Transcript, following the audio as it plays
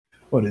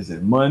What is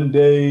it?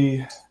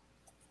 Monday,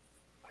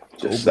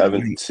 Just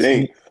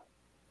 17th.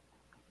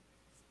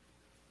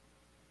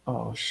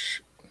 Oh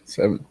shit,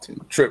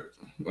 17th. Trip.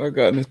 I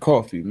got in this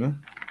coffee,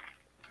 man.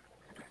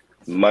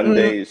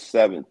 Monday is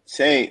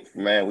 17th,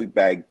 man. We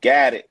back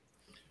at it.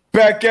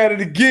 Back at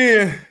it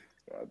again.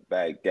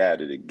 Back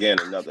at it again.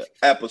 Another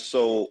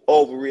episode.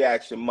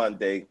 Overreaction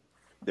Monday.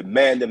 The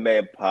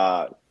man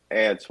pod.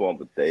 Antoine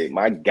Bethea,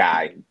 my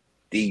guy,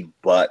 D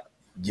Butt.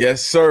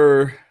 Yes,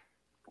 sir.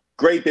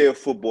 Great day of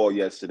football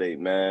yesterday,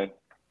 man.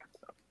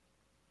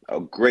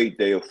 A great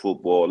day of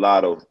football. A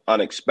lot of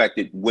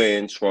unexpected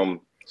wins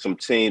from some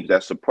teams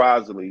that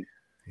surprisingly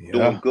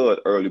doing good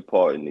early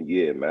part in the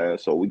year, man.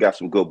 So we got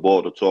some good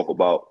ball to talk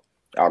about.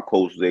 Our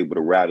coach was able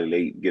to rally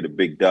late, get a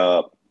big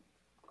dub.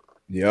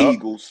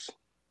 Eagles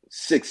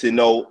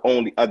 6-0,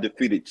 only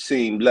undefeated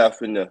team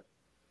left in the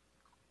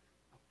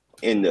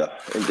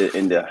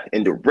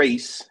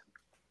race.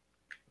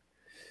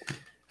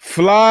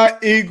 Fly,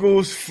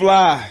 Eagles,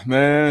 fly,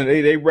 man.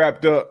 They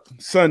wrapped up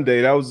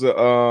Sunday. That was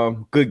a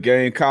good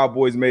game.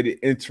 Cowboys made it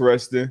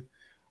interesting.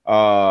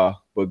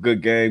 But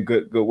good game,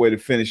 good way to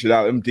finish it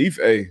out.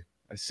 A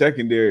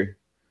secondary,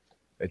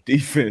 that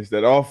defense,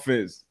 that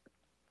offense,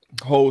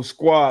 whole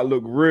squad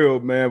look real,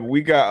 man. But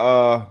we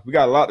got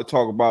a lot to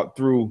talk about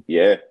through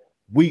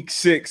week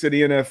 6 of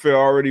the NFL.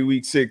 Already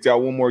week 6.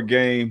 Got one more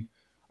game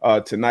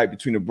tonight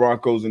between the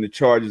Broncos and the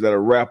Chargers that'll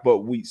wrap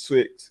up week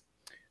 6.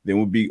 Then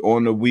we'll be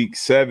on to week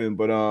 7.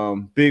 But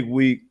big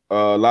week,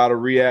 a lot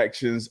of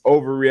reactions,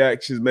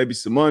 overreactions, maybe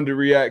some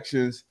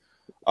underreactions,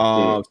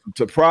 some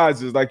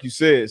surprises, like you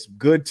said, some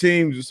good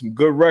teams with some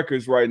good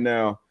records right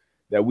now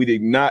that we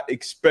did not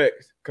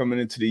expect coming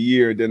into the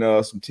year. Then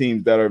some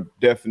teams that are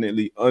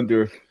definitely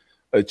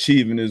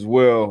underachieving as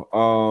well.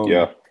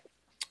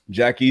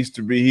 Jack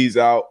Easterby, he's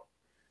out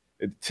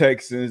at the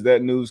Texans.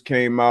 That news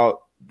came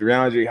out.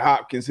 DeAndre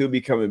Hopkins, he'll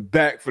be coming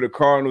back for the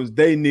Cardinals.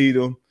 They need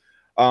him.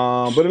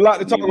 But a lot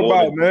to talk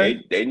about,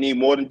 man. They need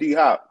more than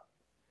D-Hop.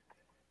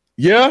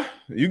 Yeah,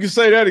 you can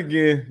say that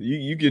again.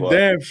 You can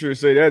damn sure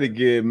say that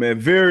again,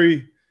 man.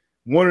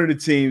 One of the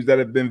teams that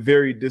have been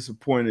very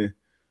disappointing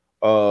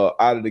out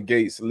of the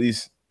gates, at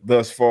least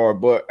thus far.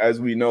 But as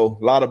we know,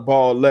 a lot of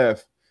ball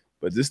left.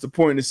 But this is the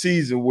point in the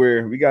season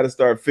where we got to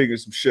start figuring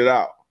some shit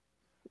out.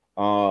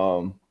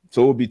 So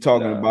we'll be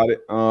talking about it.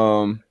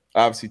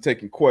 Obviously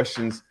taking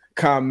questions,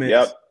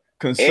 comments,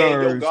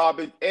 concerns.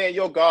 And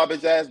your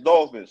garbage ass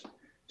Dolphins.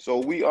 So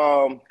we they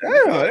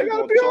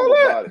gotta be all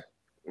that.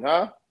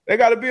 Huh? They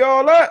gotta be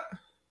all that.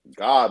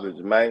 Garbage,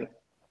 man.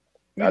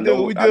 I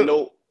know we're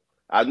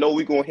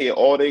gonna hear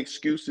all the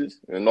excuses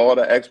and all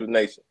the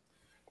explanations.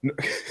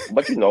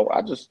 But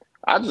I just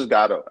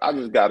gotta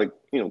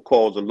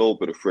cause a little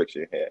bit of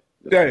friction here.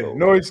 Hey,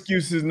 no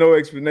excuses, no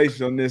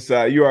explanation on this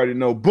side. You already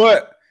know.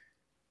 But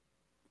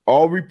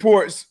all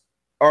reports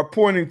are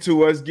pointing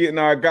to us getting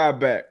our guy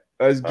back,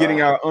 us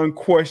getting our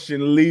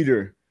unquestioned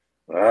leader,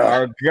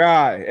 our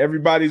guy.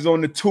 Everybody's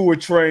on the tour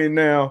train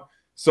now.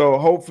 So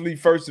hopefully,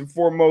 first and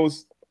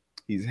foremost,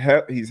 he's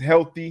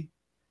healthy.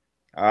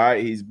 All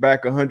right, he's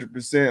back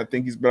 100%. I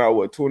think he's been out,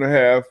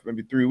 2.5,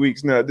 maybe 3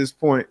 weeks now at this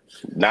point.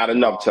 Not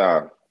enough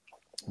time.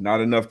 Not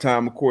enough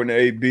time, according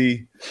to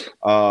AB.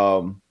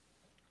 But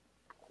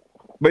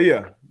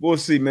yeah, we'll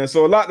see, man.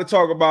 So a lot to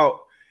talk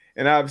about,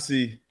 and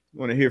obviously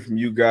want to hear from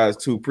you guys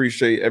too.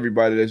 Appreciate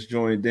everybody that's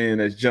joined in,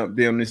 that's jumped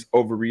in this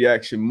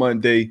Overreaction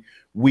Monday,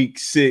 week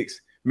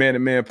 6.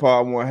 Man-to-man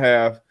pod 1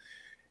 half.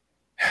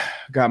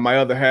 Got my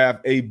other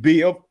half,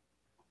 AB.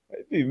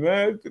 AB,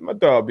 man, my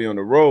dog be on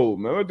the road,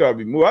 man. My dog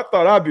be moving. I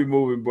thought I'd be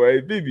moving, but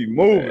AB be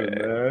moving,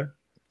 man.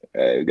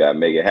 Hey, we gotta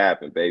make it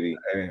happen, baby.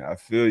 Hey, I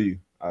feel you,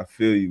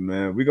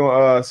 man. We're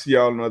gonna see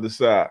y'all on the other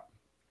side.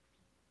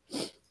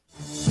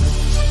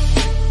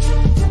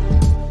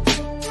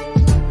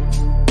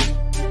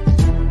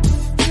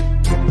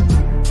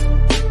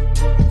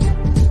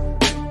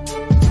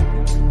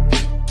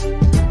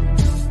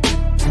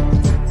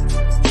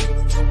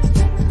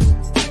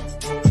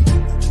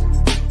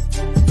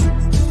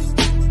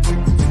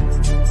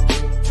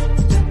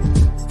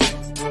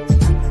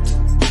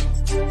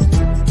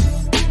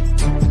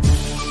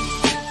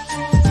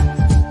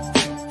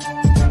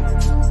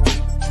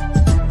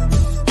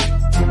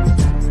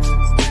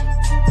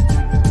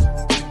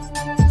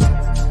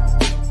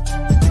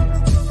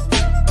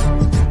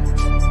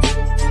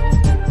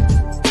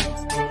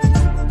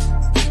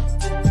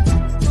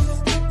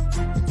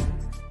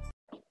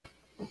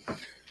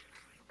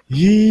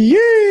 Yeah.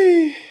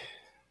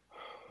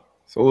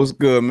 So what's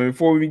good, man?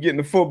 Before we get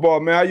into football,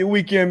 man, how your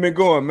weekend been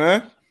going,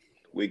 man?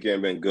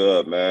 Weekend been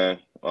good, man.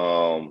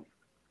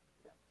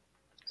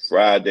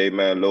 Friday,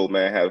 man, Low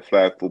Man had a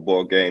flag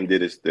football game,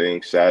 did his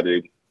thing.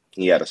 Saturday,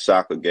 he had a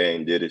soccer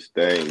game, did his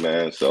thing,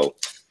 man. So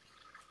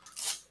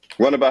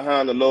running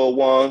behind the little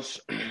ones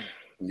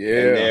and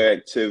their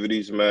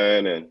activities,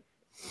 man. And,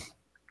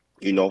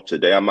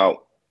 today I'm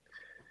out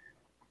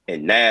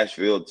in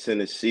Nashville,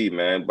 Tennessee,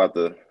 man, about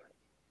to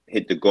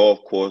hit the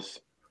golf course.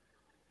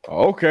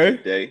 Okay.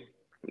 Today.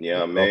 You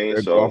know what I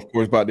mean? So golf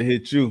course about to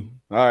hit you.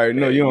 All right,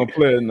 no, you don't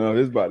play enough.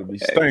 It's about to be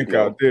stank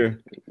out there.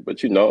 But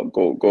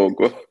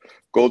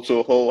go to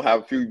a hole,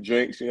 have a few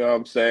drinks. You know what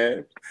I'm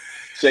saying?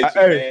 Shake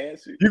some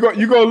hands. You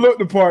go look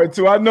the part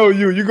too. I know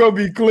you. You gonna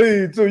be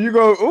clean too. You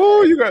go.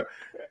 Ooh,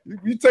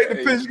 you take the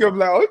picture. You go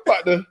like, oh, it's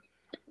about to.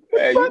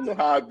 Hey, you know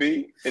how I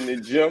be in the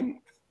gym.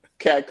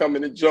 Cat come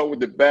in the gym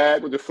with the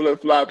bag with the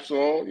flip flops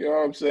on. You know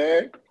what I'm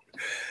saying?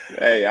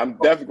 Hey, I'm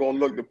definitely gonna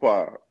look the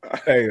part.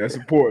 Hey, that's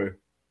important.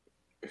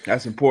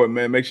 That's important,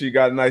 man. Make sure you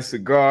got a nice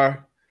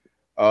cigar.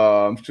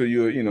 I'm sure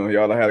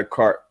y'all had a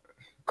cart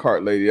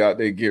lady out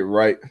there get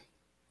right.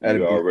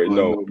 You already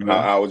know.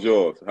 How was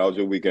yours? How was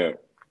your weekend?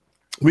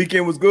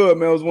 Weekend was good,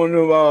 man. It was one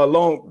of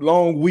them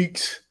long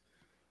weeks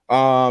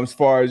as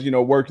far as,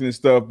 working and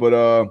stuff.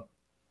 But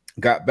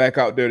got back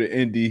out there to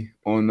Indy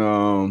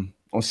on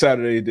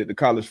Saturday. Did the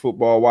college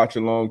football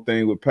watch-along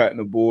thing with Pat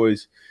and the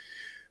boys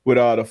with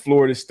the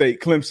Florida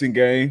State Clemson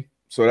game.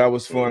 So that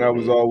was fun. That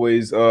was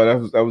always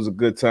that was a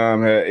good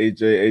time. Had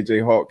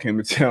AJ Hawk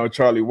came to town.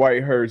 Charlie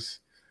Whitehurst.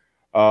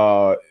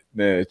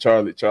 Man,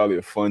 Charlie,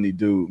 a funny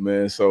dude,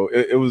 man. So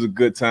it was a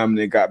good time. And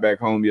then got back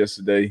home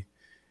yesterday,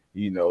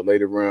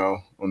 laid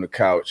around on the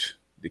couch.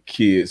 The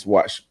kids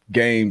watched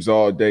games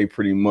all day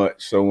pretty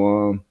much.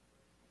 So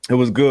it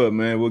was good,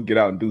 man. We'll get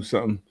out and do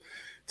something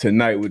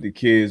tonight with the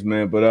kids,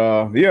 man.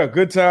 But yeah,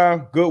 good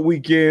time, good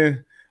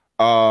weekend.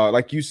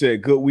 Like you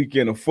said, good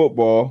weekend of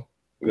football.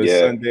 Good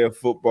Sunday of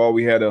football.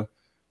 We had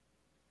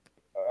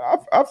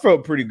I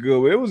felt pretty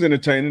good. It was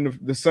entertaining.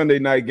 The Sunday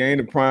night game,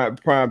 the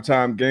prime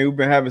time game. We've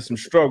been having some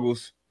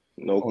struggles.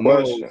 No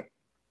question.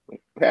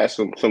 Had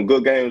some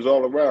good games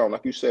all around.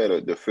 Like you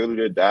said, the Philly,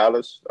 the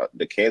Dallas,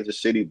 the Kansas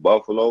City,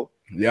 Buffalo.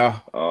 Yeah.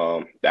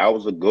 That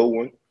was a good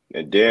one.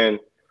 And then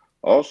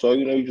also,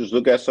 you just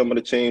look at some of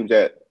the teams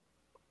that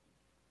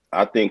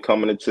I think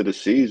coming into the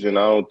season,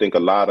 I don't think a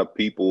lot of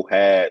people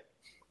had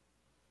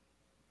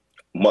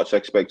much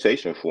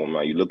expectation for them.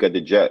 Now you look at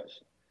the Jets.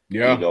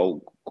 Yeah.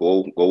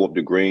 Go up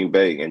to Green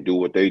Bay and do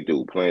what they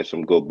do, playing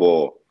some good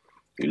ball.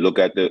 You look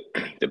at the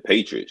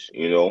Patriots,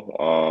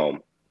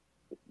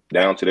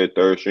 down to their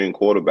third string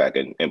quarterback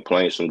and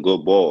playing some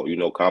good ball,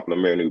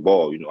 complimentary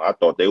ball. I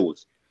thought it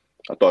was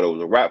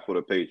a wrap for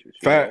the Patriots.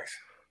 Facts.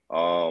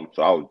 So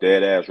I was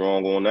dead ass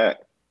wrong on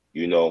that.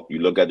 You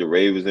look at the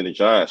Ravens and the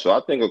Giants. So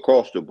I think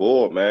across the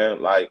board, man,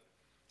 like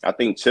I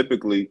think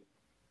typically,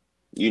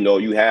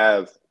 you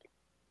have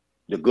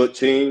the good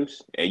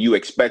teams and you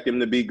expect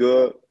them to be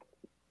good.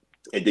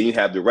 And then you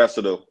have the rest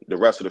of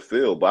the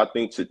field. But I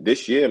think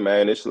this year,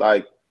 man, it's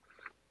like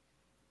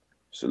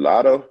it's a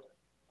lot of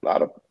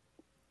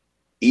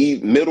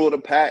middle of the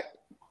pack,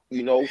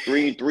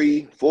 3-3,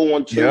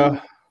 4-1-2.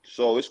 Yeah.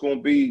 So it's gonna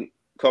be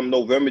come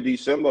November,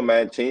 December,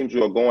 man, teams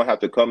are going to have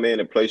to come in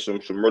and play some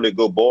really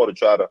good ball to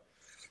try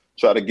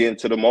to get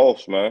into the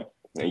offs, man.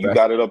 And you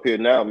got it up here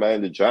now,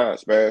 man. The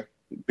Giants, man.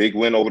 Big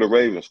win over the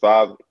Ravens.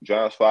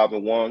 Giants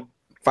 5-1.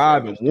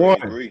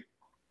 5-1.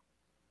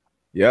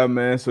 Yeah,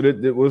 man. So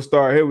we'll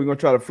start here. We're going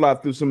to try to fly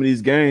through some of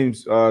these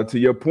games. To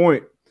your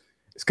point,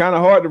 it's kind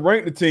of hard to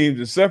rank the teams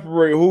and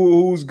separate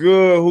who's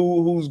good,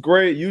 who's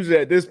great. Usually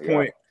at this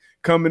point,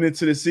 coming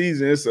into the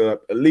season, it's at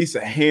least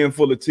a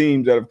handful of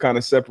teams that have kind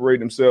of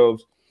separated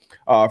themselves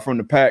from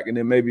the pack, and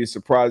then maybe it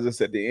surprises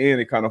us at the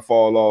end. It kind of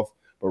fall off.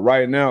 But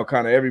right now,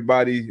 kind of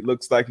everybody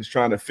looks like it's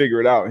trying to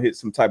figure it out and hit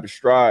some type of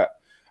stride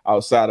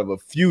outside of a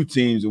few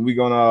teams. And we're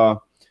going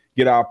to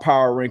get our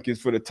power rankings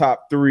for the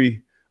top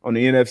three on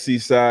the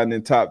NFC side and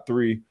then top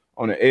three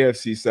on the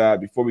AFC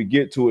side. Before we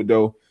get to it,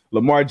 though,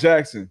 Lamar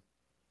Jackson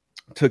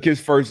took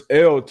his first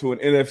L to an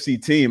NFC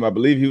team. I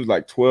believe he was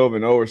like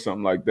 12-0 or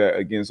something like that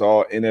against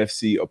all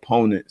NFC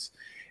opponents.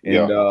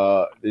 And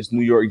this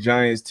New York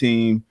Giants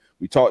team,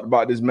 we talked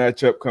about this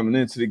matchup coming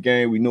into the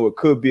game. We knew it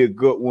could be a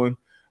good one.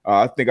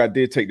 I think I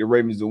did take the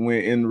Ravens to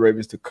win and the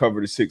Ravens to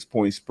cover the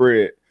 6-point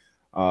spread.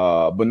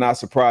 But not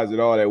surprised at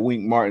all that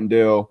Wink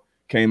Martindale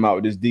came out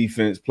with this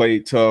defense,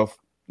 played tough,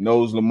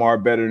 knows Lamar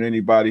better than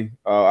anybody.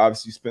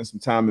 Obviously spent some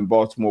time in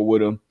Baltimore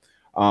with him.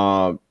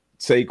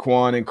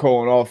 Saquon and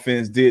Cole on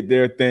offense did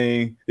their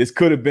thing. This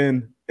could have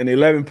been an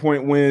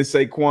 11-point win.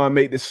 Saquon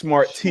made the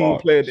smart team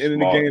play at the end of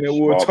the game that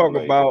we'll talk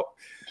about.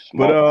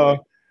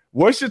 But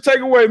what's your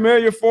takeaway,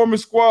 man? Your former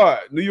squad,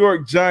 New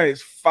York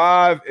Giants,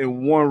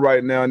 5-1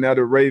 right now. Now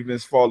the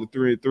Ravens fall to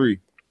 3-3.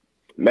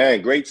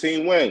 Man, great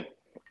team win,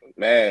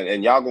 man.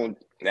 And y'all I'm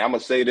gonna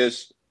say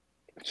this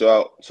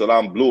so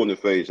I'm blue in the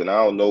face, and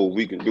I don't know if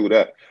we can do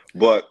that,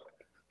 but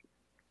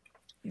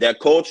that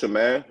culture,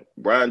 man.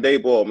 Brian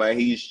Daboll, man,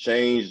 he's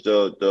changed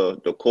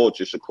the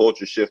culture. It's a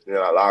culture shift in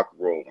our locker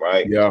room,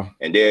 right? Yeah.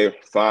 And they're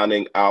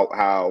finding out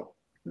how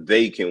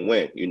they can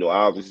win.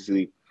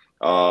 Obviously,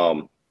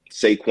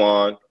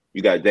 Saquon,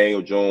 you got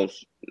Daniel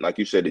Jones. Like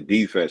you said, the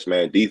defense,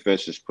 man.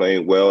 Defense is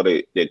playing well.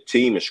 Their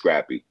team is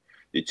scrappy.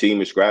 The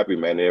team is scrappy,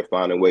 man. They're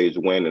finding ways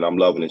to win, and I'm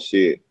loving to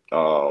see it.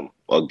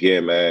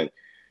 Again, man,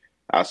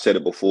 I said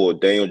it before,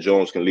 Daniel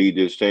Jones can lead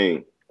this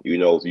team.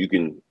 If you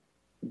can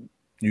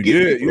You get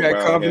did. people You had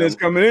around confidence him.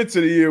 coming into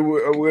the year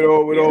with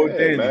old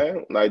Danny.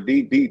 Man. Like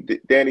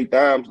Danny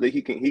Dimes,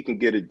 he can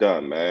get it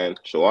done, man.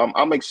 So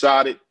I'm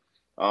excited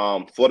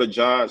for the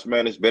Giants,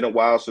 man. It's been a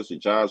while since the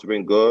Giants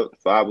been good.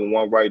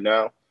 5-1 right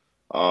now.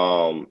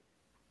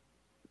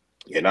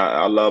 And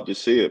I love to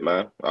see it,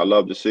 man. I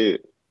love to see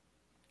it.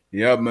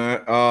 Yeah,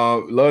 man.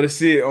 Love to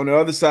see it. On the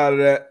other side of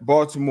that,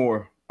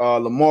 Baltimore,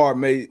 Lamar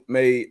made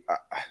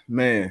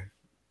man,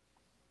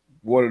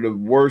 one of the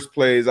worst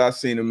plays I've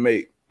seen him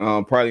make,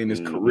 probably in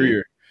his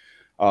career.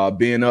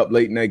 Being up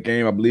late in that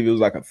game, I believe it was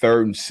like a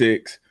 3rd and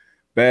 6.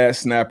 Bad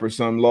snap or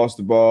something, lost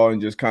the ball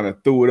and just kind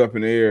of threw it up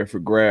in the air for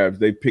grabs.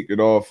 They picked it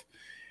off,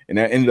 and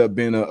that ended up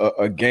being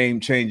a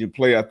game-changing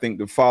play. I think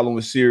the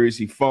following series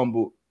he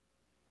fumbled,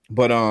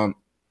 but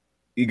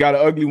he got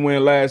an ugly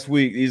win last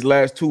week. These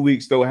last 2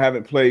 weeks, though,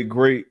 haven't played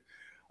great.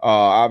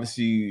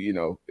 Obviously,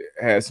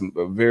 had some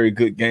very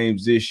good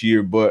games this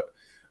year, but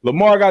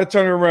Lamar got to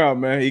turn it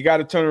around, man. He got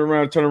to turn it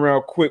around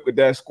quick with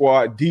that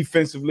squad.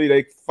 Defensively,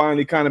 they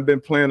finally kind of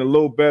been playing a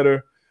little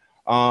better.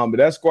 But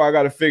that squad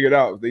got to figure it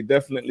out.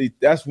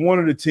 That's one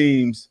of the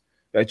teams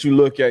that you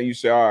look at and you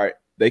say, all right,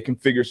 they can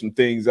figure some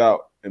things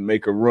out and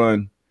make a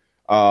run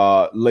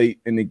late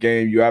in the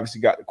game. You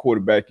obviously got the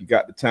quarterback. You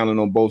got the talent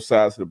on both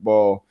sides of the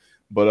ball.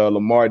 But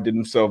Lamar did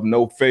himself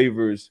no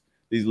favors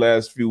these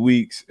last few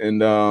weeks.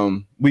 And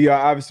we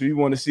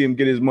want to see him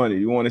get his money.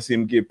 We want to see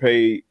him get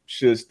paid.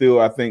 Should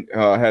still, I think,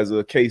 has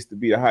a case to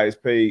be the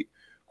highest paid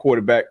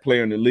quarterback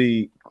player in the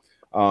league.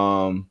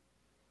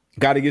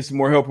 Got to get some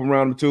more help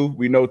around him, too.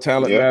 We know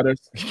talent matters.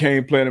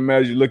 Game planning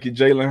matters. You look at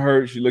Jalen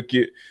Hurts. You look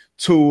at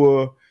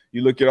Tua.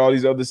 You look at all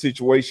these other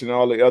situations,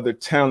 all the other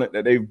talent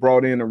that they've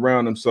brought in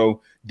around him.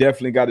 So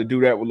definitely got to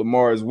do that with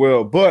Lamar as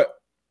well.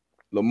 But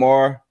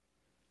Lamar,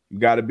 you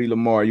got to be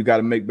Lamar. You got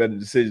to make better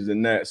decisions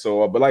than that.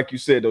 So, but like you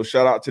said, though,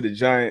 shout out to the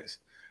Giants.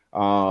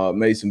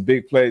 Made some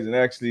big plays, and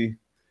actually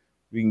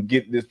we can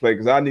get this play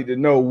because I need to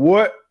know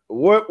what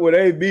would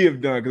AB have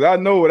done, because I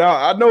know what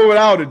I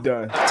would have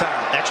done.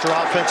 Extra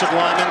offensive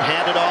lineman,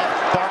 handed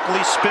off.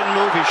 Barkley spin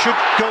move. He should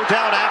go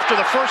down after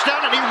the first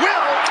down, and he will.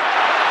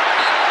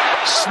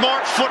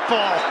 Smart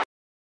football.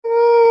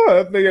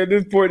 I think at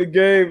this point in the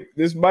game,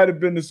 this might have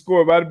been the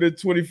score. It might have been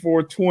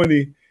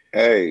 24-20.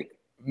 Hey,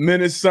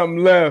 minutes something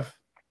left.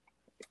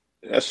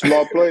 That's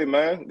smart play,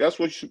 man. That's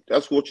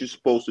what you're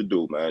supposed to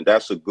do, man.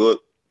 That's a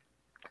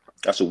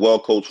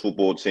well-coached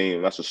football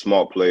team. That's a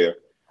smart player.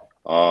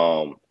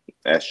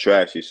 As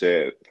Trashy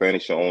said,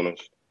 fantasy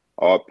owners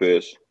are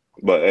pissed.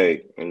 But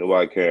hey, ain't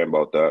nobody caring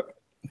about that.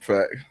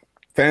 Fact.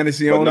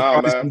 Fantasy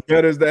owners, some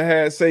bettors that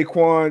had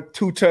Saquon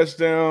 2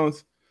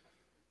 touchdowns.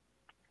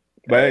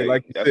 But hey,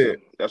 like you said,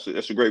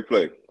 that's a great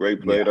play.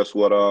 Great play. Yeah. That's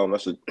what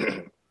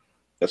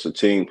that's a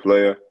team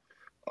player,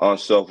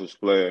 unselfish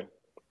player,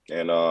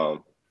 and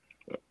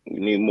we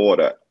need more of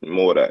that.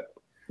 More of that.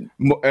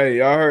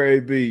 Hey, I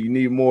heard AB. You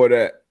need more of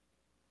that.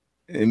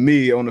 And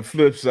me on the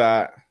flip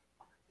side,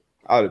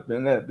 I'd have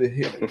been that bit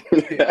hit. One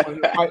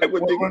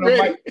of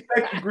my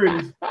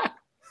gritties.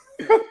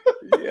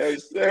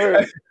 Yes,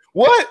 sir.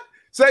 What?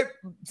 Say,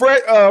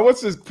 Fred,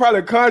 what's this?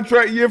 Probably a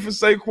contract year for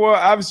Saquon.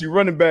 Obviously,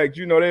 running backs,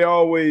 they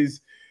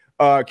always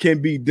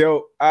can be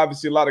dealt.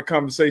 Obviously, a lot of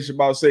conversation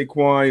about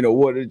Saquon.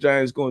 What are the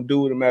Giants going to do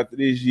with him after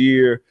this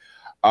year?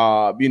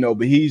 But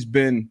he's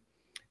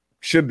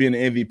should be in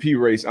the MVP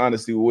race,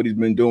 honestly, with what he's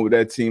been doing with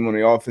that team on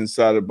the offense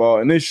side of the ball.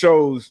 And this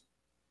shows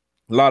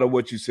a lot of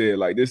what you said.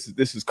 Like, this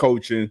is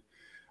coaching.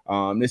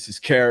 This is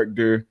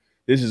character.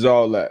 This is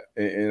all that.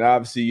 And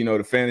obviously,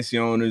 the fantasy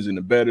owners and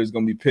the bettors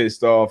going to be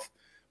pissed off.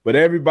 But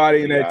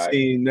everybody in that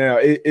team now,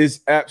 it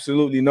is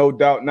absolutely no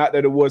doubt, not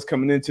that it was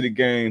coming into the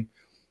game,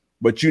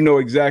 but you know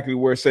exactly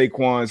where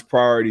Saquon's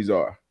priorities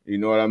are. You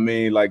know what I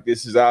mean? Like,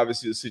 this is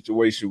obviously a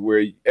situation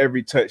where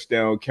every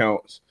touchdown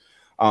counts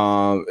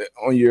on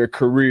your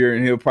career,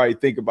 and he'll probably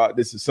think about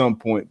this at some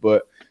point.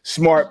 But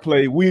smart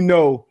play. We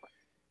know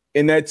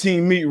in that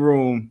team meet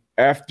room,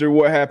 after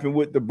what happened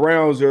with the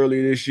Browns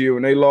earlier this year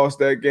when they lost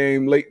that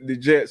game late to the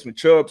Jets, when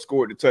Chubb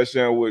scored the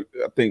touchdown with,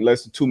 I think,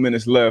 less than 2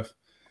 minutes left.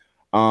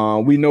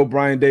 We know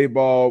Brian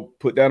Daboll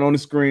put that on the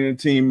screen in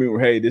the team room.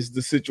 Hey, this is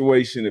the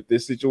situation. If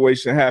this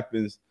situation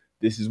happens,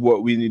 this is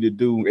what we need to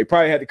do. They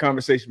probably had the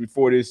conversation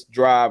before this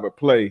drive or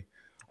play.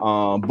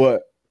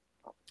 But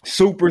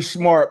super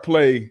smart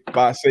play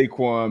by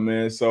Saquon,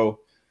 man.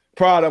 So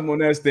proud of him on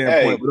that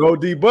standpoint. Hey.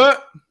 But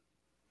D-Butt.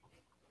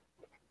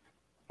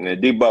 Yeah,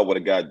 D-Butt would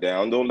have got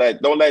down. Don't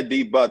let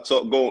D-Butt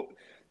talk.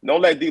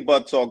 Don't let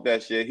D-Butt talk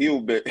that shit. He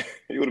would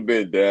have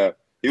been down.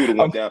 He would have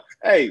went down.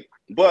 Hey,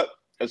 but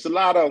it's a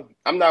lot of.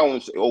 I'm not going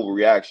to say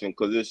overreaction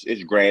because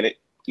it's granted.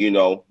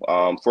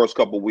 First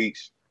couple of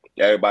weeks,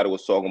 everybody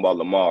was talking about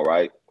Lamar,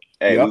 right?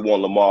 Hey, we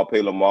want Lamar,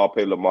 pay Lamar.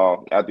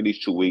 After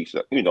these 2 weeks,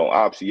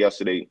 obviously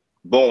yesterday,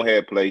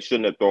 bonehead play,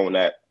 shouldn't have thrown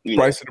that.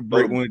 Price of the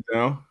break went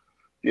down.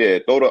 Yeah,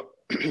 throw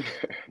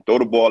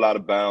the ball out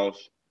of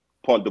bounds,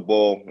 punt the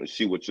ball, and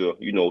see what your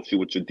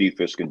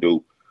defense can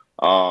do.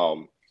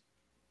 Some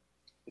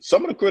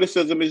of the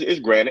criticism is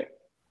granted,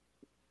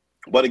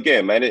 but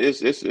again, man,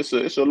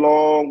 it's a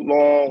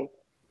long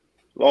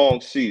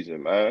long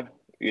season, man.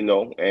 You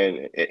know,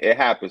 and it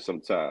happens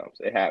sometimes.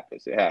 It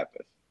happens.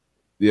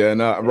 Yeah,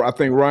 and I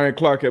think Ryan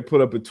Clark had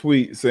put up a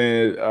tweet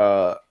saying,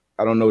 I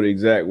don't know the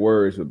exact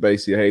words, but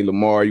basically, hey,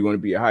 Lamar, you want to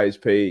be the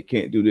highest paid,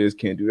 can't do this,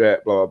 can't do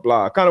that, blah, blah,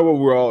 blah. Kind of what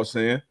we're all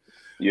saying.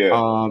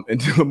 Yeah. And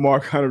then Lamar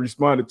kind of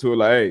responded to it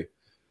like, hey,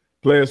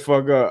 players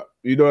fuck up.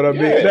 You know what I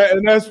mean?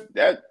 And that's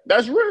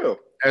real.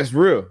 That's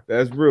real.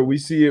 That's real. We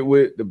see it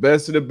with the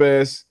best of the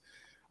best.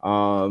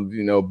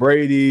 You know,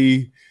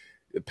 Brady,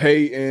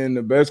 Peyton,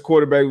 the best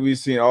quarterback we've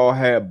seen all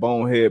had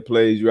bonehead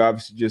plays. You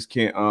obviously just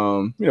can't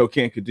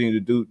can't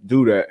continue to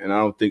do that. And I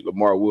don't think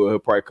Lamar will. He'll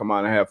probably come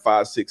out and have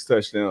 5-6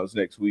 touchdowns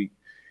next week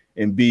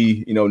and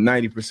be,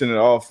 90% of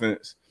the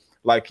offense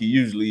like he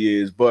usually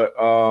is. But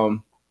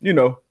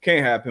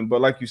can't happen. But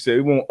like you said,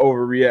 we won't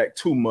overreact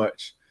too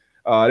much.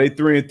 They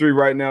 3-3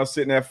 right now,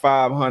 sitting at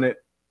 500.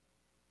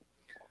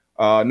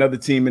 Another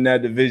team in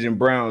that division,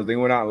 Browns, they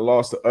went out and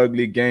lost the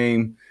ugly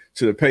game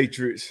to the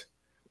Patriots.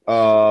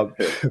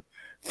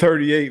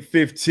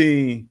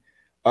 38-15.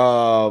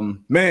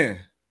 Man,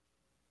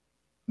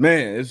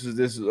 this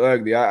is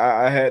ugly.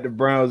 I had the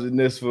Browns in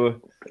this for.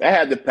 I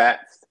had the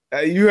Pats.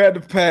 You had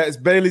the Pats.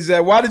 Bailey said,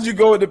 "Why did you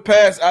go with the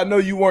Pats?" I know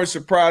you weren't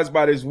surprised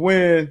by this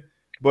win,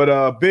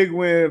 but big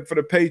win for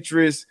the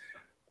Patriots.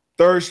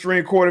 Third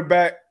string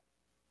quarterback,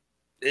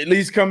 at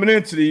least coming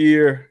into the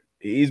year.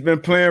 He's been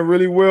playing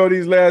really well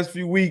these last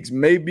few weeks.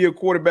 Maybe a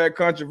quarterback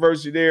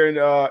controversy there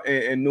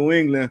in New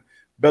England.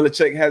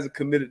 Belichick hasn't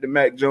committed to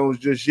Mac Jones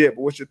just yet.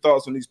 But what's your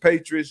thoughts on these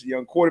Patriots,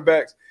 young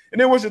quarterbacks? And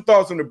then what's your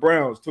thoughts on the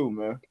Browns too,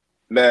 man?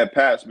 Man,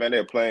 Pats, man,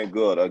 they're playing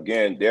good.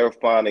 Again, they're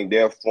finding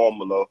their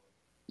formula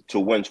to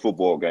win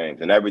football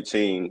games. And every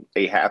team,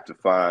 they have to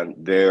find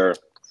their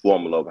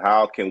formula of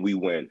how can we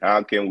win?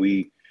 How can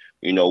we,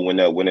 when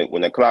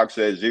the clock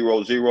says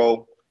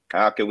 0-0,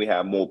 how can we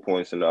have more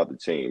points than the other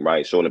team,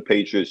 right? So in the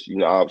Patriots,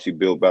 obviously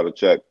Bill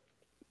Belichick,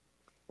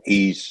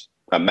 he's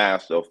a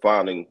master of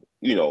finding,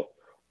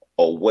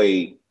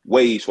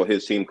 ways for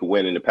his team to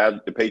win. And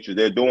the Patriots,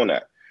 they're doing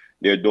that.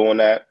 They're doing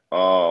that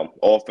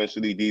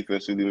offensively,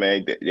 defensively,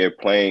 man. They're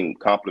playing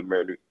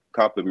complementary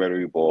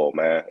ball,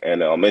 man.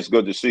 And it's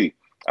good to see.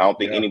 I don't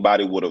think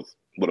anybody would have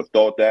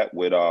thought that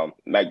with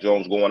Mac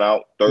Jones going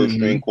out, third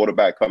string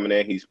quarterback coming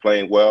in. He's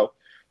playing well.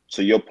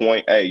 To your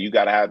point, hey, you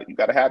gotta have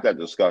that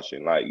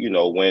discussion. Like,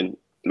 when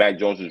Mac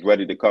Jones is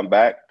ready to come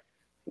back,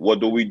 what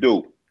do we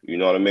do? You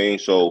know what I mean?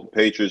 So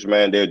Patriots,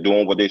 man, they're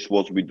doing what they're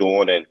supposed to be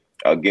doing. And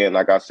again,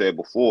 like I said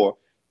before,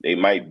 they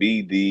might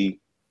be the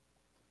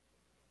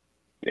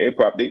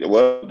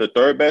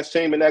third best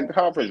team in that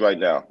conference right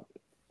now.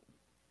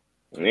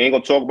 We ain't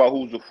gonna talk about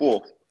who's the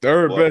fourth.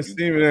 Third best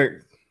team in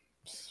that.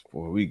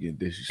 Boy, we get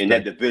disrespectful. In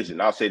that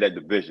division. I'll say that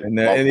division.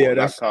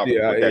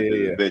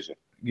 Division.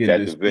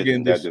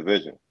 That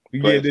division. We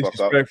get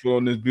disrespectful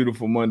on this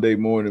beautiful Monday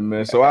morning,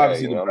 man. So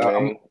obviously,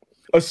 I'm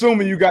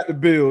assuming you got the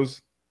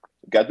Bills.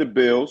 Got the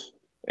Bills,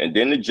 and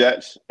then the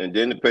Jets, and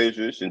then the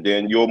Patriots, and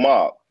then your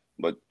mob.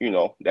 But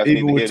that's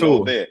neither here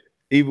nor there.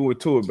 Even with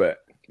Tua back,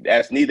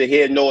 that's neither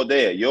here nor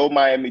there. Your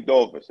Miami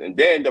Dolphins, and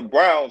then the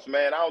Browns,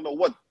 man. I don't know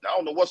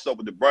what's up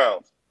with the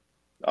Browns.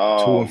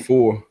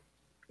 2-4.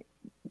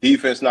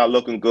 Defense not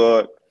looking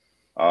good.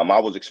 I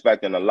was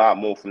expecting a lot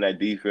more from that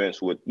defense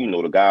with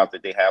the guys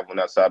that they have on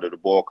that side of the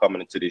ball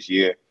coming into this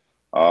year.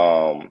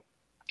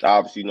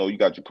 Obviously, you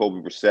got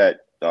Jacoby Brissett.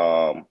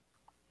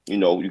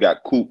 You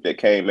got Coop that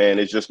came in.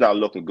 It's just not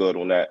looking good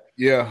on that.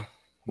 Yeah.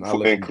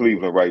 In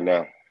Cleveland right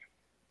now.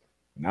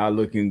 Not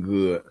looking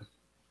good.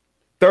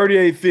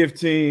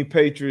 38-15,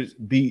 Patriots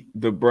beat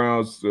the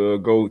Browns to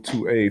go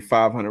to a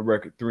 500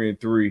 record,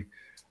 3-3.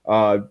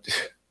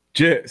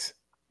 Jets.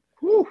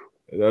 Whew.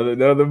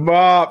 Another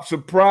mob.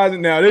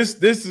 Surprising. Now, this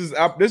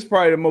is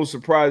probably the most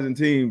surprising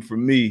team for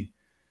me.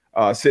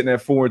 Sitting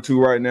at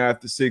 4-2 right now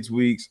after 6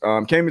 weeks.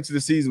 Came into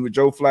the season with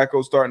Joe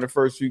Flacco starting the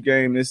first few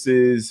games.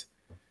 This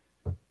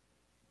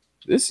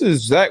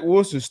is Zach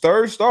Wilson's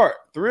third start.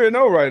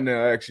 3-0 right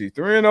now, actually.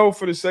 3-0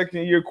 for the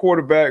second-year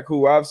quarterback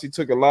who obviously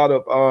took a lot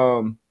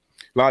of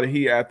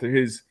heat after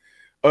his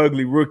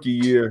ugly rookie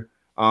year.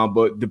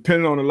 But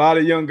depending on a lot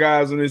of young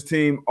guys on this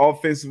team,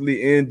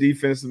 offensively and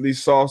defensively,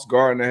 Sauce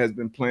Gardner has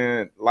been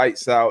playing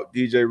lights out.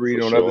 DJ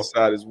Reed on the other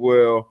side as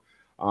well.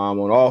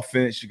 On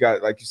offense, you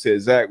got, like you said,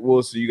 Zach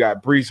Wilson. You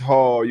got Breece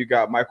Hall. You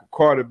got Michael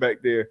Carter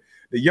back there.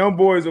 The young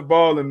boys are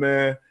balling,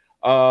 man.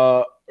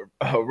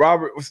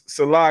 Robert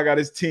Salah got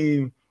his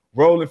team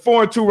rolling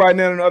 4-2 right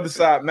now on the other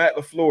side. Matt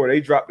LaFleur, they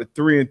dropped to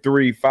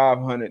 3-3,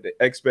 500. The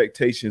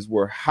expectations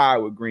were high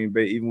with Green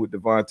Bay, even with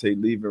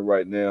Devontae leaving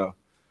right now.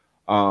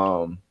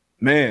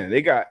 Man,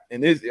 they got –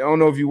 and this, I don't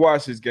know if you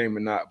watched this game or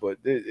not, but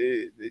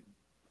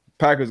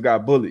Packers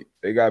got bullied.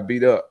 They got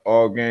beat up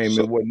all game.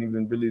 It wasn't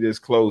even really this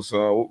close. I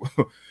know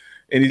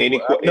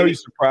you're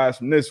surprised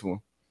from this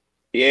one.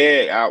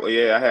 Yeah,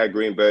 I had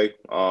Green Bay.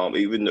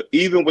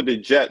 Even with the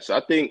Jets,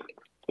 I think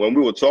when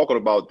we were talking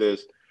about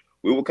this,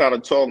 we were kind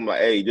of talking about,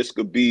 hey, this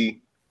could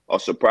be a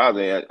surprise.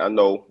 And I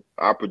know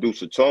our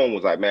producer Tone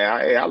was like, man,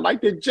 I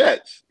like the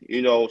Jets,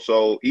 you know.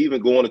 So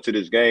even going into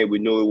this game, we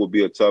knew it would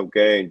be a tough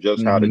game,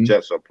 just how the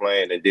Jets are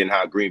playing and then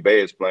how Green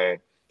Bay is playing.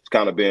 It's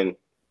kind of been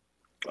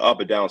up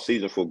and down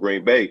season for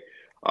Green Bay.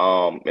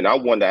 And I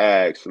wanted to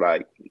ask,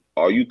 like,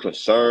 are you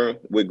concerned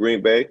with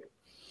Green Bay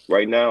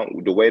right now,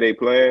 the way they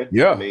playing?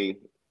 Yeah. I mean,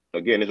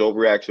 again, it's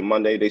Overreaction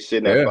Monday. They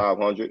sitting at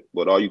 500,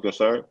 but are you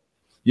concerned?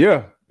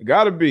 Yeah,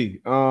 got to be.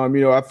 I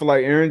feel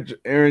like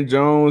Aaron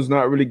Jones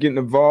not really getting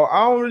involved.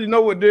 I don't really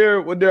know what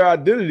their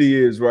identity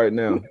is right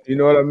now. You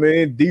know what I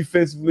mean?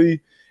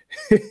 Defensively,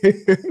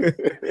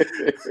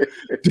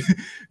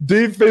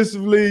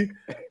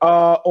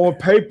 on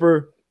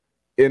paper,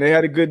 and they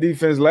had a good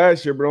defense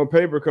last year, but on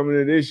paper coming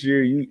into this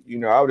year,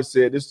 I would have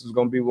said this was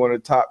going to be one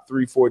of the top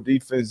 3-4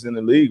 defenses in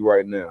the league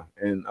right now.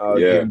 And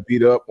getting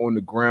beat up on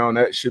the ground,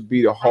 that should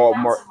be the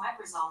hallmark. I found some web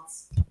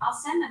results. I'll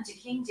send them to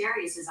King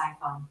Darius's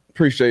iPhone.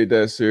 Appreciate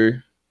that,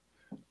 Siri.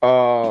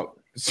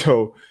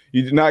 So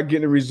you did not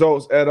get the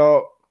results at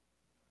all.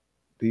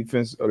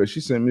 Defense. Oh,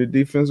 she sent me the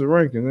defensive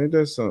rankings. Ain't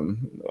that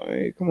something?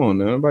 Hey, come on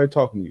now, nobody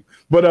talking to you.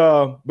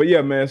 But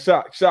yeah, man,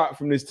 shock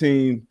from this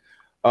team.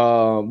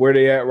 Where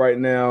they at right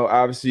now?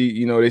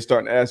 Obviously, they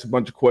starting to ask a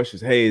bunch of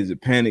questions. Hey, is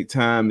it panic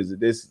time? Is it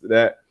this,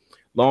 that?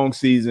 Long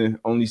season,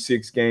 only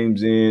 6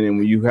 games in, and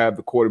when you have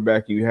the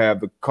quarterback and you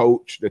have the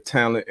coach, the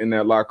talent in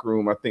that locker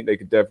room, I think they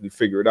could definitely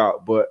figure it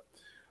out. But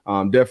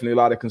definitely a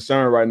lot of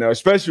concern right now,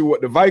 especially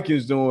what the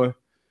Vikings doing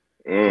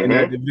in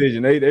that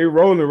division. They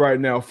rolling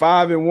right now,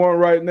 5-1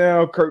 right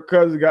now. Kirk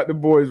Cousins got the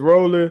boys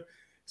rolling.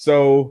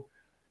 So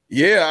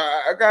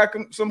yeah, I got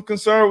some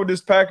concern with this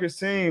Packers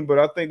team, but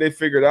I think they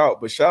figured it out.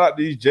 But shout out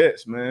to these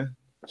Jets, man.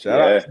 Shout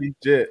out to these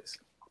Jets.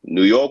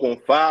 New York on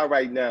fire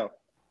right now.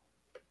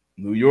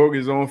 New York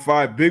is on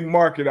fire. Big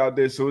market out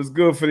there, so it's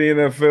good for the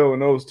NFL,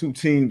 and those two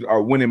teams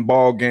are winning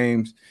ball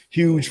games.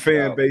 Huge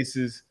fan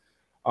bases.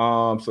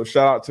 So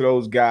shout out to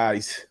those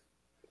guys.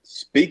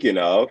 Speaking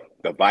of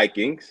the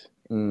Vikings,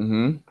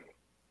 5-1.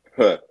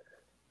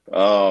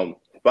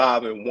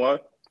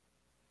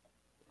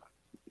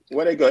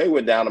 Where they go? They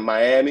went down to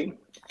Miami.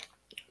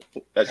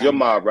 That's your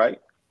mob, right?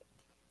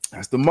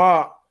 That's the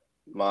mob.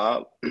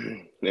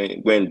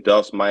 They went and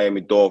dust Miami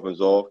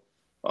Dolphins off.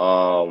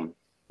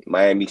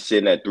 Miami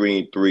sitting at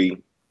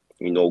 3-3.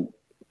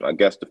 I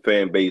guess the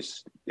fan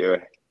base,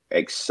 they're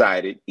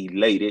excited,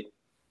 elated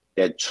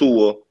that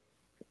Tua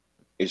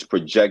is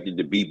projected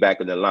to be back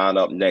in the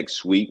lineup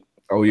next week.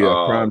 Oh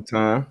yeah, prime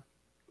time.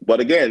 But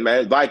again,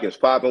 man, Vikings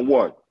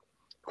 5-1.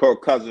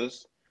 Kirk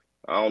Cousins.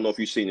 I don't know if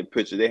you've seen the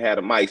picture. They had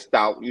him iced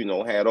out.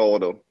 Had all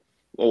the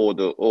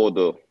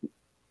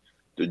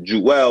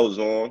jewels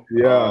on.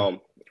 Yeah.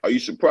 Are you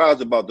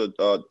surprised about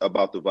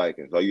the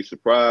Vikings? Are you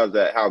surprised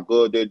at how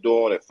good they're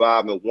doing at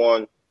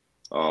 5-1,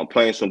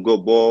 playing some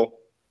good ball?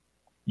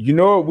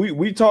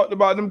 We talked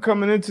about them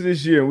coming into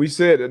this year, and we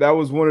said that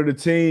was one of the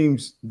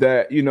teams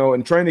that,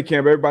 in training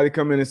camp, everybody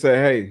come in and say,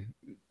 hey,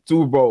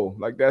 Super Bowl,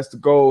 like that's the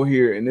goal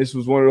here. And this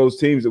was one of those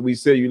teams that we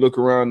said you look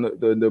around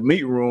the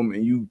meet room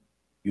and you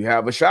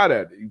have a shot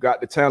at it. You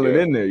got the talent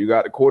in there. You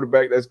got the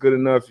quarterback that's good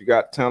enough. You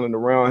got talent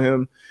around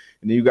him,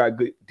 and then you got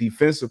good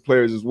defensive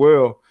players as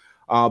well.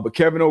 But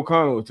Kevin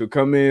O'Connell to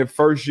come in,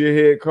 first year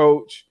head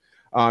coach.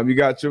 You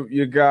got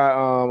your guy.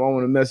 I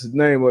want to mess his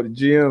name up. The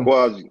GM.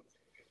 Quasi.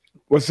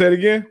 What's that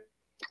again?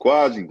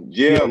 Quasi.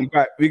 GM.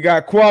 Yeah, we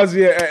got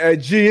Quasi at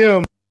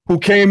GM, who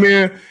came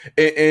in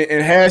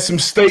and had some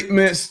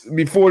statements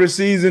before the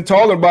season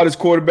talking about his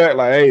quarterback.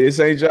 Like, hey, this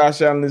ain't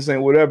Josh Allen, this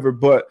ain't whatever.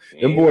 But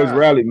them boys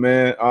rallied,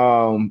 man.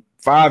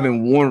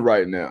 5-1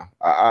 right now.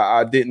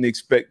 I didn't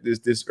expect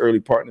this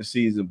early part in the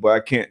season, but I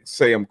can't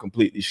say I'm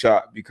completely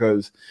shocked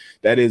because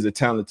that is a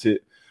talented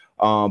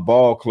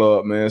ball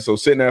club, man. So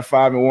sitting at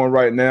 5-1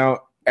 right now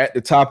at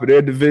the top of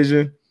their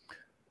division,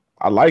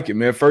 I like it,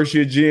 man. First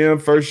year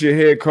GM, first year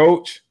head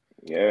coach.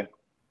 Yeah.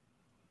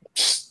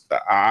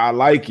 I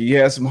like it. He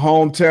had some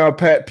hometown.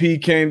 Pat P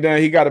came down.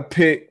 He got a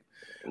pick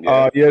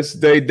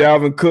yesterday.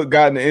 Dalvin Cook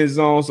got in the end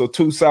zone. So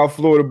 2 South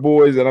Florida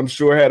boys that I'm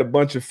sure had a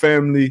bunch of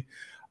family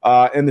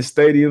in the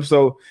stadium.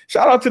 So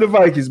shout out to the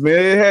Vikings,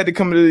 man. It had to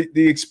come at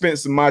the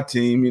expense of my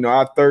team.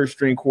 Our third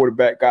string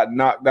quarterback got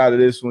knocked out of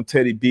this when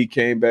Teddy B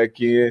came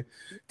back in.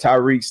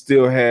 Tyreek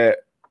still had,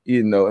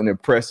 an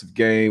impressive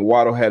game.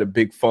 Waddle had a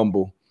big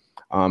fumble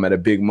at a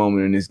big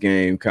moment in this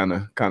game, kind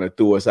of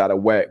threw us out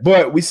of whack.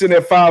 But we sitting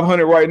at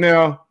 500 right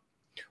now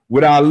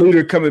with our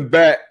leader coming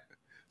back.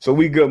 So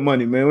we good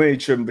money, man. We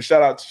ain't tripping. But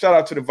shout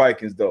out to the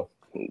Vikings, though.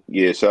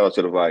 Yeah, shout out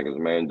to the Vikings,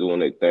 man, doing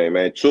their thing,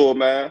 man. Chill,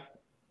 man.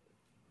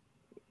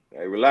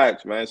 Hey,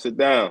 relax, man. Sit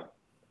down.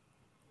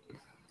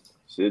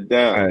 Sit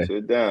down.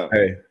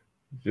 Hey,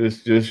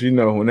 just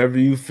whenever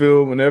you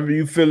feel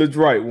it's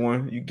right,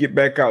 you get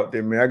back out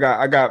there, man.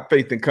 I got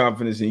faith and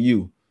confidence in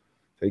you.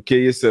 Take care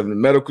of yourself. The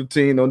medical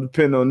team, don't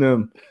depend on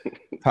them.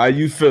 How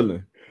you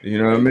feeling? You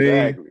know what I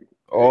mean?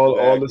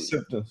 All the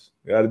symptoms.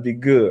 Got to be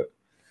good.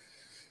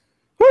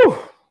 Whew.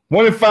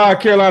 1-5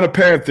 Carolina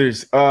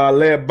Panthers,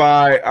 led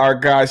by our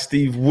guy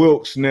Steve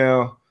Wilkes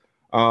now.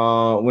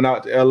 Went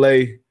out to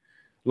L.A.,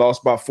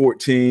 lost by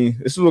 14.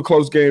 This was a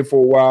close game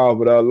for a while,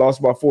 but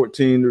lost by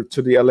 14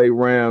 to the LA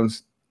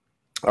Rams,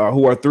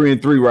 who are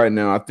 3-3 right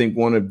now. I think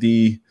one of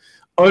the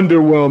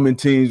underwhelming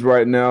teams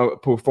right now,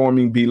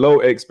 performing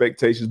below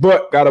expectations,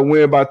 but got to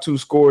win by 2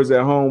 scores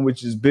at home,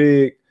 which is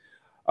big.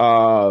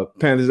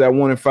 Panthers at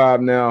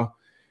 1-5 now.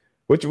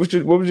 What was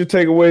your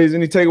takeaways?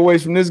 Any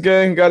takeaways from this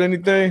game? Got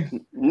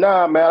anything?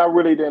 Nah, man, I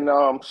really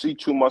didn't see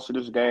too much of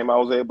this game. I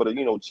was able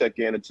to, check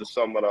into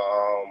some of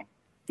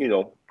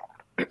the,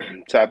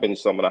 tap into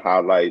some of the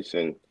highlights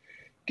and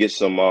get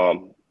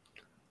some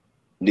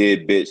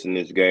bits in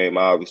this game.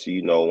 Obviously,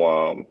 a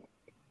little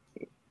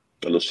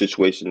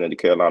situation that the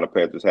Carolina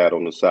Panthers had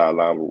on the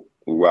sideline with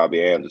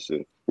Robbie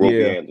Anderson.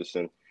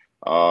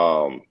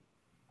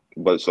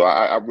 But so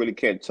I really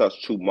can't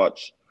touch too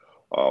much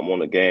on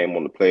the game,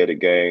 on the play of the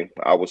game.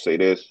 I would say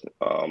this,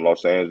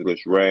 Los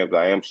Angeles Rams,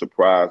 I am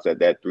surprised at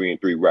that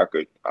 3-3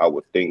 record. I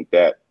would think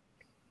that,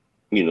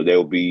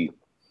 they'll be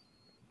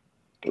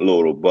a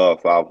little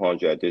above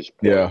 500 at this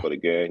point. But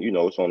again,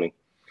 it's only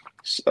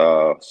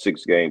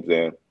 6 games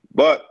in.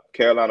 But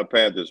Carolina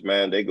Panthers,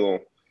 man, they go.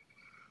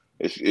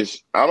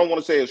 It's I don't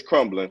want to say it's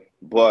crumbling,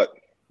 but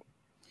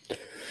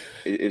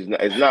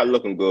it's not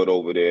looking good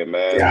over there,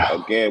 man.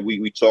 Yeah. Again,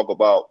 we talk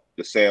about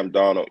the Sam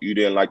Darnold. You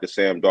didn't like the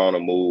Sam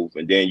Darnold move,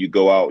 and then you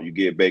go out, you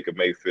get Baker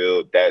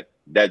Mayfield. That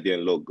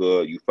didn't look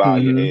good. You fire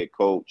your head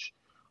coach.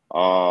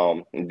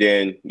 And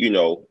then,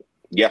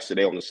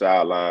 yesterday on the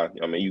sideline,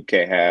 I mean, you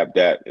can't have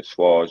that as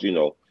far as,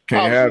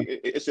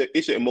 it's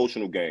an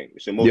emotional game.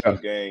 It's an emotional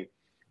game.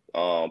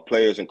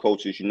 Players and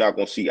coaches, you're not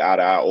going to see eye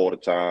to eye all the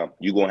time.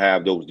 You're going to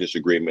have those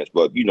disagreements.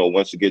 But,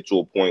 once you get to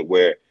a point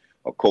where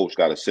a coach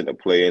got to send a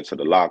player into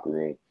the locker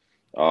room,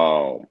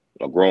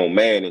 a grown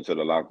man into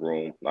the locker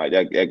room, like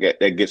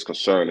that gets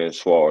concerning as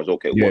far as,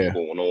 okay, what's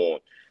going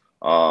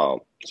on?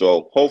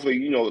 So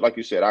hopefully, like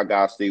you said, our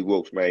guy Steve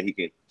Wilkes, man,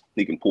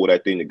 he can pull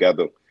that thing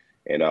together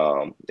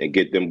and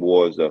get them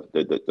boys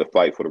the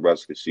fight for the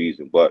rest of the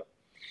season. But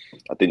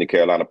I think the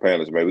Carolina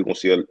Panthers, man, we're gonna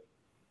see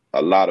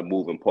a lot of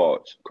moving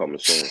parts coming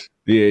soon.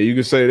 Yeah, you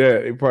can say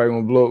that. They're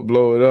probably gonna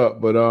blow it up.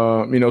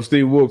 But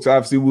Steve Wilkes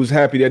obviously was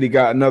happy that he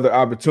got another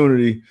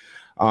opportunity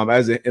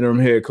as an interim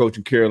head coach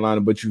in Carolina,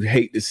 but you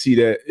hate to see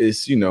that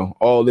it's,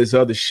 all this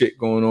other shit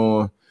going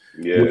on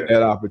with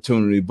that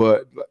opportunity.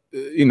 But,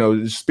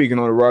 speaking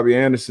on the Robbie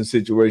Anderson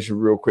situation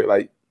real quick,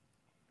 like,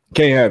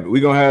 can't have it.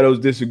 We're going to have those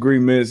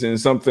disagreements, and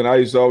something I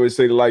used to always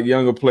say to, like,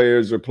 younger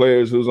players or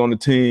players who's on the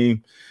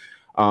team,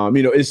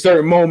 in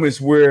certain moments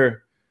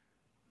where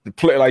the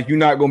play, like, you're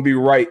not going to be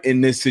right in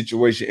this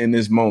situation, in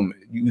this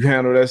moment. You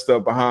handle that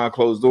stuff behind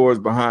closed doors,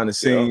 behind the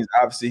scenes.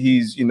 Yeah. Obviously,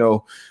 he's, I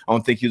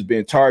don't think he was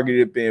being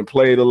targeted, being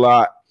played a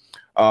lot.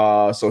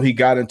 So he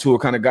got in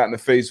the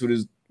face with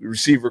his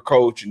receiver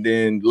coach, and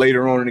then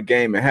later on in the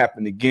game, it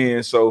happened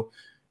again. So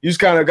you just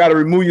kind of got to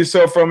remove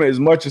yourself from it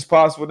as much as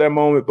possible at that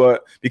moment.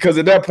 But because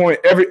at that point,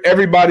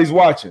 everybody's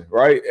watching,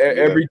 right? Yeah.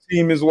 Every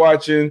team is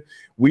watching.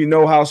 We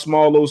know how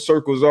small those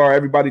circles are.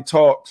 Everybody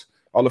talks.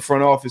 All the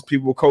front office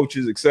people,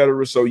 coaches,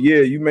 etc. So,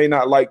 you may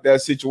not like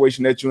that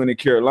situation that you're in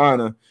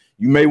Carolina.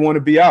 You may want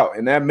to be out,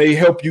 and that may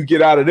help you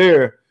get out of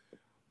there.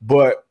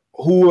 But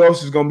who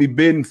else is going to be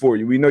bidding for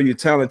you? We know you're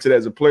talented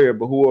as a player,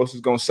 but who else is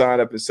going to sign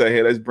up and say,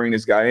 hey, let's bring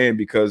this guy in?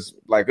 Because,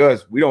 like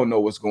us, we don't know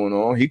what's going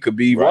on. He could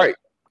be right.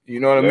 You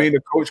know what I mean? The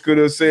coach could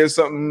have said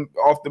something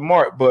off the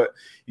mark, but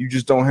you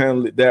just don't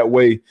handle it that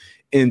way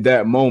in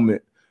that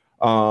moment,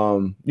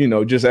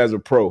 just as a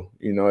pro.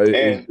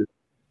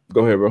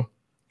 Go ahead, bro.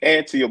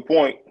 And to your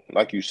point,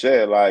 like you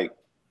said, like,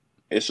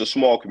 it's a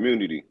small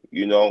community,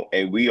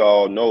 and we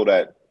all know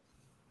that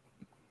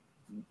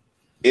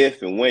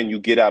if and when you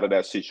get out of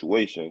that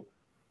situation,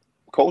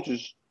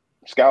 coaches,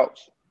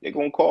 scouts, they're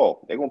going to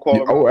call. They're going to call.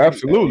 Yeah, oh,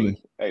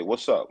 absolutely. Hey,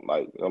 what's up?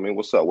 Like,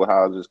 what's up?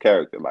 How's his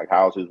character? Like,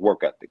 how's his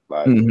work ethic?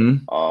 Like,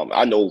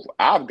 I know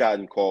I've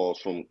gotten calls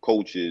from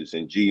coaches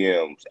and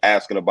GMs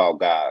asking about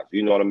guys.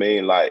 You know what I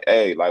mean? Like,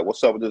 hey, like,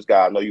 what's up with this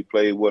guy? I know you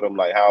played with him.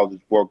 Like, how's his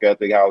work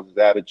ethic? How's his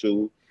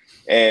attitude?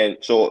 And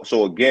so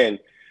again,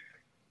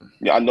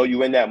 I know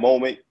you're in that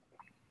moment.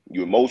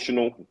 You're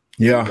emotional.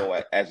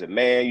 Yeah. As a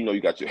man,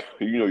 you got your,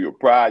 your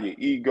pride, your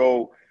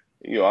ego.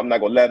 I'm not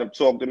gonna let him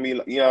talk to me.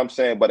 You know what I'm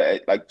saying? But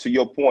like, to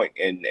your point,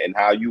 and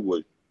how you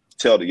would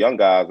tell the young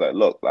guys, like,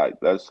 look, like,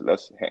 let's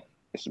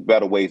it's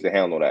better ways to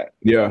handle that.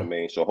 You know what I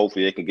mean? So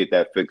hopefully they can get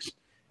that fixed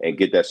and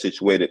get that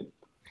situated.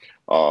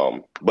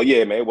 But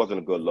yeah, man, it wasn't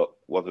a good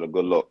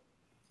look.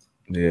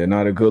 Yeah,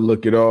 not a good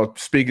look at all.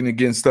 Speaking of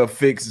getting stuff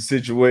fixed and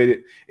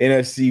situated,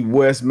 NFC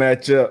West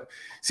matchup.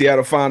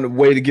 Seattle found a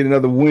way to get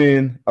another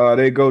win.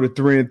 They go to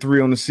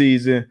 3-3 on the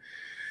season.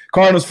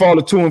 Cardinals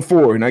fall to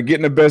 2-4. Now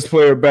getting the best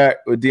player back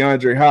with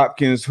DeAndre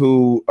Hopkins,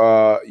 who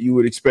you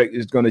would expect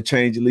is going to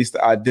change at least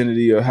the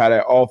identity of how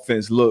that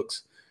offense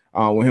looks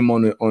with him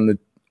on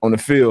the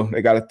field.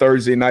 They got a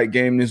Thursday night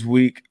game this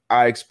week.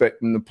 I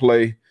expect them to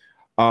play.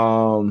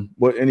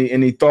 What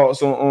any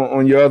thoughts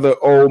on your other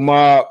old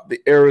mob, the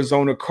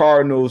Arizona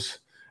Cardinals,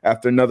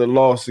 after another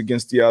loss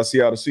against the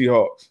Seattle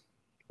Seahawks?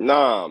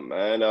 Nah,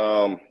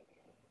 man.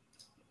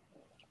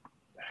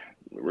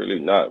 Really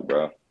not,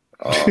 bro.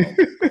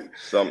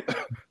 Some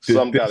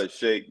got to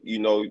shake. You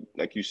know,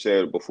 like you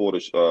said before,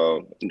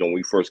 when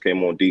we first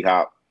came on,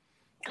 D-Hop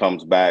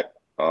comes back.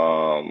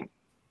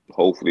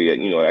 Hopefully,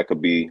 that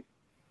could be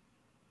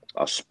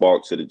a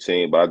spark to the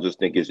team. But I just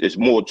think it's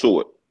more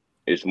to it.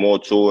 It's more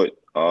to it.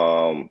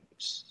 I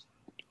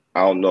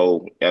don't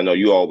know. I know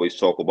you always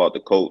talk about the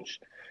coach.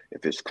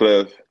 If it's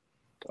Cliff,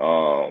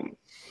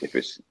 if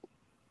it's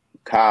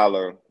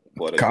Kyler,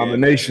 but again,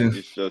 combination.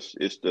 Man,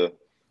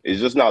 it's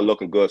just not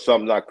looking good.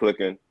 Something's not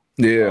clicking.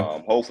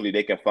 Yeah. Hopefully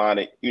they can find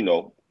it.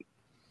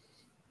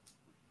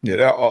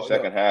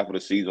 Second half of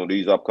the season,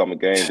 these upcoming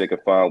games, they can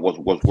find what's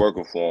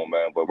working for them,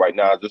 man. But right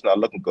now, it's just not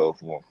looking good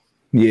for them.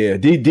 Yeah,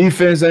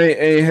 defense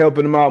ain't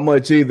helping them out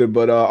much either.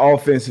 But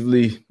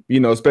offensively,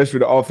 especially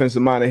the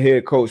offensive-minded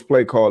head coach,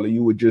 play caller,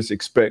 you would just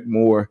expect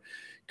more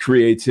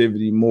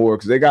creativity, more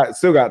because they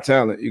still got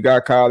talent. You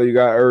got Kyler, you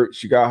got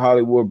Ertz, you got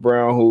Hollywood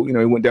Brown, who he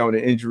went down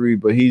with an injury,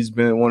 but he's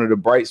been one of the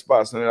bright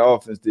spots in the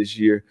offense this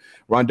year.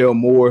 Rondale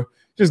Moore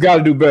just got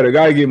to do better.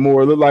 Got to get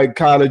more. Look like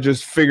Kyler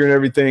just figuring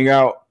everything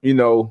out,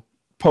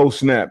 post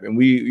snap, and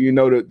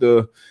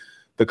that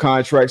the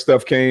contract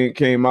stuff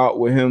came out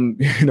with him,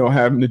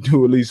 having to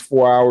do at least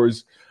 4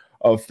 hours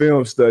of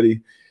film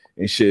study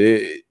and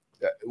shit.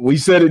 We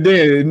said it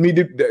then. It need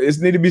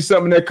to be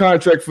something in that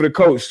contract for the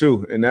coach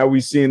too, and now we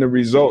seeing the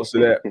results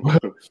of that.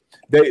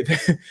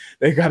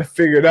 they got to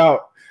figure it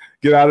out.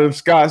 Get out of them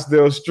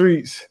Scottsdale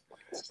streets,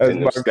 as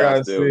my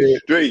guy said.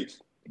 Streets,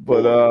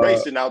 but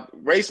racing out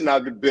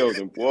the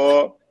building,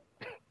 boy.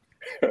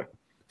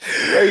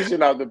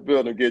 Racing out the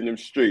building, getting them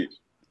streets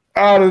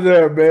out of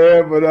there,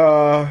 man.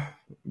 But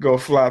go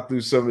fly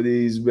through some of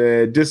these,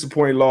 man.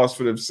 Disappointing loss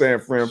for the San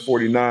Fran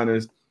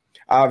 49ers.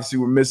 Obviously,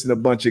 we're missing a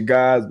bunch of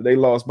guys, but they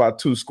lost by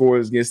 2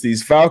 scores against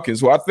these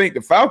Falcons. Well, I think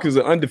the Falcons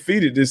are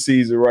undefeated this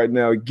season right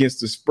now against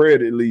the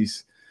spread, at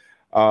least.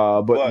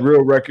 But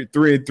real record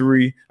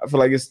 3-3. I feel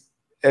like it's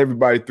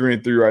everybody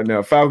 3-3 right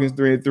now. Falcons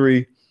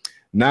 3-3,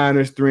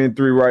 Niners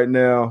 3-3 right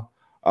now.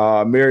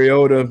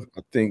 Mariota,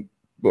 I think,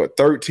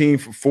 13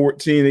 for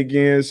 14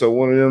 again. So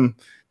one of them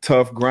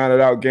tough,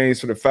 grinded out games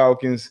for the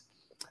Falcons.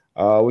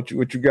 What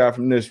you got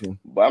from this one?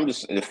 But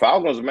the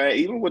Falcons, man.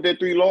 Even with their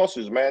 3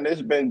 losses, man,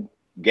 there's been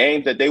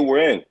games that they were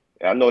in.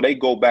 I know they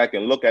go back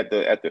and look at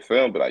the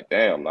film, but like,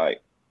 damn,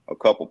 like a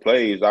couple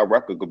plays, our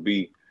record could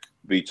be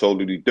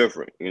totally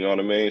different. You know what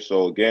I mean?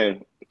 So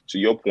again, to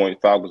your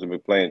point, Falcons have been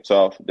playing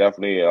tough.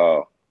 Definitely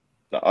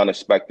the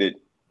unexpected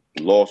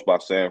loss by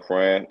San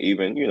Fran.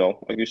 Even,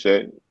 like you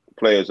said,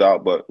 players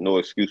out, but no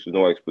excuses,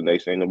 no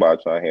explanation. Ain't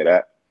nobody trying to hear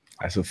that.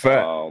 That's a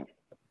fact.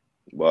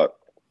 But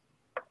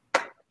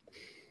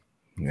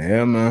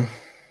yeah, man.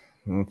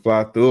 I'm gonna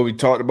fly through it. We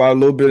talked about a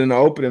little bit in the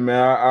opening,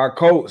 man. Our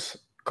Colts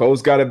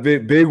got a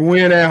big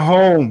win at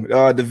home.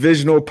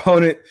 Divisional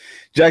opponent,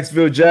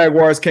 Jacksonville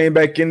Jaguars, came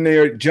back in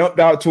there, jumped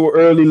out to an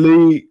early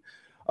lead.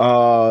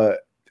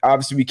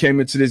 Obviously, we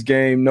came into this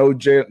game, no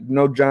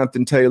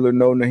Jonathan Taylor,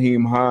 no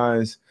Naheem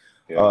Hines,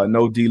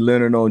 no D.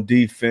 Leonard on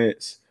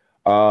defense.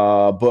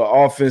 But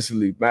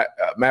offensively,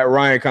 Matt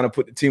Ryan kind of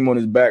put the team on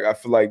his back. I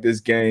feel like this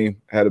game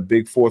had a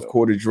big fourth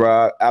quarter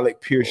drive.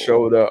 Alec Pierce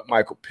showed up.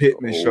 Michael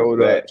Pittman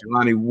showed up.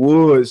 Jelani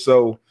Wood.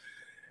 So,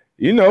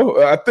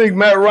 I think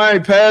Matt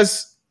Ryan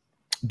passed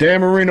Dan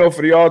Marino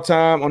for the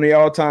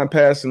all-time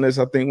passing list.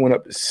 I think went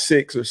up to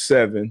 6 or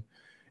 7.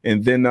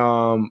 And then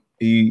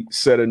he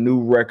set a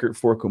new record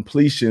for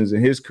completions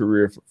in his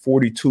career, for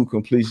 42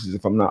 completions,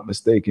 if I'm not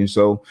mistaken.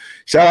 So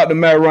shout out to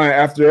Matt Ryan.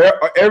 After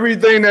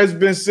everything that's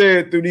been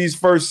said through these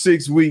first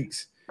 6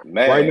 weeks,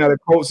 man, right now the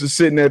Colts are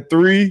sitting at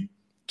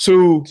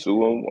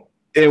 3-2-1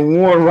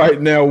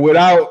 right now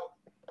without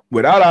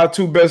our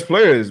 2 best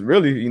players,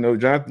 really.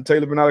 Jonathan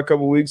Taylor been out a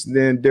couple of weeks, and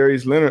then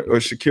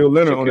Shaquille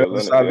Leonard on the other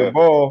side of the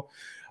ball.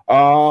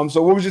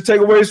 So what was your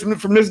takeaways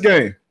from this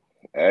game?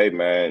 Hey,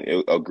 man,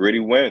 a gritty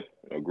win.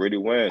 A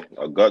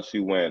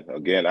gutsy win.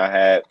 Again, I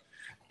had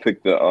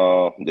picked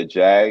the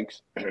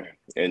Jags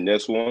in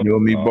this one. You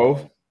and me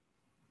both?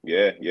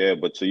 Yeah.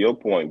 But to your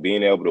point,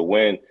 being able to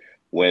win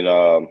when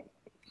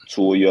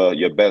 2 of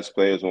your best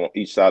players on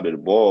each side of the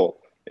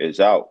ball is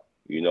out,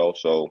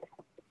 so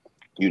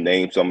you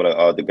named some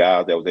of the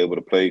guys that was able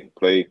to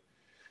play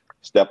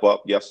step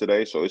up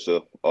yesterday. So it's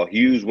a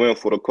huge win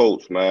for the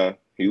Colts, man.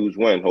 Huge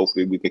win.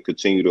 Hopefully we can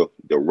continue to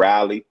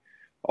rally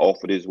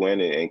off of this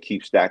win and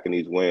keep stacking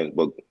these wins.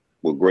 But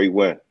great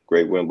win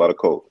by the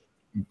Colts.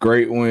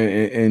 Great win,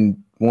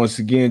 and once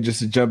again, just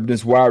to jump in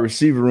this wide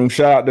receiver room,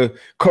 shout out to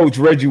Coach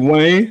Reggie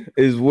Wayne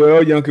as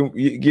well.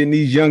 Getting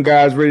these young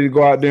guys ready to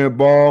go out there and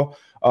ball.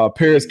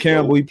 Paris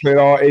Campbell, he played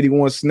all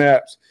 81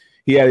 snaps.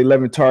 He had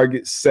 11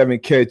 targets, 7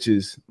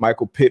 catches.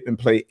 Michael Pittman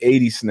played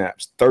 80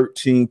 snaps,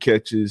 13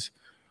 catches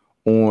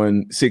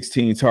on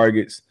 16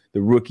 targets.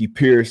 The rookie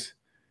Pierce,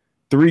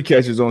 3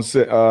 catches on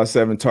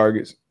 7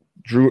 targets.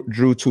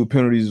 Drew 2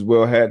 penalties as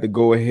well, had the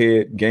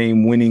go-ahead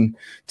game-winning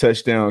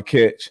touchdown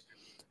catch.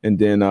 And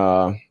then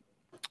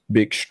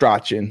Big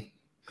Strachan,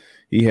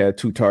 He had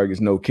 2 targets,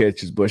 no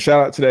catches. But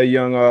shout out to that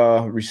young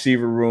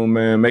receiver room,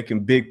 man,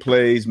 making big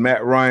plays.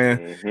 Matt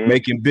Ryan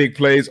making big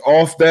plays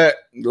off that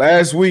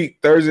last week,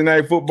 Thursday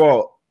Night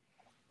Football.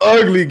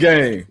 Ugly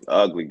game.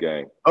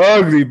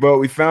 Ugly, but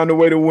we found a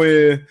way to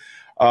win.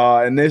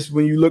 And that's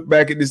when you look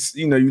back at this,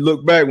 you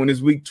look back when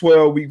it's week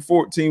 12, week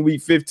 14,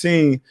 week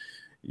 15,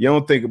 you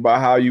don't think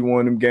about how you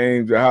won them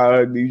games or how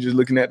you just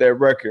looking at that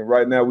record.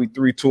 Right now, we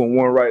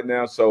 3-2-1 right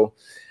now. So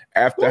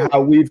after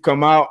how we've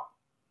come out,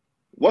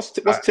 What's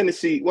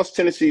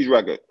Tennessee's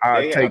record?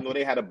 I know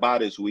they had a bye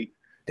this week.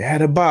 They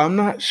had a bye. I'm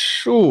not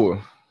sure.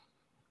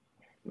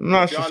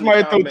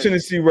 Somebody throw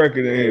Tennessee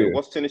record in here.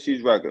 What's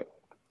Tennessee's record?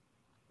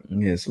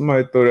 Yeah,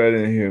 somebody throw that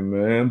in here,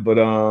 man.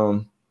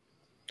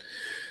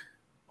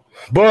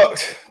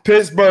 But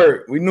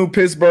Pittsburgh, we knew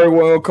Pittsburgh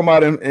was gonna come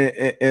out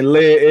and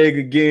lay an egg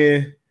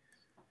again.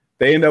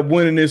 They end up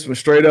winning this one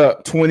straight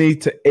up,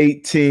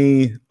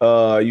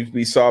 20-18.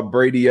 We saw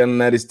Brady yelling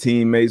at his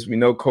teammates. We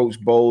know Coach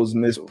Bowles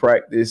missed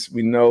practice.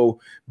 We know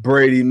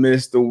Brady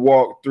missed the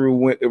walkthrough,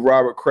 went to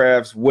Robert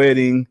Kraft's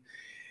wedding.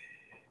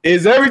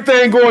 Is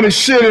everything going to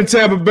shit in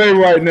Tampa Bay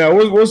right now?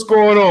 What's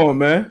going on,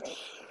 man?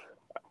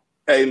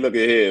 Hey, look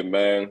at here,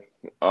 man.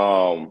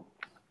 I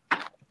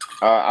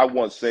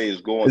won't say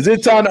it's going. Is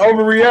it time to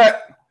overreact?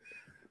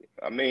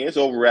 I mean, it's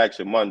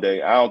Overreaction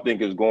Monday. I don't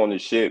think it's going to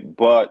shit,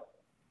 but.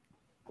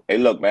 Hey,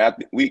 look, man,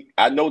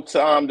 I know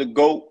Tom the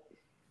GOAT,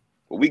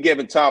 but we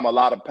giving Tom a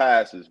lot of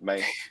passes,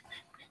 man.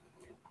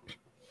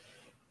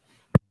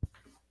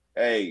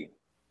 Hey,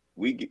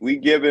 we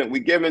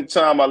giving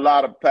Tom a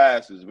lot of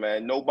passes,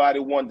 man. Nobody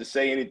wanted to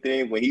say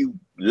anything when he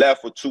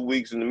left for 2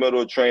 weeks in the middle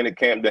of training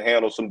camp to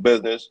handle some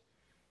business.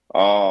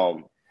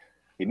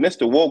 He missed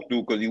the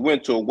walkthrough because he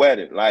went to a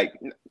wedding. Like,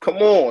 come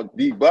on,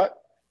 D-Butt.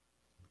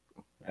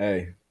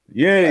 Hey,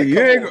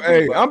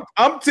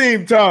 I'm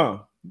Team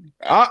Tom.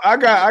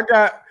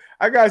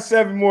 I got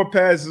 7 more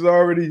passes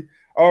already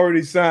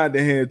signed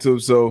to hand to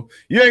him. So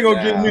you ain't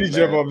gonna get me to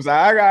jump up and say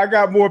I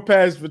got more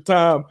passes for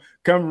Tom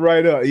coming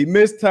right up. He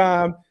missed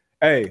time.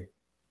 Hey,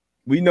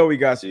 we know he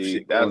got some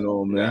shit going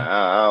on, man.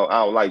 I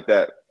don't like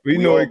that. We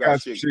know he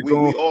got some shit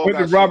going on. Went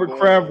to Robert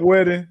Kraft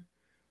wedding.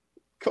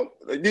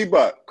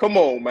 D-Butt, come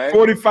on, man.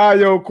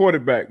 45-year-old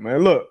quarterback,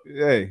 man. Look,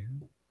 hey.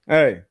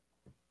 Are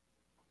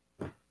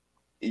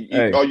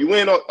you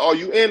in or are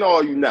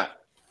you not?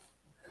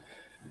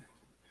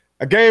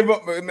 I gave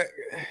up.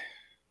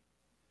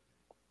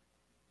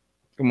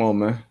 Come on,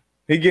 man.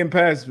 He getting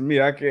past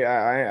me. I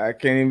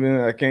can't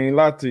even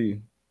lie to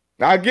you.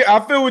 I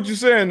feel what you're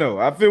saying though.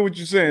 I feel what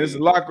you're saying. It's a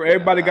locker.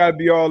 Everybody got to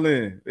be all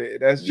in.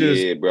 That's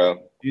just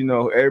bro.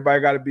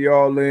 Everybody got to be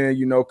all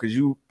in. Because I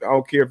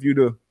don't care if you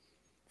the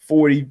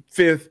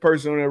 45th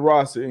person on that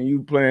roster and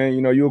you playing.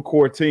 You're a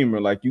core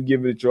teamer. Like you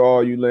give it your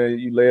all. You lay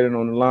it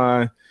on the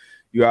line.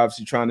 You're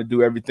obviously trying to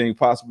do everything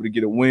possible to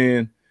get a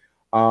win.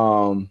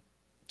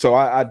 So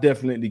I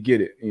definitely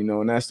get it,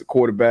 and that's the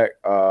quarterback.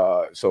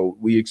 So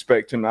we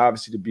expect him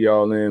obviously to be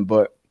all in,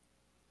 but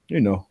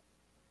I don't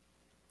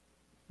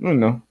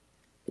know.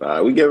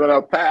 We giving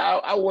out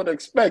pass. I wouldn't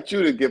expect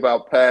you to give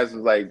out passes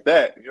like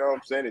that. You know what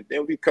I'm saying? And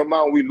then we come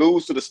out and we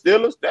lose to the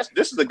Steelers.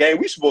 This is a game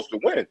we're supposed to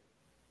win.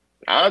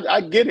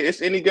 I get it.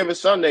 It's any given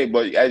Sunday,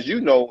 but as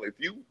you know, if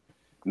you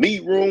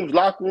meet rooms,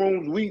 locker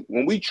rooms,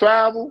 when we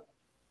travel,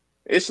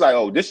 it's like,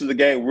 oh, this is the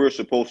game we're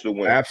supposed to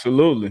win.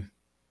 Absolutely.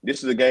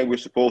 This is a game we're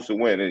supposed to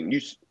win, and you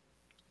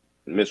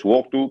miss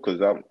walkthrough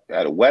because I'm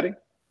at a wedding.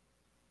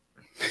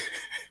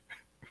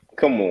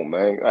 Come on,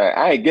 man.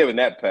 I ain't giving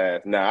that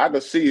pass. Now I can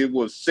see it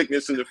was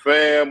sickness in the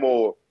fam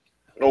or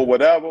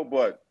whatever,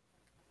 but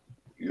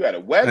you at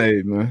a wedding.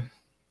 Hey, man.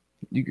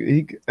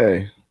 You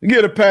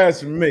get a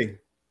pass from me.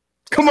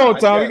 Come on,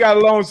 Tom. We got a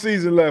long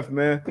season left,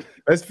 man.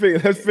 Let's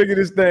figure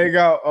this thing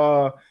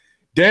out.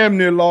 Damn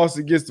near lost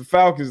against the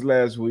Falcons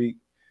last week.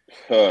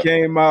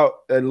 Came out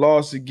and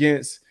lost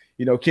against.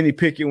 Kenny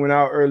Pickett went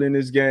out early in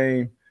this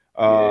game.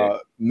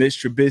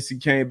 Mitch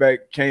Trubisky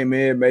came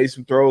in, made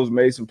some throws,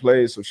 made some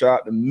plays. So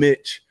shout out to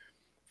Mitch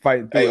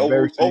fighting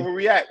through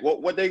overreact.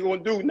 What they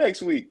gonna do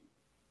next week?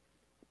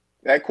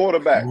 That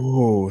quarterback.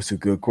 Oh, it's a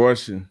good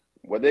question.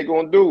 What they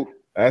gonna do?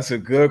 That's a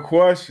good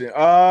question.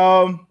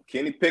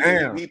 Kenny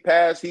Pickett, he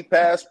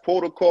passed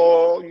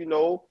protocol.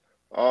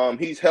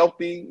 He's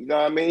healthy. You know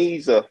what I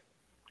mean?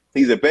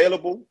 He's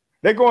available.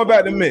 They're going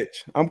back to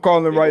Mitch. I'm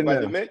calling him right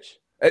now. To Mitch?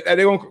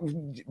 They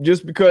won't,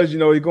 just because he's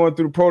going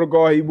through the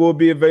protocol, he will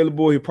be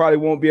available. He probably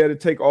won't be able to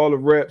take all the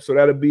reps, so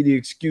that'll be the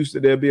excuse that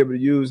they'll be able to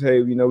use.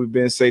 Hey, we've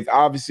been safe.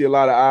 Obviously, a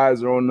lot of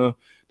eyes are on the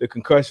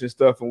concussion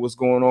stuff and what's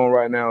going on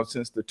right now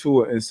since the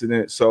Tua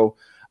incident. So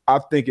I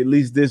think at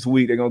least this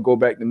week they're gonna go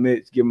back to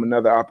Mitch, give him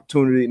another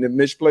opportunity, and if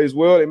Mitch plays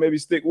well, they maybe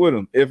stick with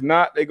him. If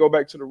not, they go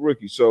back to the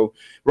rookie. So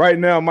right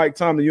now, Mike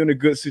Tomlin, you're in a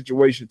good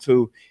situation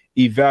to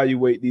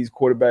evaluate these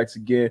quarterbacks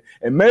again,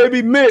 and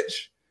maybe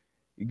Mitch,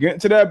 you get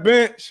into that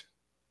bench.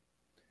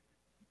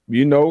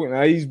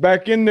 Now he's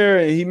back in there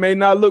and he may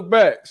not look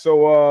back.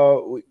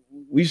 So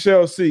we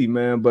shall see,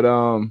 man. But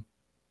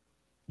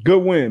good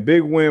win,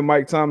 big win.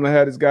 Mike Tomlin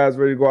had his guys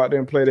ready to go out there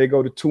and play. They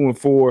go to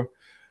 2-4.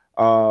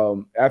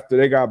 After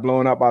they got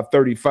blown out by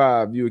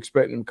 35, you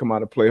expect them to come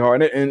out and play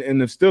hard.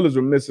 And the Steelers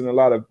were missing a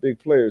lot of big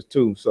players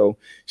too. So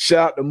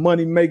shout out to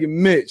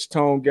money-making Mitch,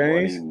 Tone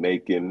Gaines.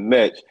 Money-making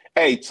Mitch.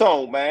 Hey,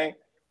 Tone, man,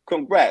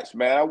 congrats,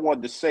 man. I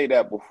wanted to say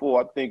that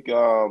before. I think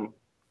you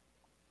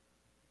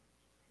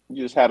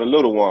just had a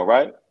little one,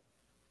 right?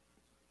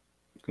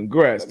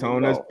 Congrats,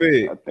 Tone. That's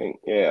big. I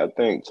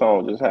think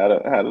Tone just had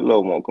a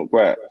little one.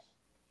 Congrats.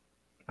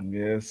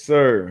 Yes,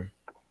 sir.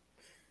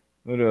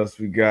 What else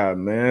we got,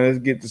 man? Let's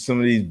get to some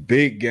of these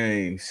big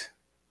games.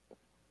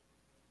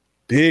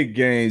 Big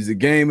games. The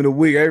game of the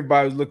week.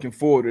 Everybody's looking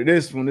forward to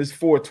this one. This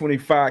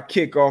 4:25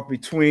 kickoff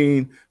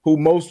between who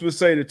most would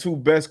say the two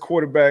best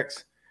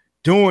quarterbacks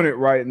doing it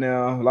right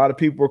now. A lot of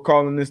people are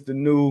calling this the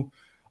new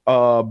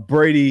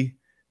Brady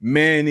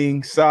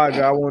Manning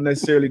saga. I won't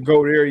necessarily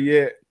go there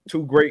yet.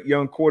 Two great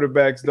young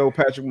quarterbacks, though.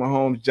 Patrick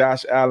Mahomes,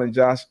 Josh Allen.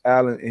 Josh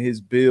Allen and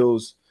his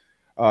Bills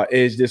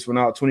edged this one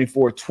out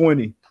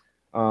 24-20.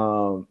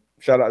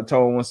 Shout out to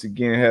Tone once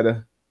again.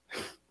 Had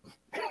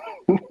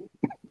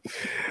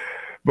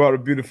brought a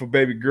beautiful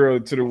baby girl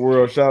into the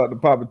world. Shout out to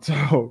Papa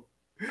Tone.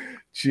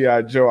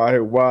 G.I. Joe out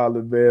here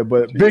wilding, man.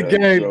 But big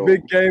game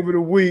of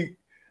the week.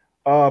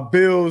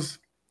 Bills,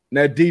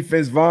 that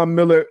defense, Von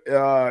Miller,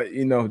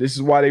 this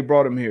is why they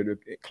brought him here, to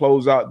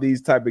close out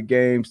these type of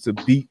games, to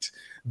beat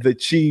the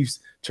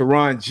Chiefs.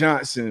 Teron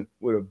Johnson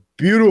with a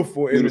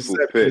beautiful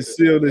interception to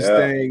seal this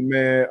thing,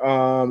 man.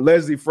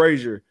 Leslie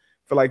Frazier,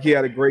 feel like he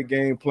had a great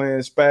game plan.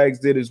 Spags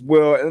did as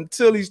well,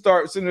 until he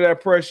starts into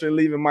that pressure and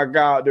leaving my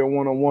guy out there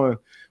one-on-one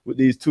with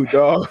these two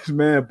dogs,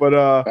 man. But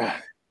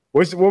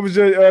what was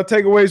your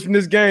takeaways from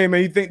this game,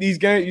 man? You think these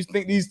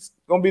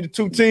gonna be the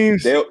two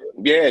teams?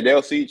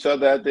 They'll see each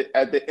other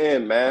at the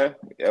end, man.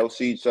 They'll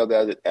see each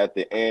other at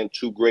the end.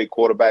 Two great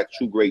quarterbacks,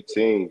 two great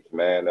teams,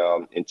 man.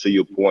 And to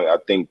your point, I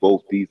think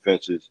both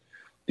defenses,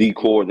 D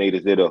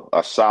coordinators did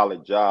a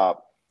solid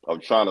job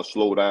of trying to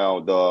slow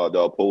down the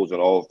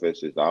opposing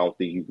offenses. I don't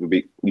think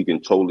you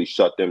can totally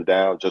shut them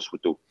down just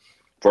with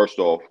first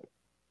off,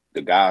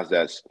 the guys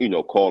that's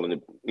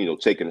calling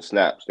taking the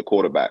snaps, the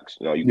quarterbacks.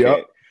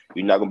 Can't.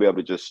 You're not gonna be able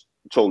to just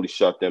totally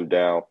shut them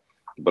down.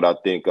 But I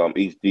think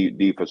each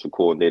defensive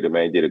coordinator,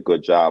 man, did a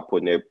good job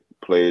putting their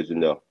players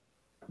in the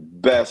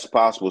best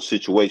possible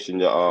situation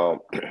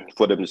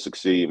for them to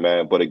succeed,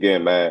 man. But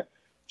again, man,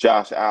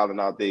 Josh Allen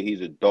out there,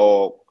 he's a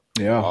dog.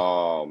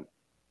 Yeah.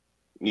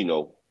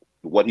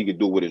 What he could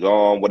do with his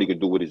arm, what he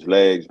could do with his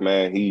legs,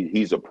 man.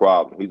 He's a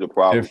problem. He's a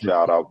problem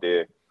child out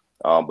there.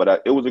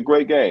 But it was a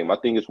great game. I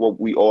think it's what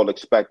we all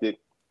expected.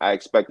 I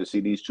expect to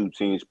see these two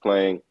teams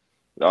playing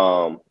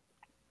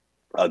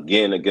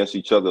again against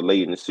each other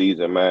late in the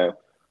season, man.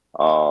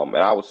 And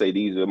I would say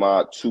these are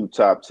my two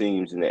top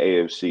teams in the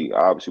AFC.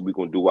 Obviously, we're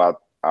gonna do our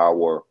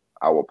power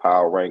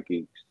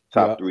rankings,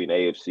 top three in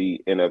AFC,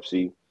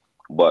 NFC.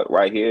 But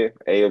right here,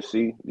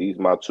 AFC, these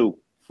are my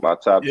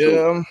top two.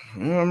 Yeah,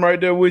 I'm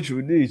right there with you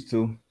with these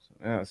two.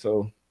 Yeah,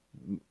 so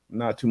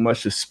not too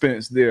much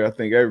suspense there. I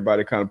think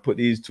everybody kind of put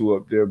these two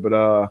up there,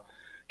 but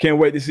can't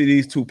wait to see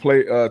these two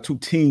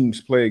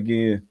teams play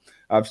again.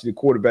 Obviously, the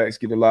quarterbacks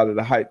get a lot of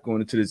the hype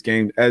going into this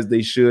game, as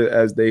they should,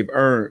 as they've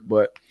earned.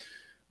 But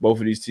both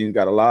of these teams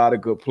got a lot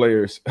of good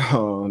players, a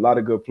lot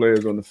of good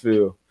players on the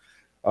field.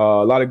 A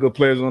lot of good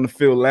players on the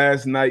field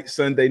last night,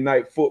 Sunday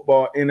Night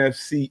Football,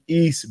 NFC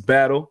East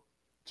battle.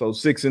 So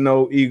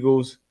 6-0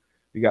 Eagles.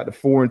 We got the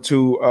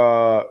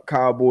 4-2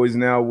 Cowboys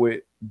now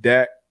with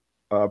Dak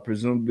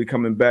presumably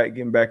coming back,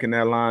 getting back in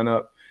that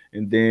lineup.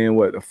 And then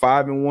the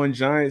 5-1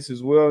 Giants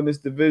as well in this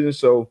division.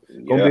 So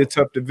gonna be a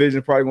tough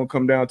division. Probably gonna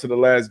come down to the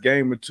last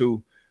game or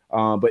two.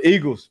 But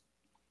Eagles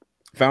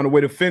found a way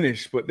to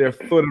finish, put their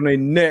foot on their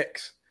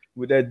necks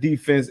with that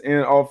defense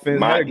and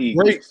offense.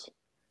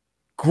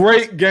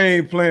 Great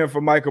game plan for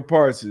Micah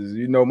Parsons.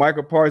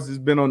 Micah Parsons has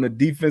been on the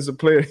defensive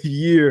player of the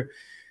year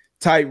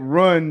type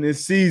run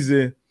this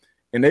season.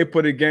 And they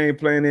put a game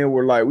plan in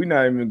where, we're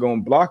not even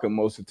going to block him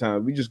most of the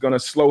time. We're just going to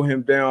slow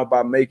him down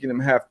by making him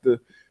have to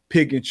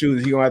pick and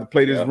choose. He's going to have to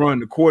play this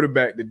run, the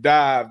quarterback, the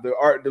dive, the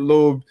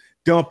little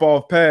dump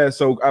off pass.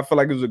 So I feel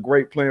like it was a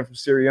great plan from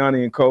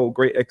Sirianni and Cole.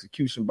 Great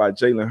execution by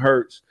Jalen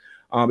Hurts.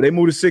 They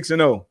moved to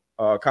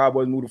 6-0.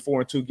 Cowboys moved to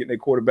 4-2, getting their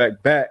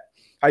quarterback back.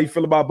 How you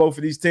feel about both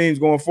of these teams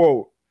going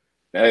forward?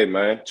 Hey,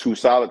 man, two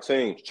solid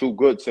teams, two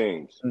good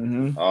teams.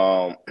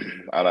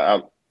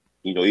 Mm-hmm.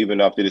 Even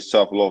after this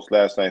tough loss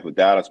last night for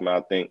Dallas, man,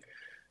 I think,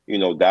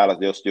 Dallas,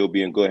 they'll still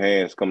be in good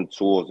hands coming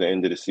towards the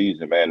end of the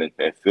season, man.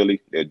 And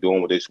Philly, they're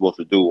doing what they're supposed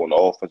to do on the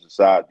offensive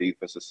side,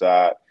 defensive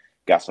side.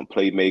 Got some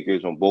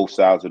playmakers on both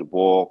sides of the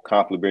ball,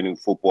 complementing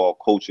football,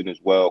 coaching as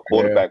well,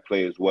 quarterback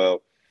play as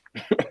well.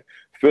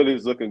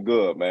 Philly's looking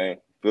good, man.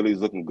 Philly's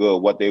looking good.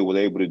 What they were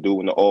able to do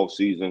in the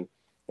offseason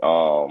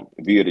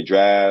via the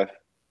draft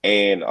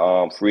and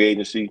free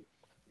agency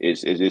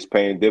is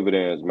paying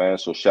dividends, man.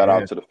 So shout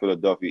out to the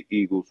Philadelphia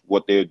Eagles,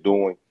 what they're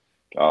doing,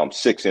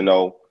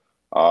 6-0.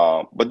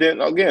 But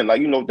then again,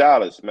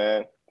 Dallas,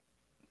 man,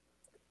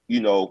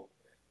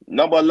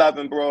 number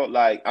 11, bro.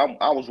 I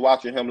was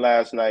watching him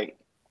last night,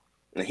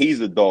 and he's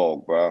a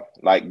dog, bro.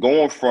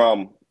 Going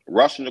from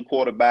rushing the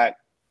quarterback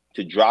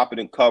to drop it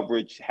in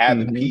coverage,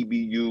 having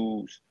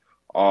PBUs,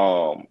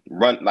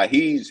 run like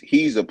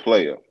he's a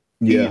player.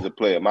 Yeah. He's a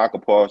player. Michael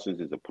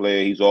Parsons is a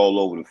player. He's all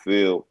over the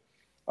field.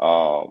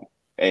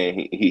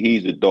 And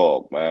he's a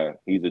dog, man.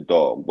 He's a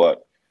dog.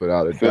 But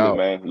without a Philly, doubt,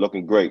 man,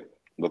 looking great.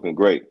 Looking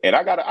great. And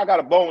I got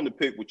a bone to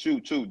pick with you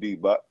too,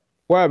 D-Buck.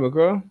 Why,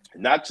 girl?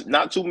 Not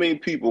too many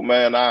people,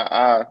 man.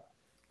 I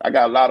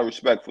got a lot of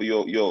respect for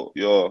your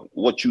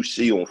what you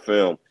see on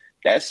film.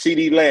 That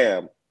CeeDee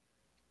Lamb,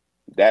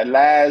 that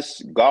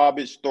last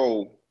garbage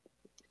throw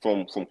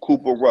from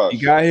Cooper Rush. He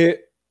got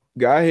hit.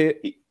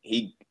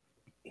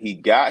 He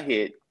got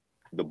hit.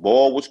 The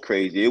ball was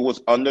crazy. It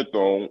was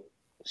underthrown.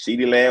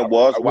 CeeDee Lamb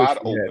was wide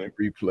open.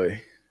 Replay.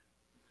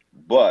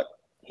 But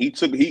he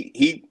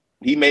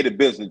made a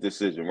business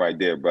decision right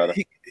there, brother.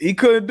 He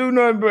couldn't do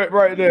nothing but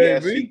right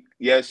there.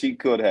 Yes, he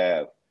could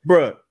have.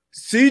 Bruh,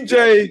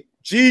 CJ,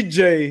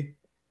 GJ,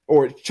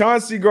 or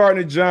Chauncey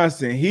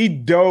Gardner-Johnson, he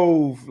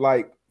dove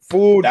like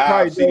full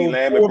tight, CeeDee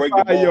Lamb and break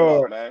the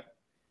ball up, man.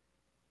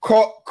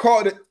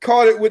 Caught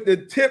it with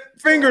the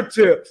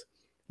fingertips.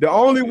 The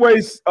only way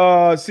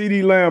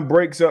CeeDee Lamb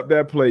breaks up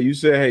that play, you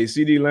said, hey,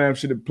 CeeDee Lamb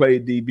should have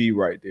played DB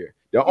right there.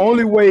 The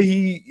only way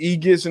he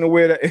gets in the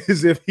way that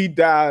is if he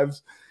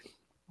dives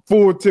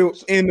full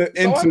tilt into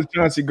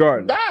Chauncey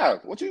Gardner.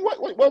 Dive. What so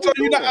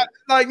you not,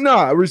 like,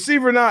 a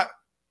receiver not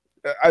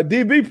a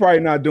DB probably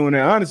not doing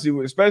that, honestly,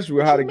 especially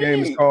with how the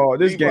game is called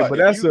this game. But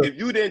if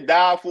you didn't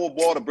dive for a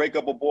ball to break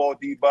up a ball,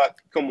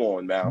 D-Buck, come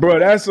on now. Bro,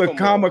 that's a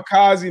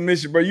kamikaze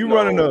mission, bro. You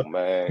running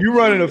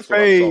a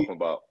fade.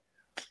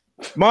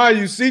 Mind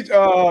you, CD,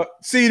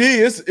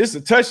 it's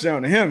a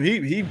touchdown to him.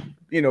 He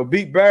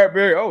beat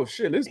Barrett. Oh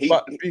shit, this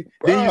about to be.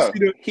 Then you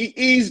see he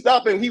eased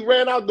up and he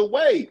ran out the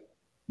way.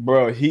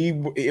 Bro,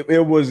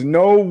 it was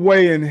no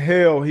way in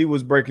hell he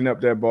was breaking up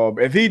that ball.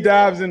 If he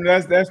dives in,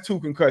 that's 2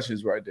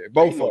 concussions right there.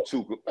 Both of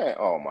them. Man,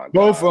 oh my god.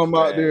 Both of them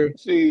out there.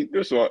 See,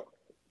 this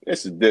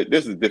is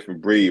a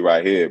different breed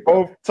right here.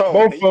 Both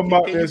of them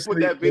out there. Can you put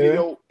that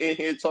video in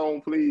here,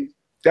 Tone, please?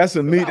 That's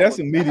a media. I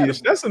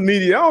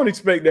don't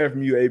expect that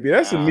from you, AB.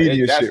 That's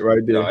media shit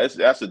right there. No,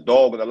 that's a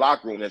dog in the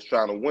locker room that's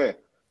trying to win.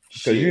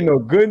 Because you know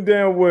good and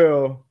damn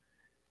well,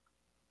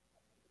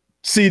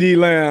 CeeDee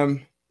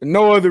Lamb,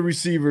 no other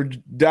receiver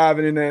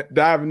diving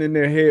in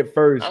their head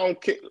first. I don't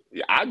care.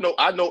 I know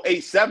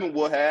 8-7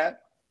 would have.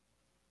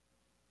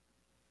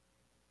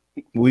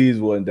 Weez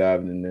wasn't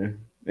diving in there,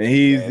 and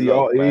he's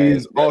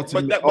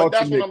ultimate. But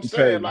that's what I'm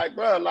saying, like,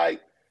 bro,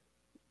 like.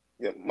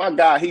 My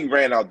guy, he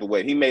ran out the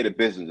way. He made a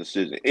business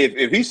decision.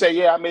 If he say,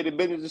 "Yeah, I made a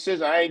business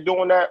decision. I ain't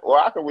doing that," or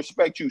I can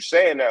respect you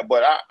saying that,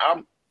 but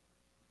I'm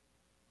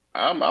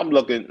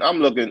looking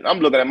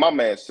at my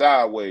man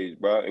sideways,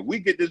 bro. If we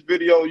get this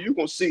video, you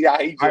gonna see how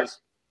he just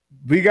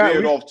we got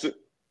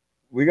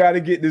to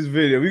get this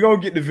video. We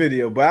gonna get the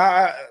video, but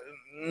I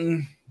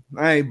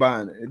ain't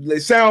buying it.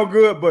 It sound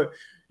good, but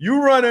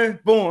you running,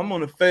 boom, I'm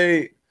on the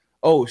fade.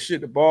 Oh shit,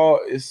 the ball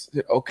is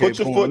okay. Put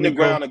your foot in the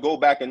ground and go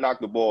back and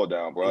knock the ball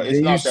down, bro. It's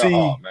not that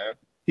hard, man.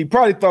 He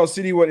probably thought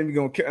CD wasn't even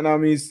gonna catch. And I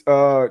mean,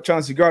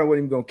 Chauncey Gardner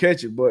wasn't even gonna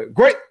catch it. But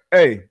great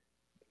play.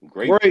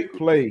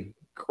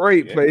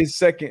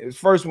 His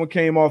first one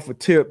came off a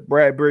tip.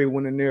 Bradbury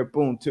went in there,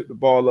 boom, took the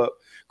ball up,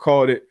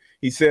 called it.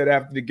 He said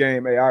after the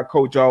game, "Hey, our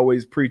coach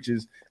always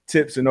preaches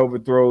tips and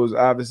overthrows."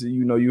 Obviously,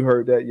 you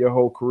heard that your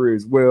whole career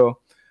as well.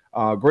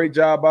 Great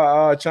job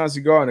by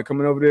Chauncey Gardner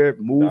coming over there,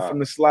 move from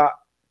the slot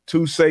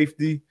to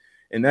safety,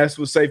 and that's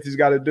what safety's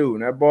got to do.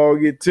 And that ball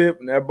get tipped,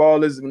 and that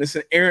ball is when it's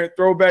an errant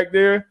throw back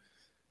there,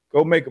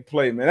 go make a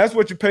play, man. That's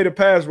what you pay the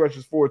pass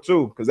rushers for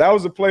too, because that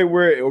was a play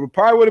where it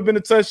probably would have been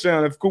a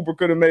touchdown if Cooper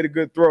could have made a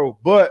good throw,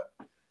 but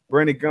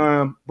Brandon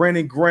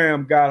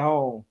Graham got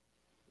home.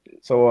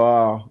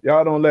 So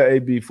y'all don't let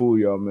AB fool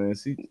y'all, man.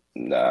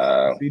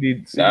 I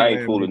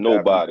ain't fooling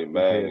nobody,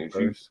 man.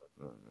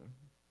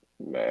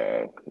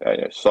 Man,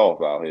 that's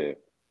soft out here.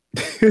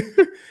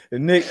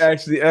 And Nick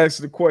actually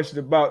asked the question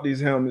about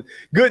these helmets.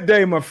 Good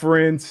day, my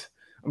friends.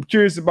 I'm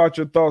curious about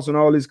your thoughts on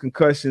all these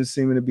concussions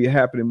seeming to be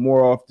happening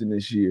more often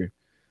this year.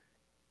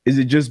 Is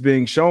it just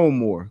being shown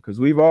more? Because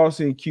we've all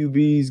seen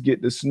QBs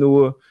get the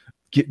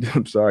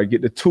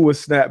Tua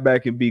snap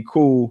back and be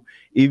cool.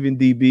 Even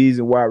DBs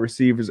and wide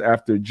receivers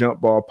after a jump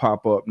ball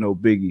pop up, no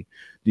biggie.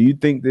 Do you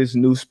think this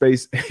new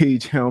space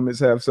age helmets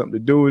have something to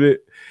do with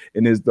it?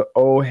 And is the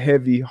old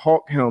heavy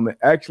Hawk helmet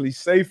actually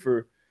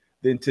safer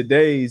than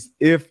today's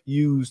if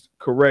used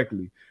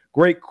correctly?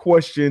 Great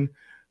question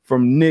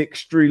from Nick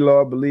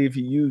Streelaw. I believe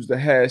he used the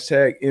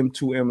hashtag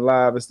M2M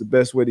Live. It's the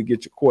best way to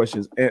get your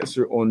questions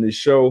answered on this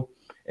show.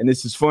 And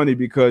this is funny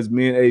because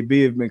me and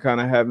AB have been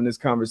kind of having this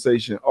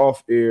conversation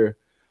off air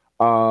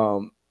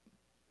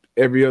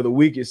every other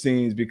week, it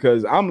seems,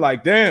 because I'm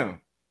like,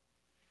 damn,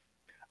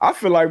 I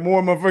feel like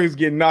more motherfuckers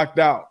get knocked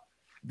out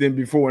than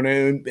before.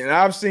 And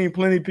I've seen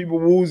plenty of people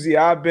woozy.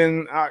 I've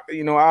been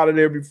out of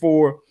there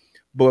before.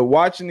 But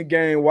watching the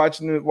game,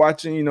 watching the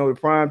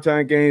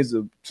primetime games,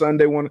 the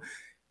Sunday one,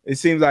 it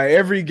seems like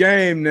every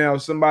game now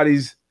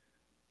somebody's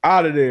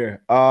out of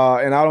there.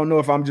 And I don't know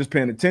if I'm just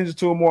paying attention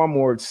to it more, I'm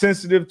more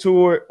sensitive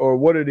to it, or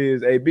what it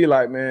is. AB,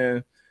 like,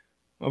 man,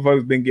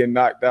 motherfuckers been getting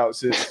knocked out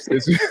since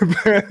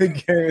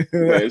the game.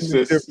 Man,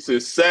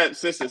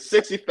 since the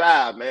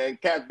 65, man,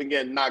 cats been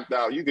getting knocked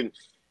out. You could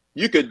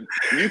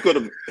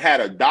have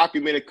had a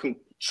documented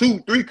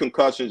 2-3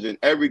 concussions in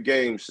every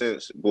game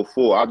since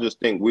before. I just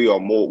think we are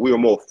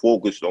more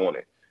focused on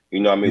it. You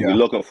know what I mean? Yeah. We're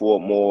looking for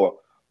more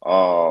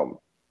because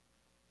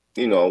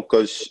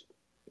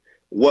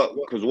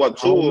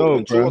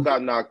Tua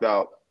got knocked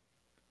out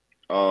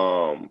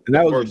and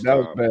that was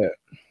bad.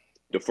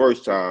 The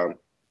first time.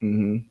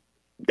 Mm-hmm.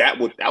 That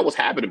was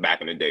happening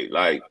back in the day.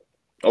 Like,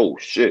 oh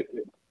shit.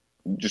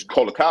 Just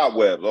call the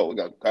cobwebs. Oh, we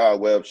got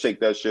cobwebs, shake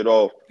that shit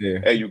off. Yeah.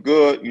 Hey, you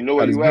good? You know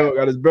where you at?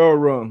 Got his bell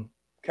rung.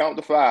 Count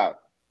to 5.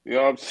 You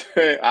know what I'm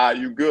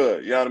saying? You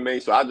good. You know what I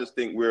mean? So I just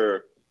think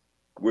we're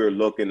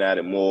looking at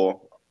it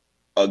more.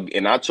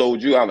 And I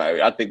told you,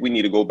 I think we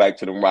need to go back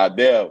to the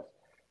Rydell.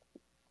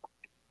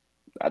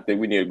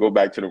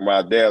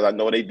 I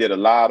know they did a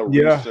lot of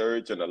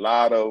research and a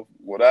lot of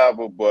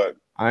whatever, but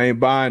I ain't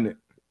buying it.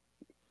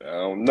 I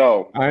don't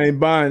know. I ain't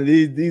buying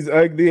these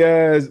ugly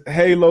ass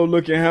Halo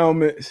looking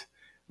helmets.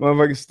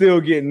 Motherfuckers still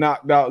getting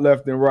knocked out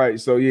left and right.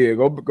 So yeah,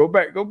 go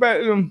back to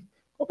them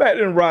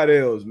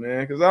Rydell's,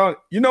 man. Because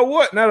you know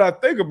what? Now that I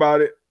think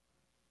about it,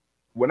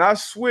 when I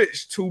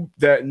switched to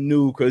that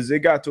new, because it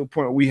got to a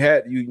point where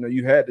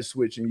you had to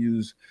switch and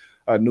use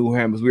new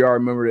helmets. We all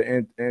remember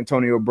the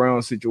Antonio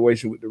Brown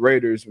situation with the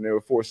Raiders when they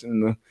were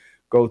forcing them to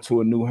go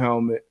to a new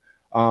helmet.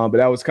 But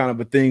that was kind of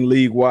a thing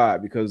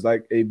league-wide because,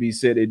 like AB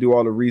said, they do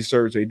all the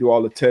research, they do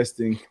all the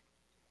testing,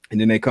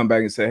 and then they come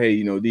back and say,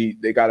 hey,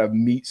 they got to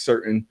meet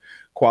certain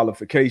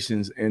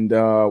qualifications. And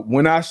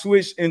when I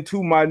switched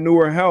into my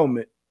newer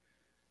helmet,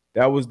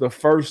 that was the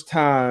first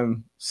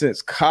time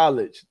since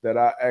college that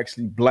I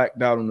actually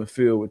blacked out on the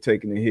field with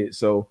taking a hit.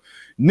 So,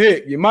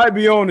 Nick, you might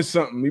be on to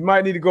something. You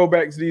might need to go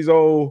back to these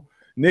old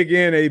Nick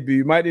and AB.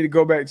 You might need to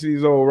go back to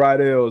these old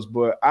Rydell's,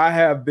 but I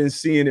have been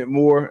seeing it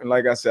more. And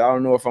like I said, I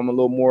don't know if I'm a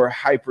little more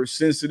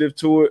hypersensitive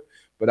to it,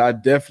 but I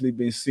definitely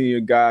been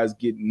seeing guys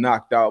get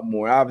knocked out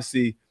more.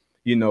 Obviously,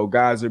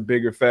 guys are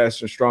bigger,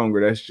 faster,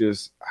 stronger. That's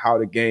just how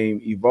the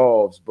game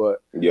evolves.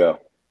 But yeah,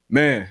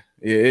 man,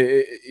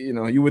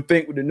 you would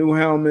think with the new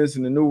helmets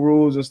and the new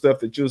rules and stuff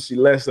that you'll see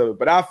less of it.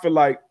 But I feel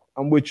like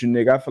I'm with you,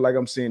 Nick. I feel like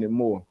I'm seeing it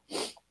more.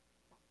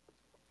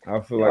 I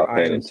feel like I'm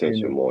paying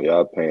attention more.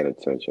 Y'all paying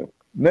attention.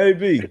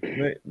 Maybe.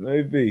 But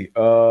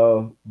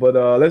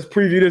let's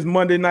preview this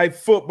Monday night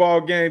football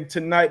game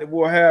tonight that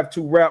we'll have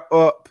to wrap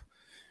up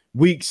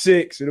Week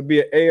 6. It'll be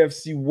an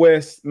AFC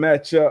West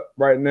matchup.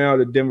 Right now,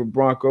 the Denver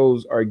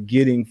Broncos are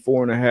getting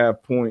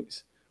 4.5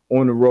 points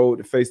on the road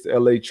to face the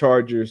LA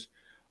Chargers.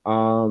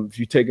 If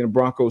you're taking the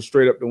Broncos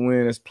straight up to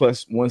win, it's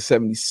plus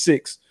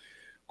 176.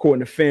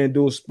 According to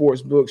FanDuel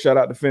Sportsbook, shout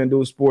out to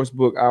FanDuel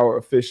Sportsbook, our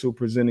official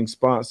presenting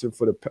sponsor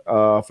for the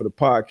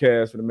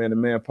podcast, for the Man to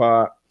Man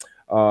Pod.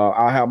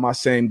 I have my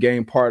same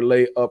game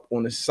parlay up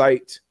on the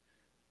site.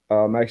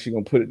 I'm actually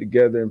going to put it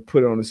together and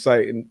put it on the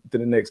site in the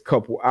next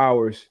couple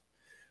hours.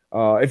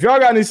 If y'all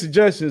got any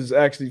suggestions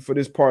actually for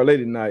this parlay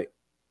tonight,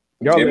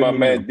 y'all give my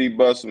man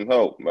D-Bus some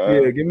help,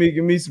 man. Yeah, give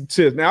me some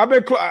tips. Now,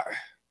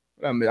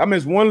 I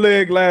missed one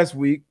leg last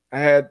week. I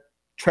had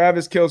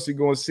Travis Kelce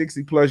going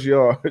 60-plus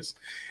yards,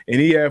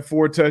 and he had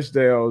 4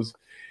 touchdowns,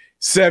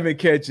 7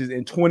 catches,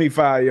 and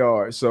 25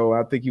 yards. So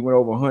I think he went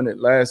over 100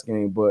 last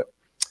game,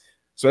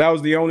 so that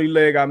was the only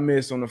leg I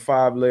missed on the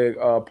 5-leg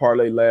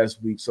parlay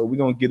last week. So we're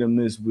going to get him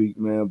this week,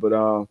 man.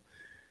 But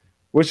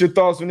what's your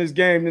thoughts on this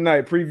game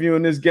tonight,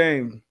 previewing this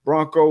game,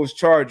 Broncos,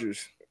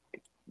 Chargers?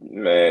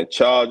 Man,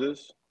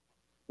 Chargers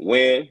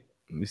win.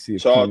 Let me see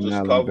if Chargers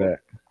cover. Back.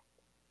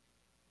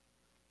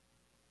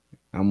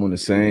 I'm on the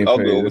same I'll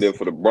page. go over there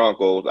for the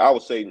Broncos. I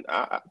would say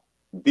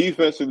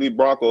defensively,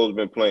 Broncos have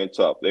been playing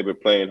tough. They've been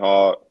playing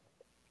hard.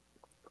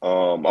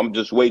 I'm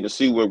just waiting to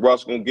see when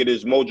Russ going to get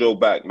his mojo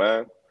back,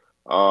 man.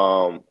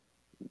 I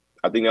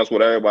think that's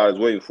what everybody's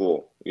waiting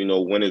for.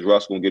 When is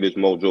Russ going to get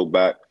his mojo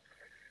back?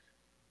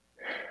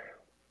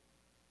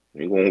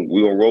 We're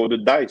gonna roll the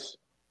dice.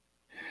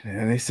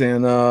 And they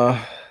saying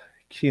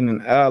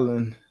Keenan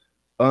Allen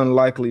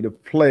unlikely to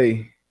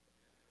play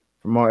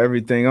from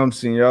everything I'm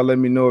seeing. Y'all let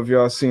me know if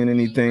y'all seeing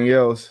anything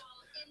else.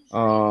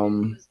 But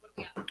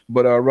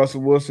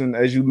Russell Wilson,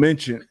 as you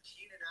mentioned,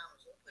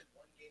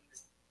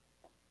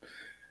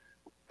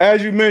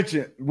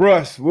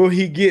 Russ, will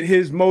he get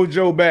his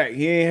mojo back?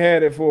 He ain't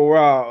had it for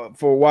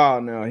a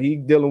while now. He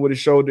dealing with a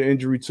shoulder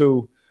injury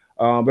too.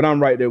 But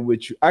I'm right there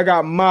with you. I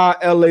got my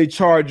LA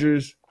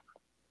Chargers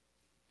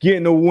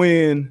getting a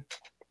win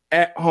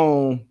at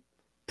home,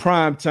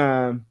 prime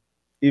time,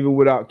 even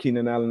without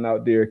Keenan Allen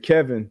out there.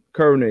 Kevin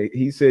Kearney,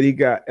 he said he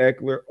got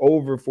Eckler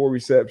over 4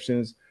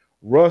 receptions,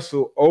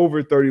 Russell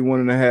over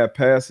 31.5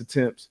 pass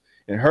attempts,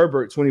 and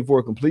Herbert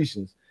 24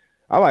 completions.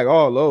 I like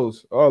all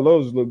those. All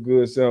those look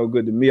good, sound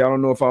good to me. I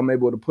don't know if I'm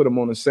able to put them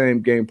on the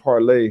same game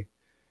parlay.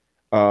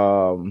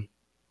 I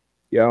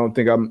don't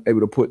think I'm able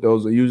to put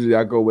those. Usually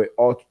I go with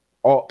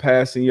alt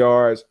passing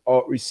yards,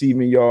 alt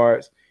receiving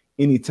yards,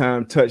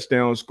 anytime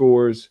touchdown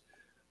scores.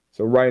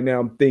 So right now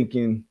I'm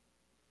thinking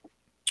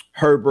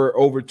Herbert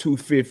over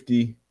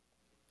 250,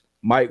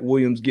 Mike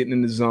Williams getting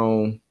in the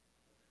zone,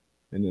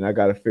 and then I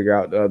got to figure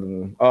out the other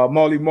one.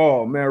 Molly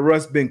Mall, man,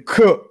 Russ been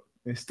cooked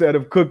instead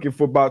of cooking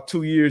for about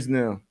 2 years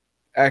now.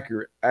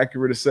 Accurate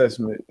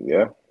assessment.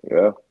 Yeah.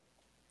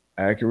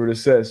 Accurate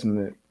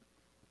assessment.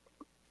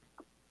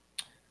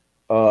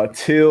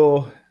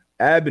 Till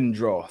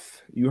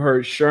Abendroth, you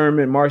heard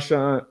Sherman,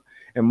 Marshawn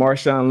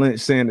Lynch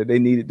saying that they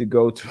needed to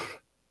go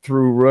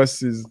through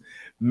Russ's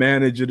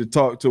manager to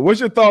talk to. What's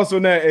your thoughts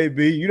on that,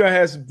 AB? You done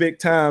had some big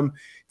time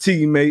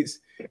teammates.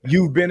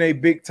 You've been a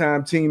big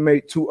time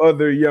teammate to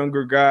other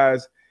younger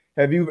guys.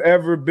 Have you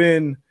ever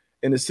been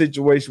in a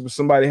situation where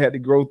somebody had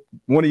to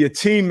one of your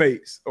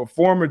teammates or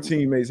former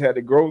teammates had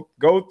to go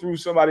through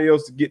somebody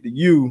else to get to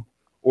you,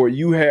 or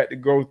you had to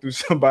go through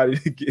somebody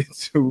to get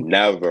to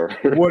Never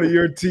one of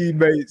your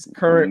teammates,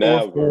 current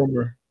or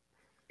former?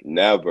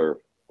 Never.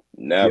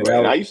 Yeah,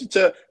 And I used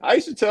to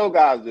tell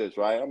guys this,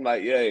 right? I'm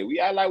like, yeah, we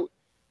act like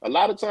a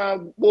lot of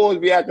times boys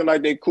be acting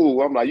like they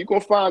cool. I'm like, you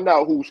gonna find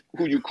out who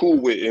you cool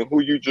with and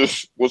who you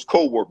just was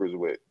co-workers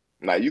with.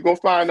 Like, you gonna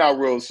find out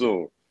real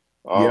soon.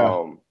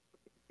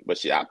 But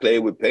shit, I played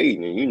with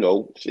Peyton, and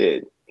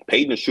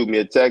Peyton will shoot me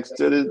a text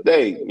to this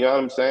day. You know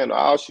what I'm saying?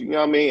 I'll shoot, you know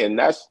what I mean? And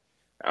I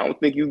don't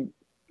think you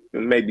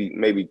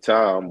maybe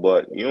Tom,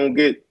 but you don't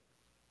get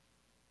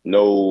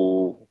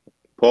no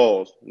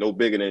pause, no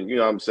bigger than, you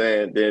know what I'm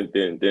saying, than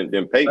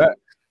Peyton.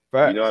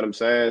 Fact. You know what I'm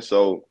saying?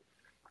 So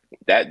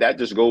that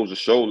just goes to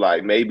show,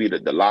 like, maybe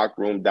the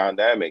locker room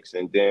dynamics,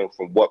 and then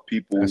from what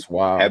people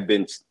have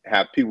been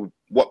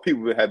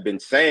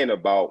saying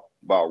about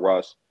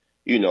Russ.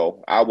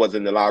 I was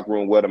in the locker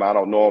room with him. I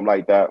don't know him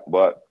like that,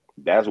 but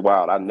that's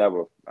wild. I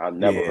never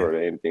heard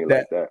of anything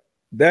like that.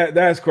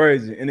 That's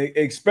crazy, and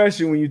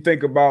especially when you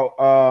think about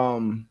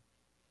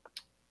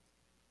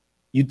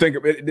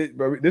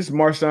this is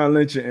Marshawn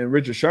Lynch and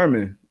Richard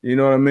Sherman. You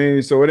know what I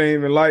mean? So it ain't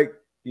even like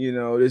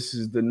this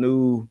is the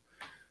new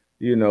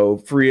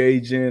free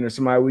agent or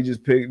somebody we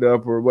just picked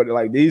up or what.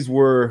 Like, these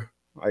were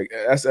like,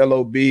 that's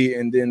LOB,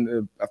 and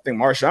then I think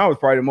Marshawn was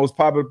probably the most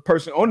popular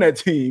person on that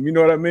team. You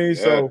know what I mean?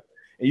 Yeah. So.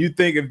 And you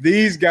think if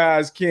these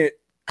guys can't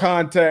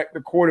contact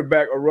the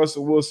quarterback or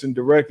Russell Wilson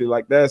directly,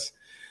 like that's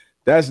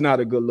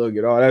not a good look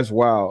at all. That's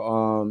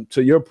wild.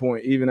 To your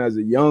point, even as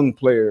a young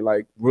player,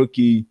 like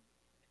rookie,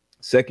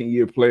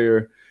 second-year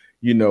player,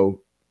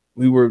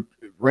 we were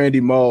Randy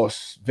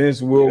Moss,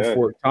 Vince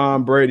Wilfork,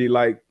 Tom Brady,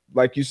 like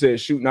you said,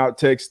 shooting out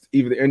text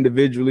either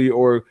individually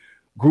or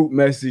group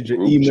message or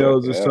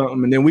emails or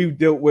something. And then we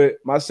dealt with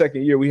my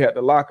second year, we had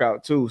the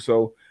lockout too.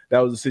 So that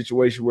was a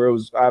situation where it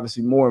was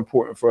obviously more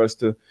important for us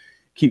to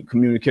keep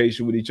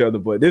communication with each other,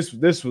 but this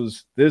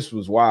was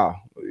wild.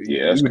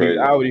 Yeah, that's crazy.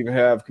 I would even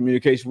have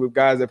communication with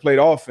guys that played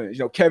offense,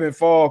 Kevin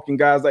Falk and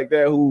guys like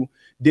that who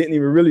didn't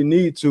even really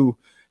need to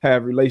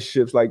have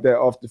relationships like that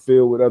off the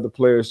field with other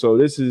players. So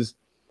this is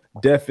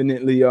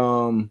definitely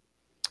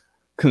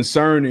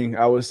concerning,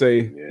 I would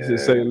say, to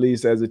say the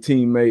least, as a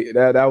teammate.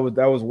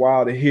 That was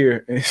wild to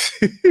hear and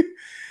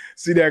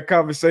see that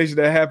conversation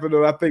that happened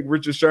on, I think,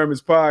 Richard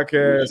Sherman's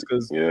podcast,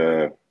 because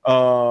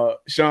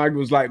Sean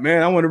was like,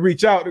 man, I want to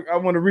reach out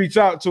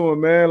to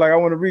him, man. Like, I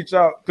want to reach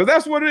out, because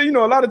that's what a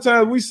lot of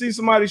times we see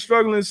somebody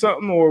struggling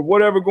something or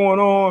whatever going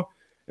on,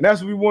 and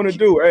that's what we want to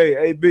do.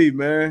 Hey, AB,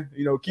 man,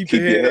 keep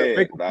your head up,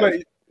 make a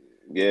play.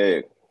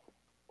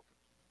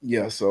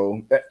 Yeah.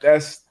 So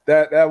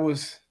that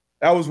was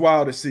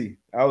wild to see.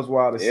 That was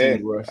wild to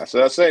see, Russ.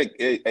 So I say,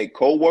 a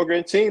co-worker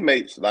and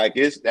teammates, like,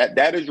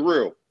 that is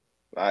real.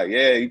 Like,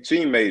 you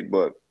teammate,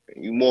 but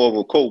you more of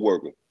a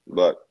co-worker.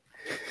 But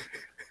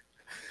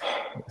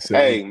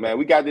hey, man,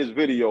 we got this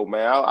video,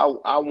 man.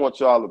 I want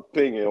y'all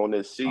opinion on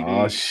this CD.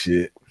 Oh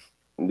shit.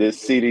 This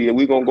CD, and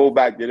we're gonna go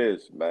back to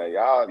this, man.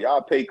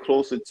 Y'all pay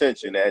close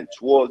attention, and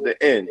towards the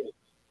end,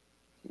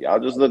 y'all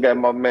just look at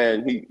my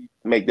man. He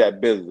make that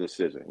business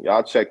decision.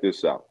 Y'all check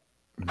this out.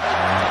 2nd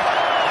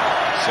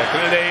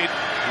and 8.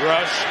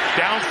 Rush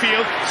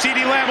downfield.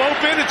 CD Lamb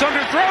open. It's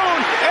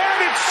underthrown,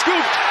 and it's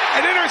scooped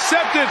and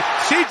intercepted.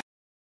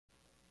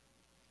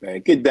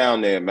 Man, get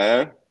down there,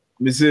 man.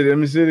 Let me see it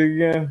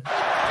again.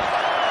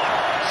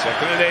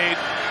 2nd and 8.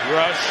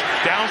 Rush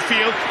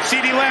downfield.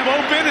 CD Lamb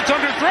open. It's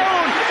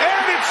underthrown,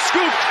 and it's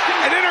scooped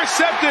and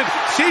intercepted.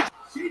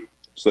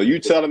 So you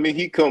telling me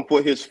he couldn't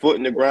put his foot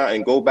in the ground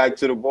and go back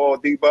to the ball,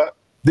 D-Bot?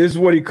 This is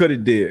what he could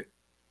have did.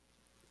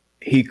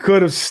 He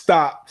could have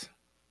stopped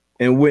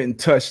and went and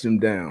touched him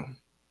down.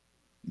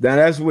 Now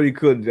that's what he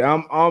could do.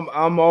 I'm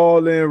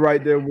all in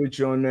right there with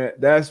you on that.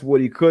 That's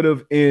what he could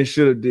have and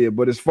should have did.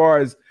 But as far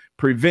as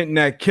preventing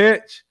that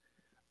catch,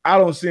 I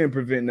don't see him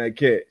preventing that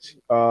catch.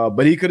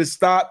 But he could have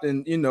stopped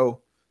and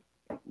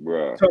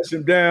touched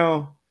him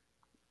down.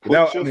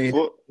 Once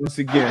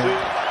again,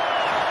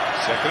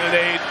 2nd and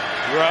 8.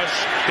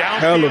 Rush downfield.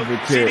 Hell of a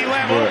catch. CD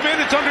Lamb open.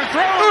 It's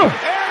underthrown,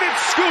 and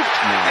it's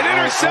scooped and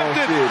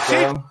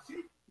intercepted.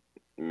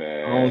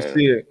 Man, I don't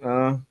see it.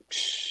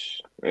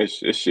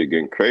 This shit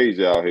getting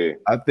crazy out here.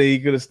 I think he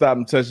could have stopped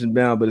him touching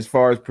down, but as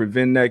far as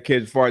preventing that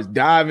catch, as far as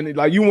diving,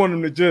 like you want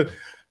him to just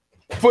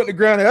foot in the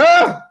ground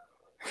and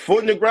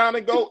foot in the ground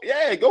and go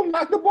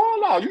knock the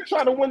ball out. You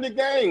trying to win the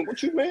game.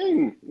 What you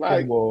mean?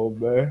 Like, come on,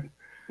 man.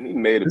 He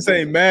made this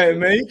ain't mad,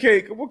 man. He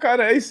can't. What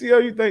kind of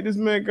ACL you think this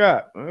man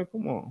got? Man,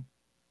 come on.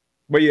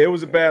 But yeah, it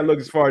was a bad look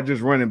as far as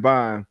just running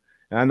by him.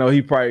 And I know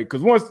he probably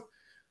because once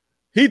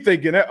he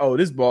thinking that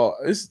this ball,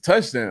 it's a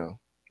touchdown.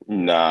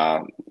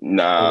 Nah.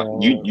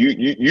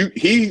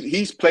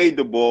 He's played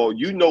the ball.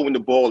 You know when the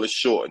ball is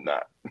short or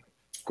not.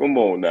 Come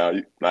on now.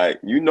 Like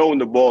you know when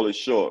the ball is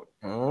short.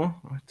 Oh,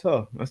 that's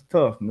tough. That's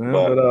tough, man.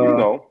 But you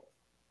know.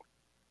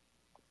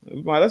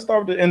 Let's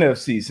start with the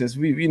NFC since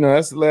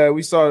that's the last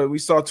we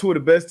saw two of the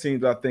best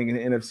teams I think in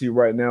the NFC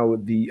right now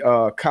with the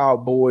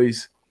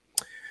Cowboys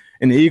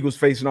and the Eagles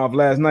facing off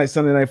last night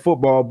Sunday Night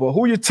Football. But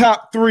who are your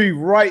top three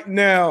right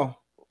now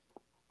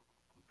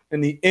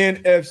in the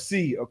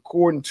NFC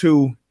according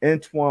to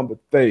Antoine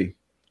Bethea?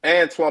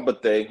 Antoine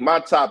Bethea, my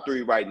top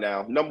three right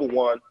now. Number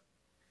one,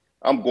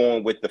 I'm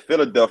going with the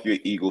Philadelphia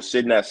Eagles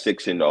sitting at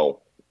 6-0.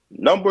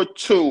 Number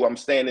two, I'm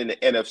staying in the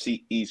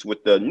NFC East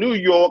with the New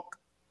York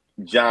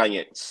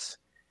Giants.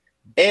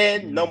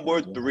 And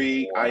number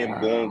three, I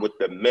am going with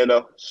the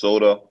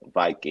Minnesota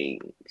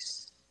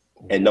Vikings.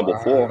 And number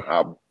four,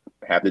 I'll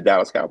have the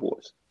Dallas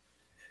Cowboys.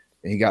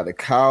 And you got the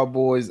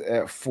Cowboys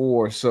at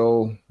 4.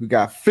 So we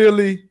got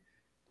Philly,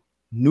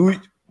 New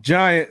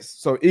Giants.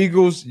 So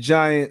Eagles,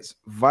 Giants,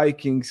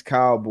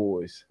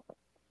 Cowboys.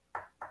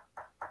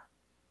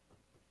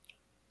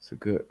 It's a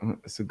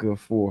good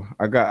 4.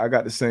 I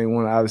got the same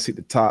one. Obviously,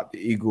 the top, the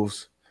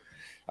Eagles.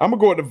 I'm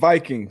gonna go with the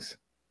Vikings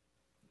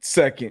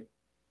second,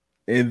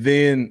 and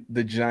then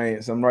the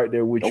Giants. I'm right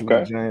there with you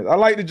with the Giants. I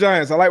like the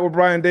Giants. I like what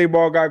Brian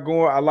Daboll got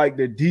going. I like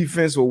their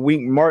defense, what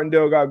Wink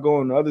Martindale got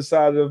going on the other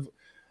side of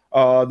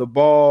the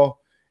ball,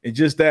 and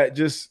just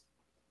the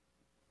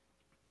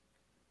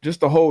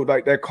whole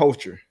like that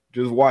culture.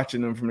 Just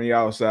watching them from the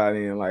outside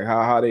in, like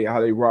how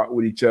they rock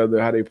with each other,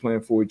 how they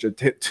playing for each other.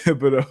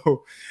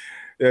 Thibodeau,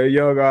 their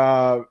young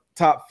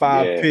top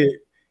 5 pick.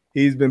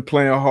 He's been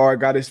playing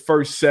hard. Got his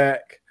first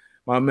sack.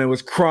 My man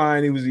was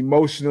crying. He was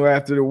emotional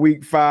after the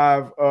week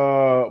 6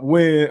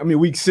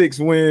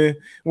 win,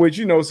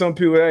 which, some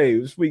people, hey,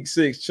 it was week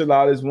 6, chill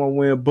out, this one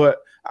win. But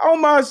I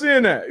don't mind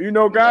seeing that.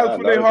 Guys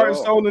put their heart and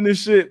soul in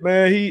this shit,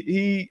 man.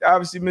 He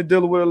obviously been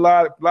dealing with a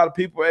lot of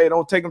people. Hey,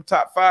 don't take him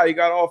top 5. He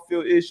got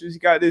off-field issues. He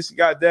got this, he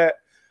got that.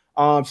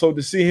 So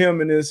to see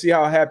him and then see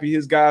how happy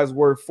his guys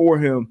were for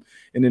him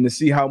and then to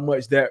see how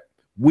much that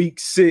week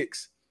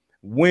 6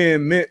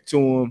 win meant to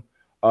him,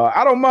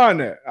 I don't mind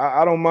that.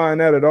 I don't mind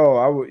that at all.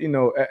 I would,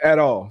 at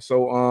all.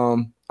 So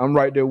I'm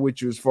right there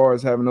with you as far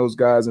as having those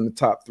guys in the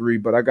top 3.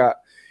 But I got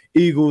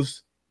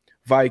Eagles,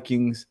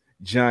 Vikings,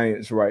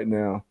 Giants right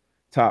now,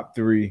 top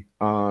 3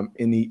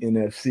 in the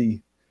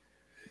NFC.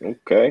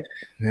 Okay.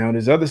 Now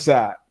this other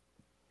side,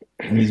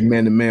 these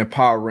man-to-man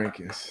power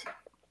rankings.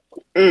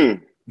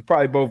 You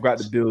probably both got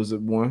the Bills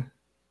at 1.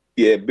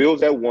 Yeah,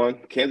 Bills at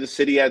 1, Kansas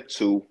City at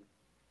 2.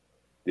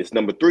 This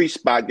number 3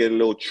 spot get a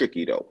little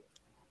tricky though.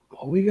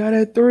 Oh, we got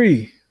at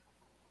 3.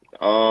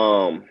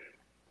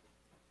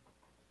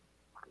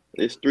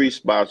 This 3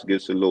 spots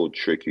gets a little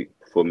tricky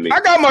for me. I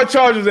got my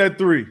Chargers at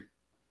 3.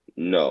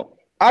 No.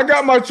 I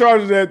got my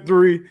Chargers at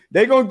 3.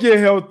 They're going to get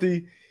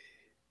healthy.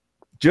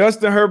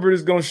 Justin Herbert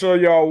is going to show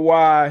y'all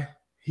why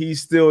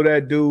he's still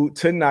that dude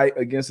tonight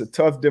against a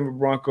tough Denver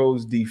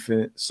Broncos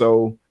defense.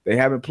 So they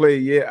haven't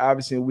played yet,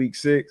 obviously in week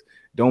 6.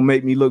 Don't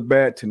make me look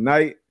bad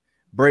tonight.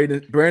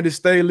 Brandon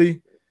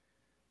Staley,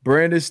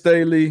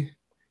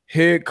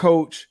 head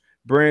coach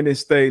Brandon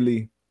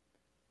Staley.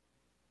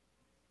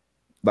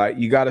 Like,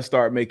 you got to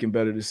start making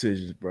better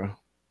decisions, bro.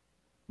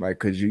 Like,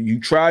 because you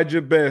tried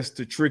your best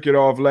to trick it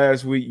off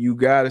last week. You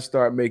got to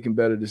start making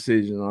better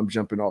decisions. I'm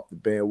jumping off the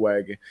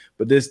bandwagon.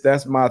 But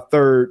that's my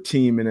 3rd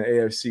team in the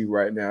AFC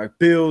right now.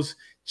 Bills,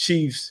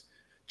 Chiefs,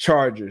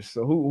 Chargers.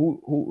 So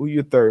who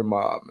your 3rd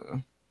mob,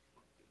 man?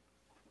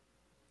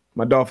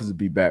 My Dolphins will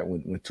be back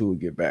when Tua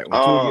get back.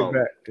 When Tua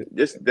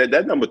get back.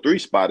 That number 3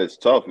 spot is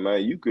tough,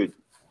 man. You could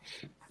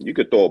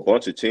throw a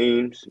bunch of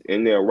teams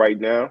in there right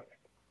now.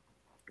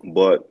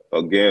 But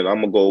again,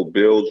 I'm gonna go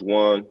Bills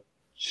 1,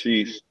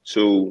 Chiefs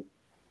 2,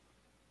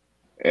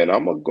 and I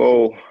might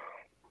go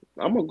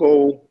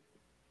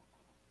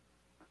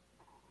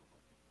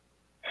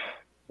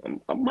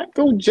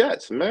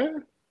Jets,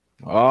 man.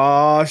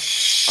 I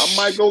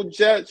might go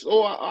Jets.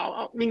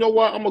 Or you know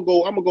what? I'm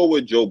gonna go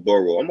with Joe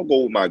Burrow. I'm gonna go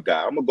with my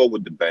guy. I'm gonna go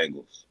with the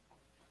Bengals.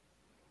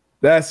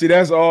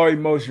 That's all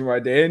emotion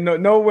right there. Ain't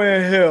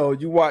nowhere in hell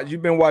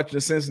you've been watching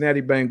the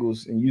Cincinnati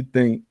Bengals and you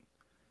think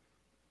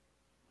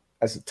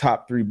that's a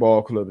top 3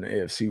 ball club in the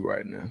AFC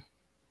right now.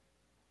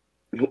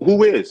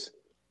 Who is?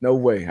 No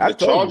way. The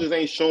Chargers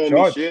ain't showing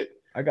me shit.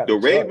 The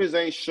Ravens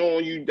ain't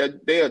showing you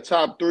that they are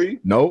top 3.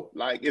 Nope.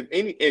 Like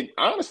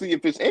honestly,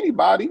 if it's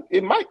anybody,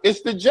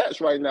 it's the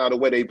Jets right now, the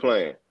way they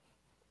playing.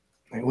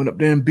 They went up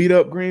there and beat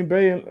up Green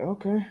Bay.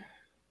 Okay.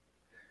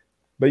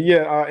 But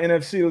yeah,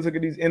 NFC, let's look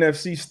at these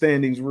NFC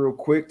standings real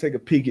quick. Take a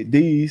peek at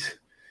these.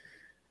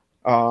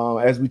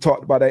 As we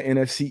talked about, that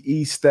NFC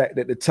East stacked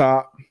at the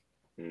top.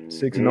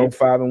 6-0,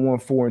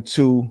 5-1,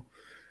 4-2.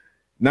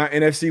 Now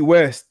NFC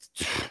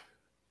West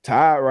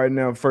tied right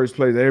now in first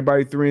place.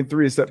 Everybody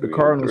 3-3 except the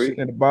Cardinals sitting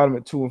at the bottom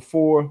at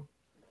 2-4.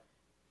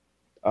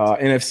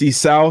 NFC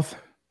South,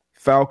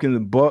 Falcons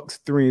and Bucks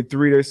 3-3.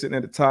 They're sitting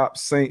at the top.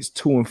 Saints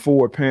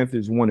 2-4.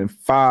 Panthers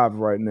 1-5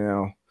 right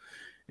now.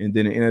 And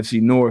then in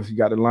NFC North, you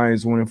got the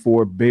Lions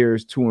 1-4,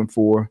 Bears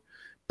 2-4,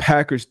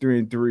 Packers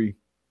 3-3,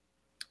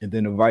 and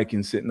then the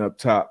Vikings sitting up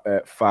top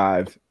at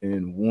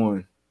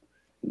 5-1.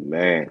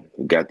 Man,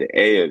 we got the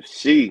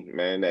AFC,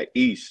 man, that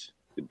East.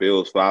 The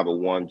Bills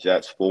 5-1,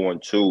 Jets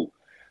 4-2.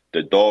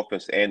 The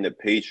Dolphins and the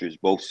Patriots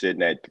both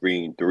sitting at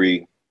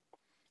 3-3.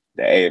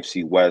 The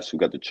AFC West, we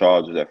got the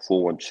Chargers at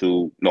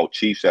 4-2. No,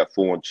 Chiefs at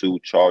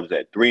 4-2, Chargers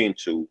at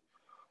 3-2.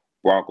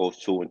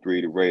 Broncos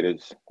 2-3, the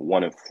Raiders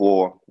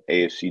 1-4.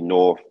 AFC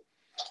North,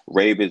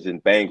 Ravens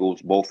and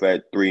Bengals both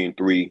at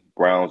 3-3.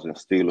 Browns and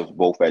Steelers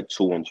both at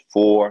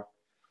 2-4.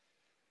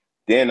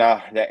 Then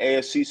the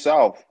AFC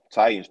South,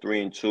 Titans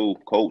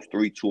 3-2, Colts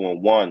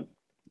 3-2-1,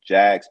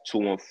 Jags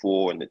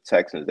 2-4, and the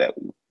Texans at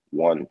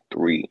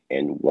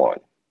 1-3-1.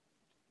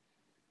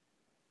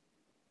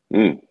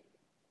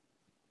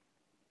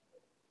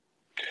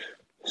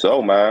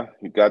 So man,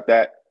 you got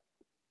that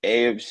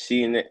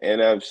AFC and the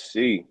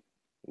NFC.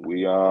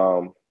 We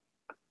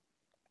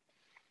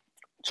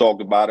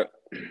talked about it.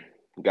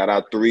 Got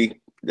our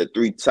the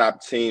three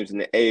top teams in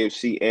the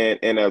AFC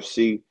and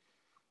NFC.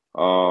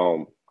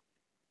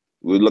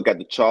 We look at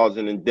the Chargers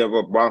and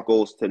Denver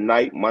Broncos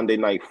tonight, Monday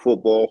Night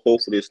Football.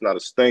 Hopefully it's not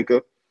a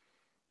stinker.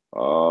 You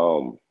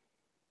on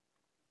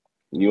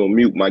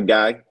mute, my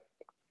guy.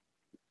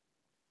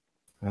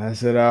 I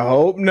said, I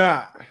hope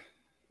not.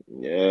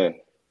 Yeah.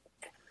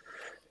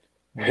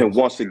 And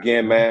once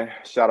again, man,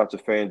 shout out to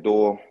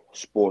FanDuel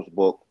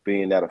Sportsbook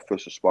being that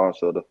official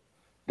sponsor of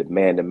the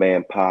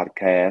Man-to-Man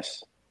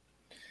podcast.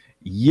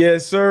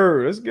 Yes,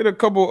 sir. Let's get a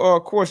couple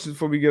questions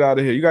before we get out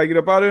of here. You got to get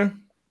up out of here?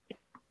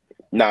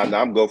 Nah,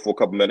 I'm good for a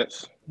couple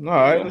minutes. All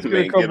right, let's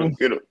get a couple.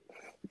 Get on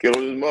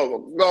this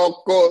motherfucker.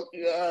 Golf course,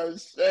 you know what I'm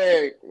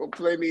saying? Gonna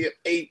play me at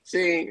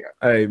 18.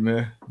 Hey,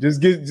 man, just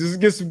get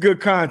some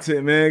good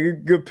content, man.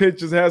 Get good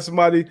pictures. Have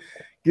somebody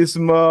get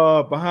some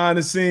behind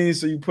the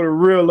scenes so you put a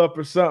reel up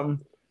or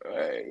something.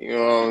 Hey, you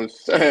know what I'm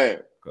saying?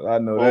 Cause I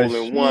know hole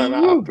in one. I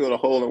feel the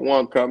hole in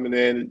one coming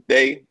in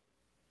today.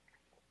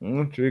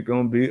 It's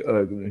gonna be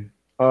ugly.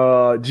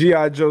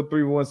 G.I. Joe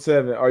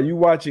 317. Are you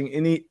watching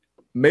any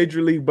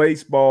Major League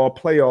Baseball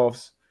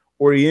playoffs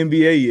or the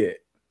NBA yet?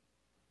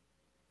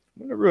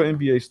 When the real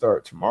NBA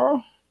start?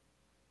 Tomorrow?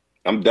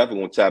 I'm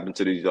definitely gonna tap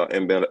into these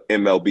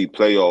MLB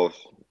playoffs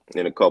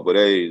in a couple of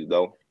days,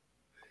 though.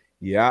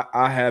 Yeah,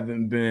 I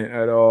haven't been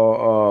at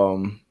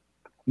all.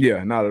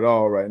 Yeah, not at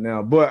all right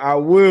now. But I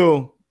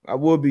will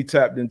be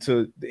tapped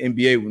into the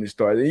NBA when it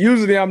starts. And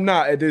usually I'm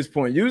not at this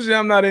point. Usually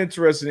I'm not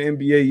interested in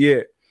NBA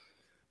yet.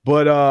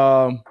 But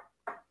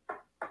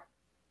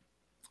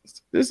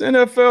this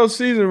NFL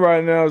season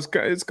right now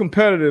it's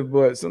competitive,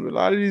 but a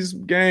lot of these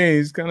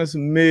games kind of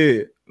some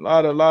mid. A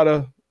lot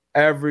of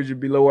average and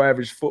below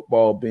average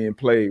football being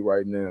played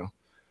right now.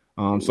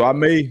 So I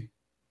may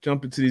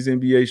jump into these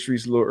NBA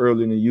streets a little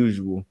earlier than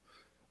usual.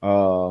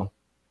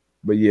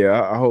 But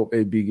yeah, I hope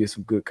AB gets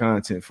some good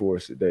content for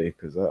us today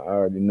because I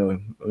already know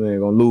they're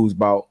gonna lose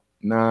about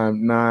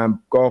nine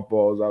golf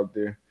balls out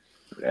there.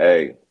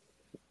 Hey,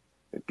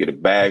 get a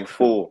bag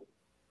full.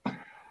 All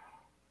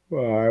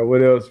right,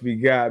 what else we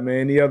got, man?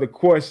 Any other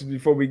questions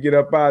before we get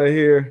up out of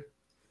here?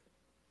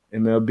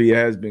 MLB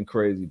has been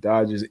crazy.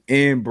 Dodgers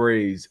and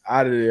Braves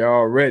out of there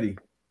already.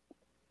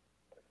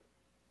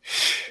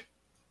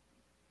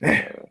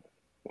 Man.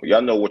 Well,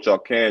 y'all know what y'all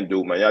can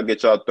do, man. Y'all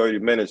get y'all 30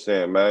 minutes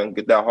in, man.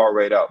 Get that heart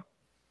rate up.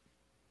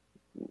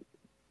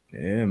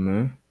 Yeah,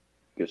 man.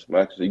 Get some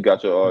exercise. You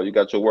got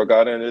your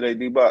workout in today,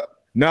 D-Bot?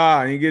 Nah,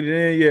 I ain't get it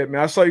in yet,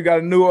 man. I saw you got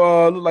a new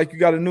look like you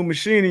got a new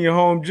machine in your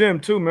home gym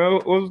too, man.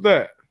 What was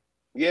that?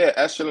 Yeah,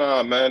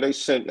 Echelon, man. They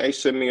sent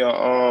me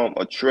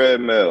a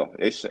treadmill.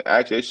 They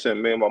sent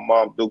me and my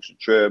mom Dukes a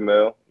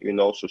treadmill. You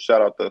know, so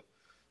shout out to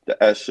the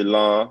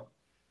Echelon.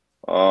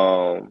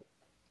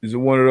 Is it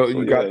one of those?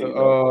 You got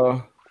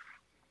the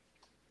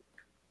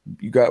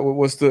you got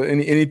what's the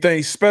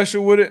anything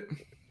special with it?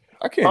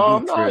 I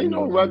can't do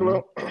treadmill.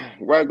 Regular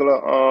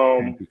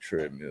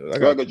treadmill.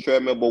 Regular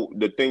treadmill, but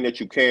the thing that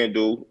you can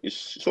do is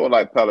sort of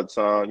like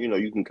Peloton. You know,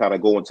 you can kind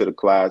of go into the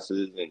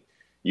classes and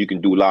you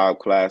can do live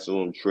classes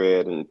on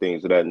tread and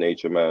things of that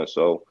nature, man.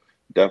 So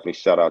definitely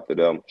shout out to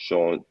them,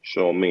 showing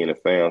me and the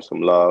fans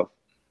some love.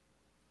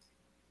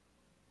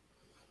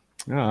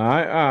 All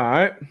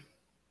right.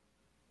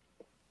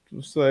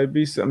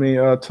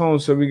 Tone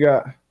said we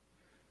got.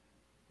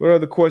 What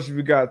other questions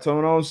we got,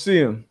 Tone? I don't see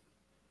him.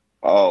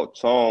 Oh,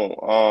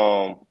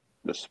 Tone,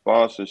 the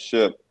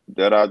sponsorship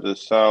that I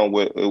just signed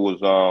with, it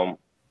was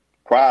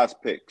Prize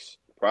Picks.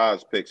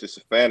 It's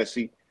a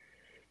fantasy.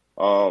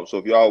 So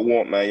if y'all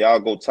want, man, y'all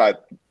go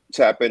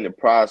tap into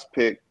Prize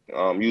Pick.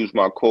 Use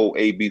my code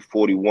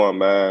AB41,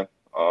 man.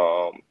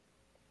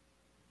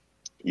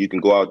 You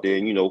can go out there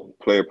and,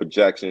 player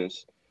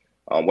projections.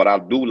 What I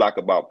do like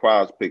about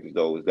Prize Picks,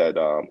 though, is that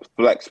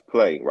flex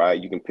play,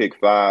 right? You can pick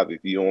 5.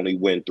 If you only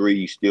win 3,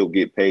 you still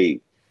get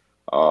paid.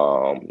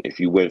 If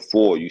you win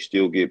 4, you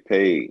still get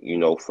paid.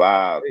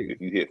 5,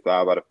 if you hit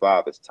 5 out of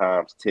 5, it's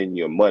times 10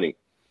 your money.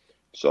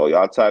 So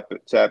y'all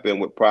tap in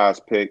with Prize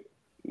Pick.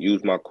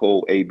 Use my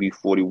code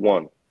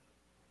AB41.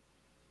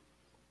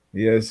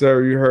 Yes,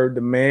 sir. You heard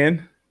the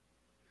man.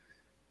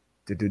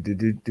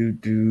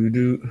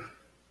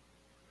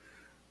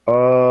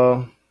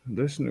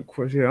 Listen to the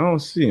question. I don't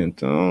see him.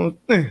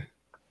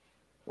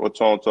 What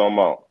Tom talking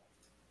about?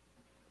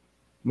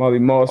 Molly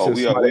Moss said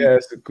somebody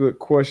asked a good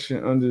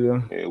question under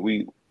the. Yeah,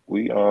 we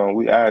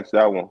asked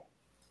that one.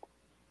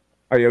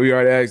 Oh yeah, we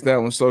already asked that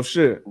one. So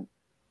shit,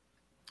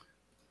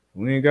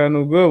 we ain't got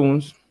no good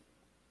ones.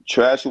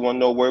 Trash, you want to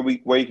know where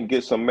you can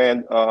get some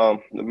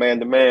the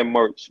man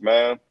merch,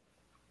 man?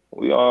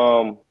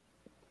 What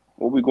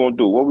we gonna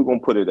do? Where we gonna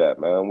put it at,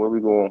 man? We're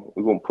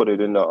gonna put it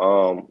in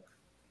the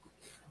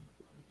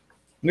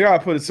You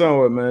gotta put it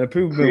somewhere, man.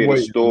 People been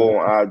waiting.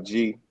 Store on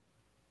IG.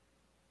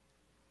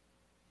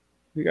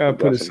 We gotta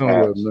put it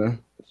somewhere, hats, man.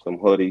 Some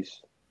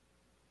hoodies.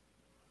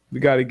 We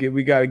gotta get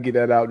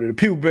that out there. The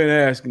people been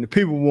asking. The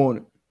people want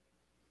it.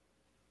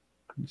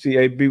 You see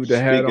AB with the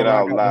hat on. Speaking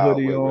out loud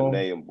with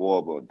Renee and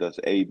Borba. Does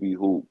AB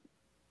hoop?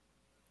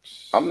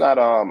 I'm not.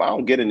 I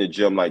don't get in the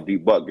gym like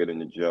D-Buck get in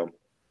the gym.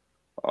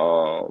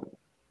 I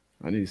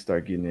need to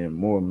start getting in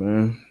more,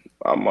 man.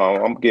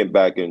 I'm getting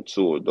back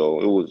into it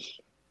though. It was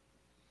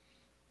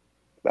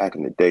back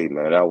in the day,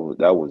 man. That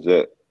was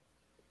it.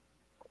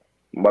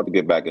 I'm about to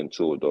get back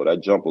into it though.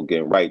 That jumper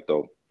getting right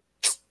though.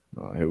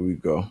 Oh, here we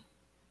go.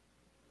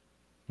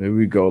 Here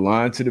we go.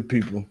 Lying to the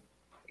people.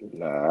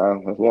 Nah,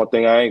 that's one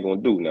thing I ain't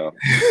gonna do now.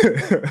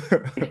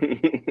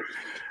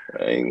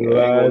 I ain't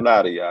gonna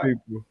lie to y'all.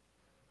 People.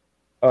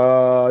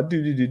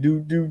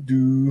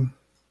 Do.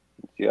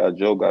 Yeah,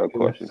 Joe got a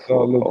question.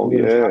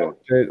 Yeah.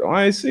 Oh,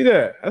 I ain't see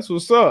that. That's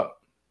what's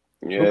up.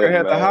 Yeah, okay,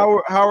 had the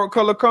Howard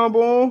color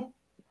combo on.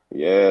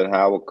 Yeah,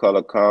 Howard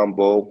color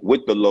combo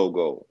with the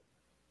logo,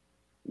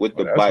 with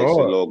the Bison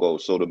logo.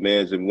 So the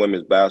men's and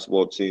women's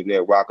basketball team,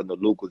 they're rocking the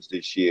Lucas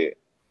this year.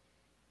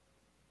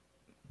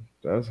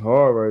 That's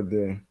hard right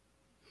there.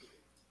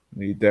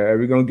 Need that.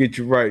 We're gonna get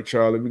you right,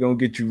 Charlie. We're gonna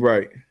get you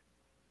right.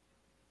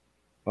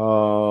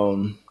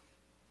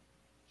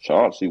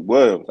 Chauncey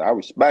Williams, I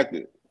respect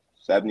it.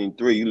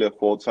 73, you live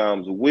 4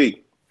 times a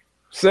week.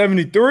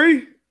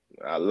 73?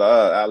 I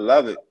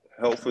love it.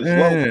 Health is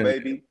wealth,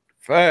 baby.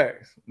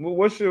 Facts.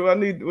 What's your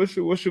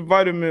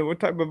vitamin? What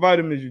type of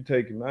vitamins you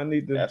taking?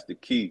 That's the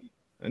key.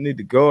 I need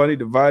to go. I need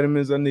the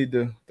vitamins. I need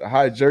the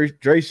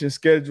hydration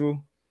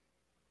schedule.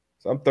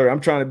 So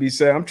I'm trying to be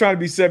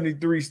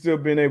 73, still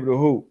being able to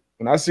hoop.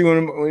 When I see one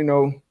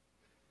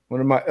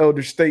of my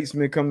elder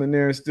statesmen come in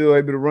there and still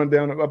able to run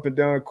up and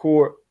down the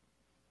court,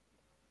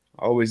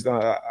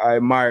 I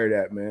admire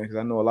that, man, because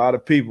I know a lot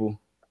of people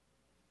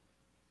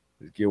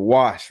just get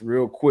washed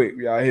real quick.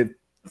 Yeah, I hit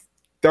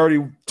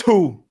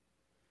 32,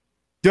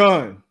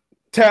 done,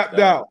 tapped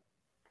out.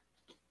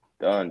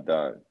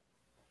 Done.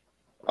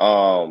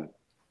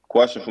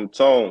 Question from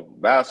Tone,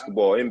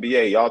 basketball,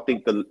 NBA. Y'all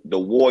think the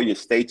Warriors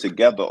stay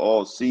together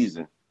all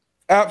season?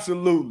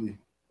 Absolutely.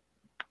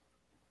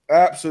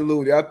 I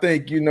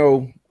think,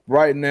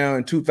 right now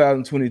in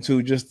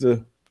 2022, just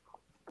the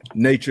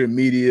nature of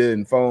media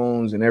and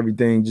phones and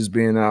everything just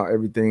being out,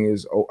 everything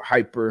is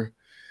hyper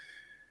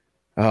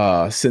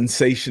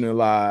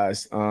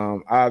sensationalized.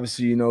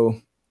 Obviously,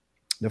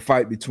 the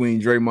fight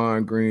between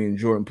Draymond Green and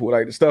Jordan Poole,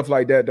 like the stuff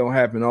like that don't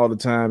happen all the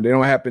time. They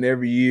don't happen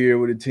every year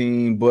with a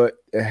team, but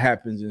it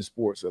happens in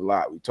sports a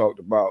lot. We talked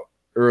about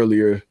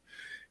earlier,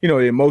 the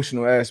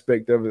emotional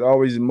aspect of it,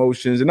 always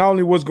emotions, and not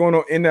only what's going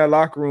on in that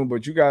locker room,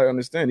 but you got to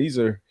understand these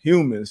are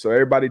humans. So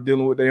everybody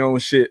dealing with their own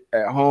shit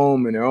at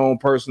home and their own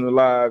personal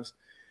lives.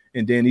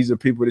 And then these are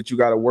people that you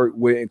got to work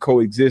with and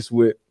coexist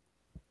with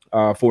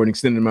for an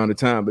extended amount of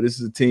time. But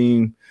this is a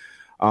team,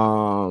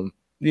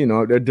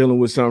 they're dealing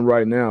with something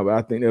right now, but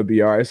I think they'll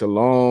be all right. It's a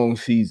long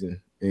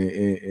season,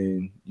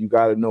 and you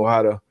got to know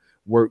how to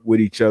work with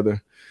each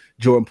other.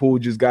 Jordan Poole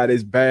just got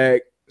his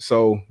bag,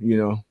 so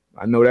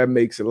I know that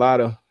makes a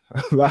lot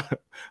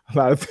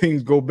of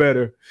things go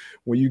better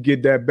when you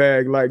get that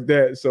bag like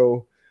that.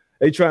 So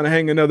they trying to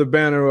hang another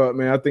banner up,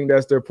 man. I think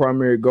that's their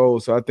primary goal.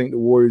 So I think the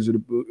Warriors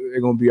they're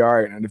gonna be all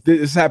right. And if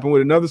this happened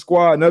with another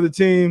squad, another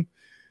team,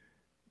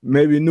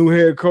 maybe a new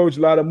head coach,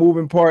 a lot of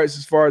moving parts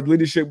as far as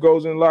leadership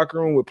goes in the locker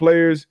room with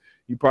players,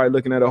 you're probably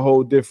looking at a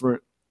whole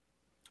different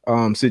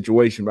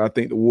situation. But I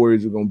think the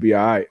Warriors are going to be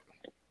all right.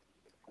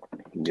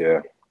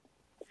 Yeah.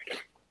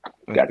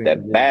 Got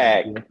that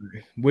bag.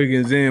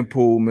 Wiggins and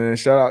Poole, man.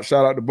 Shout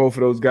out to both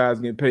of those guys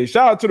getting paid.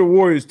 Shout out to the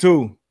Warriors,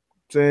 too.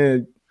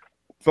 Saying,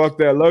 fuck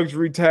that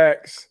luxury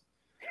tax,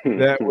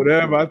 that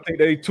whatever. I think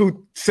they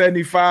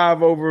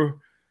 $275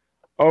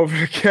 over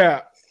the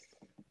cap.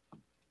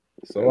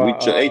 So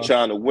they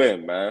trying to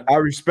win, man. I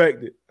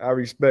respect it.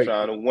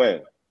 Trying to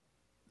win.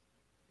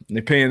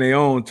 they're paying their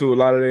own too, a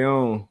lot of their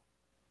own.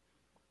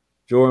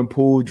 Jordan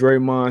Poole,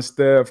 Draymond,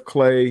 Steph,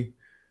 Clay,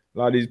 a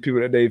lot of these people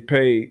that they've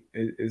paid,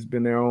 it's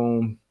been their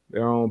own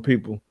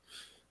people.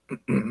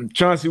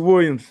 Chauncey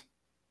Williams,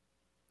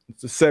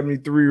 it's a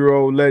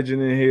 73-year-old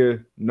legend in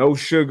here. No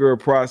sugar or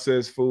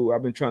processed food.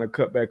 I've been trying to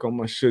cut back on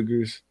my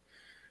sugars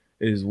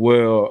as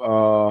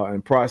well.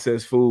 And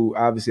processed food,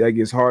 obviously, that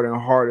gets harder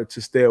and harder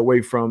to stay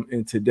away from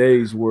in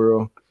today's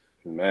world.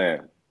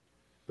 Man.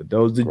 But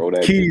those are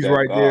the keys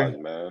right there.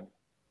 Man.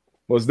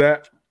 What's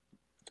that?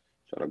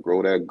 Trying to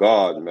grow that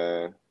guard,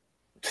 man.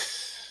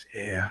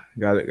 Yeah,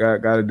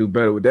 gotta do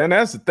better with that. And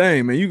that's the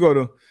thing, man. You go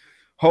to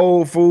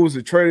Whole Foods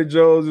or Trader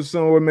Joe's or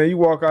somewhere, man. You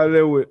walk out of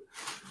there with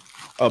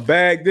a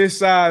bag this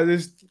size,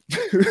 this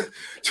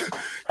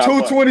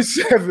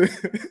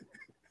 $227.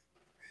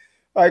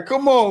 Like,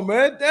 come on,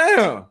 man.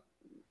 Damn.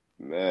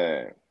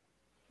 Man.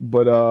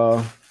 But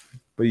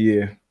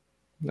yeah,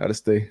 gotta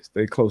stay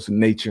close to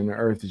nature and the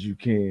earth as you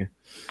can.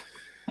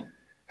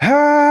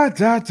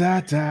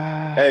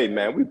 Hey,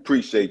 man, we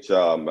appreciate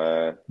y'all,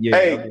 man. Yeah,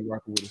 hey,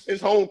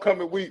 it's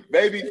homecoming week,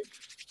 baby.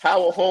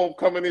 Howard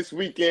homecoming this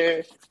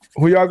weekend.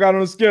 Who y'all got on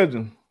the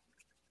schedule?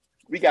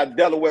 We got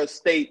Delaware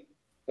State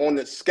on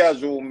the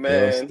schedule,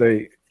 man.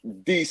 State.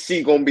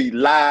 DC gonna be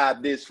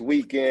live this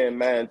weekend,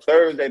 man.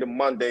 Thursday to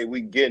Monday,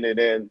 we getting it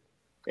in.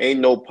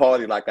 Ain't no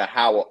party like a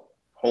Howard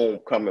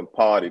homecoming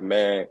party,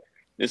 man.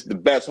 This is the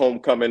best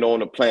homecoming on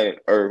the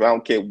planet Earth. I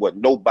don't care what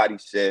nobody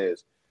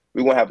says.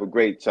 We're gonna have a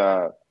great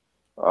time.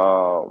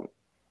 I'm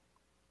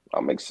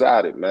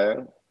excited,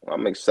 man.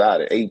 I'm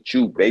excited.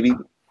 HU, baby.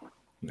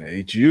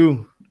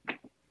 HU.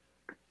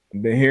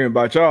 I've been hearing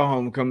about y'all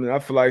homecoming. I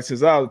feel like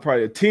since I was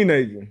probably a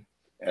teenager.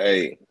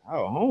 Hey.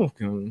 Our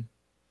homecoming.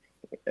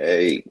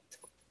 Hey,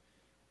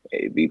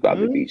 we about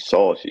to be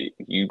saucy.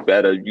 You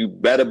better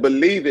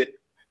believe it.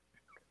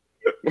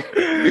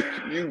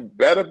 You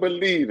better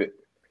believe it.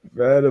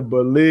 Better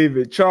believe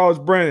it. Charles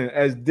Brennan,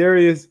 as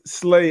Darius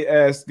Slay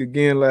asked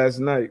again last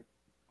night,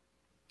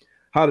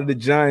 how did the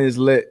Giants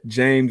let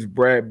James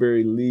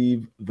Bradbury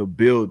leave the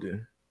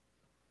building?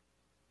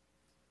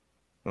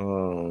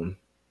 I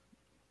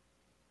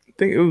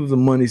think it was a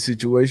money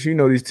situation. You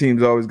know, these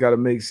teams always got to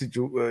make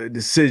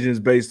decisions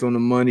based on the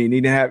money, and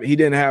he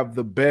didn't have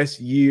the best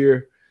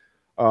year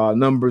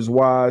numbers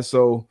wise.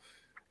 So,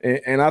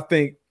 and I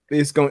think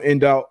it's gonna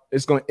end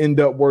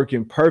up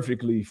working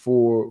perfectly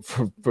for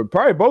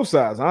probably both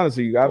sides.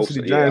 Honestly,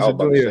 obviously the Giants are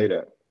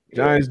doing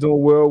Giants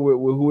doing well with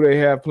who they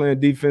have playing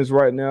defense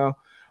right now.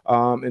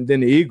 And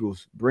then the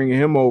Eagles bringing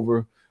him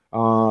over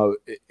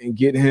and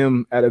getting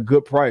him at a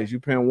good price. You're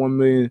paying $1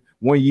 million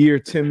 1 year,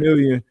 $10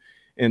 million,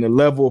 and the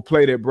level of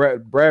play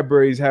that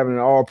Bradbury's having an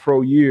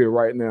all-pro year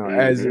right now,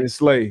 as in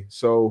Slay.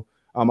 So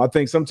I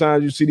think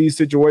sometimes you see these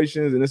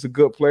situations, and it's a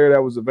good player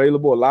that was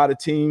available. A lot of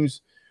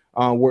teams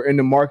were in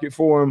the market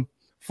for him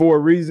for a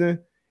reason,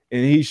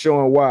 and he's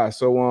showing why.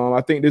 So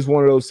I think this is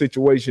one of those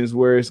situations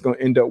where it's going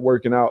to end up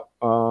working out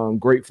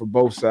great for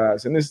both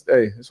sides. And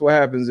it's what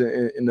happens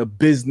in the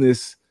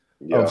business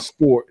of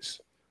sports.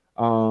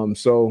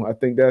 So I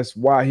think that's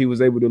why he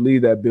was able to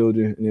leave that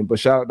building. But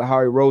shout out to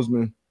Howie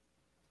Roseman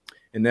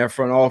in that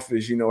front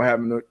office, you know,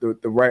 having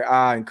the right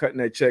eye and cutting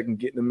that check and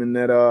getting them in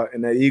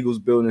that Eagles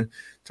building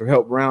to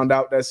help round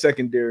out that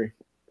secondary.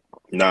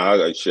 Nah,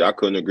 I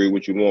couldn't agree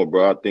with you more,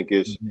 bro. I think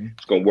it's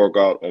gonna work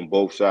out on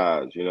both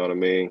sides. You know what I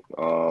mean?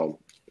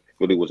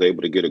 Philly was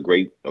able to get a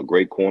great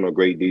corner,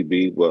 great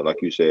DB, but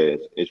like you said,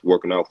 it's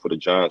working out for the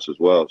Giants as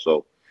well.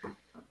 So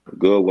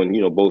good when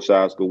both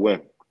sides could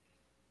win.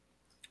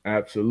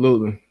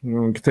 Absolutely. We're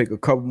gonna take a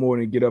couple more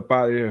and get up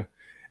out of here.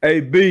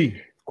 AB,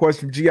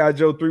 question from G.I.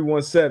 Joe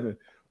 317.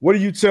 What do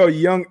you tell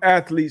young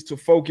athletes to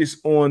focus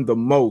on the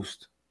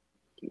most?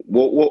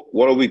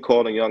 What are we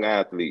calling young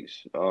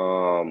athletes?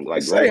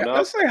 Let's say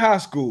high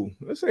school.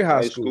 Let's say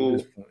high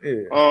school.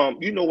 Yeah.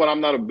 You know what I'm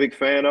not a big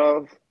fan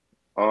of?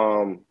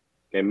 And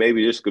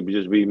maybe this could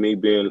just be me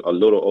being a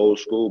little old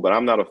school, but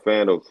I'm not a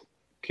fan of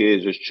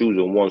kids just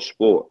choosing one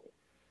sport.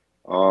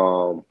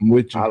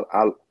 With you.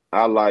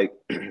 I like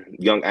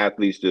young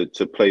athletes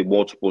to play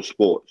multiple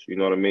sports. You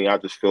know what I mean? I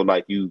just feel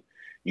like you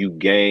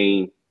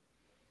gain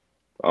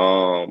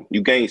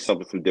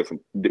something from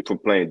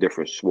playing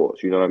different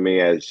sports. You know what I mean?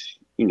 As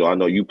you know, I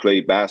know you play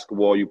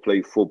basketball, you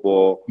play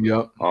football.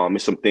 Yeah.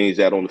 There's some things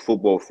that on the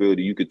football field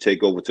that you could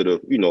take over to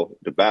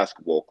the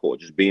basketball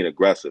court, just being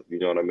aggressive. You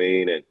know what I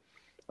mean?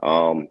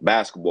 And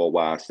basketball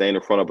wise, staying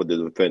in front of the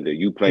defender,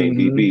 you playing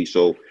DB.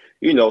 So,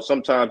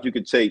 sometimes you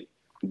could take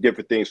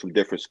different things from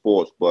different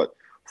sports. But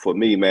for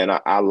me, man,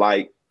 I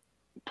like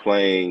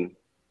playing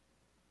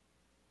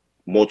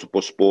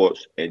multiple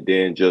sports and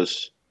then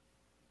just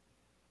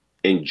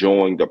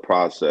enjoying the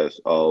process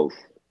of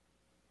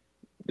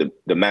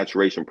the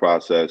maturation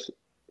process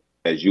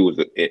as you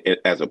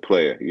as a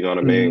player. You know what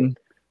I mean?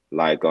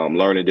 Like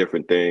learning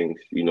different things,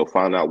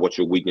 finding out what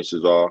your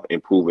weaknesses are,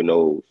 improving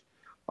those,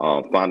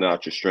 finding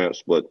out your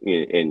strengths, but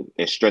and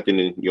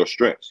strengthening your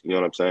strengths. You know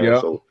what I'm saying?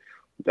 Yep. So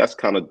that's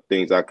kind of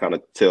things I kind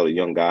of tell the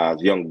young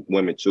guys, young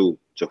women too,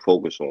 to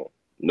focus on.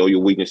 Know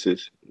your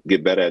weaknesses,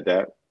 get better at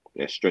that,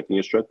 and strengthen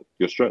your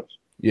strengths.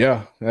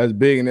 Yeah, that's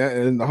big.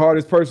 And the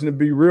hardest person to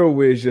be real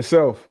with is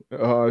yourself,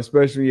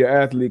 especially your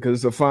athlete, because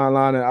it's a fine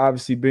line and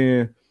obviously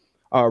being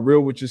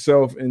real with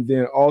yourself. And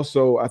then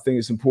also, I think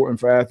it's important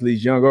for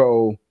athletes, young or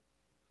old,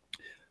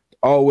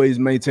 always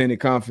maintaining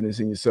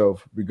confidence in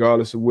yourself,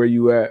 regardless of where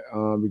you at,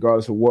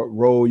 regardless of what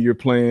role you're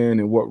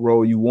playing and what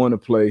role you want to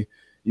play.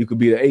 You could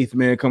be the eighth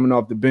man coming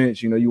off the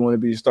bench. You want to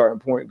be the starting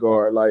point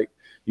guard. Like,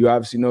 you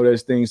obviously know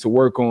there's things to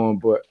work on,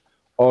 but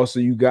also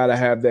you got to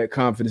have that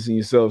confidence in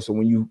yourself. So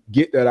when you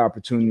get that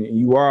opportunity and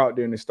you are out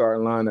there in the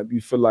starting lineup,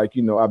 you feel like,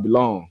 I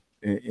belong,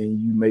 and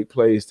you make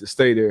plays to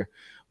stay there.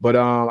 But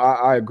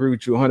I agree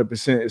with you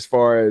 100% as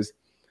far as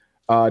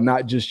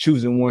not just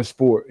choosing one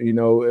sport,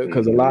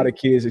 because a lot of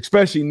kids,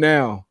 especially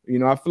now,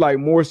 I feel like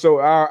more so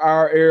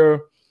our era,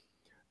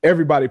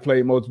 everybody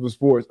played multiple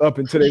sports up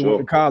until they went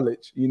to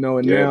college, and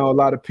now a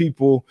lot of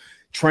people,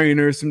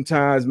 trainers,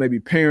 sometimes maybe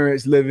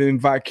parents living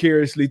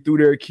vicariously through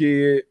their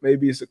kid.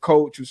 Maybe it's a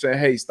coach who say,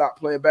 hey, stop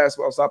playing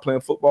basketball, stop playing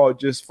football,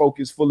 just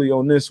focus fully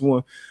on this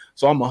one.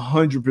 So I'm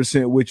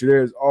 100% with you.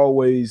 There's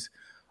always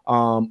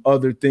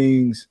other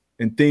things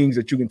and things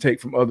that you can take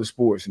from other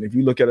sports. And if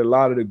you look at a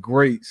lot of the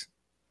greats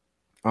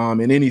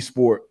in any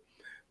sport,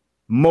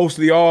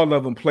 mostly all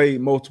of them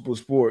played multiple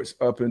sports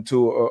up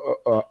into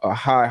a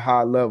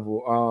high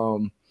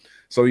level.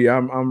 So yeah,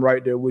 I'm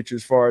right there with you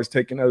as far as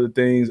taking other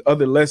things,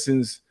 other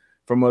lessons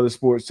from other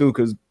sports too,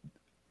 because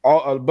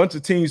a bunch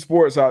of team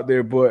sports out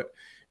there, but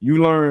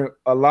you learn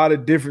a lot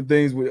of different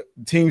things with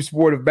team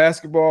sport of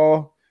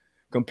basketball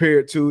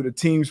compared to the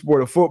team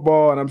sport of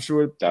football, and I'm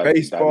sure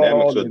baseball.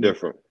 Dynamics are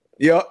different.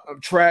 Yeah,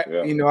 track.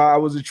 Yeah. I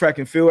was a track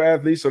and field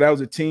athlete, so that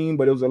was a team,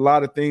 but it was a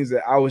lot of things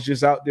that I was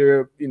just out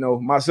there,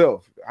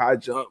 myself. High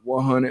jump,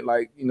 100,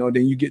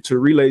 then you get to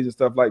relays and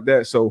stuff like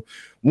that. So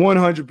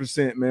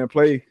 100%, man,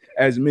 play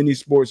as many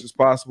sports as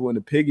possible. And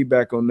to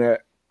piggyback on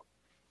that,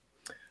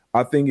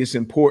 I think it's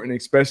important,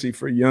 especially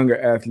for younger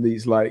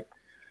athletes, like,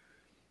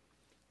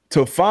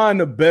 to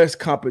find the best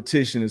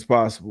competition as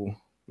possible.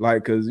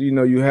 Like, because,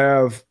 you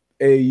have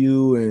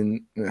AU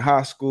and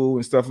high school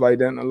and stuff like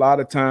that. And a lot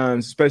of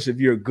times, especially if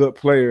you're a good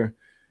player,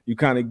 you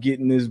kind of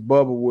get in this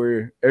bubble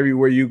where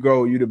everywhere you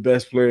go, you're the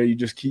best player. You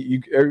just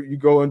you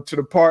go into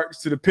the parks,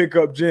 to the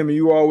pickup gym, and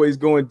you always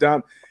going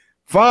down.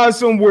 Find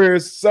somewhere,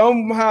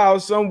 somehow,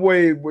 some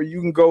way where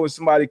you can go and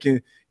somebody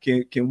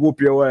can whoop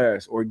your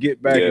ass or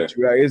get back at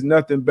you. Like, it's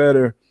nothing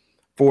better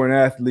for an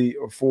athlete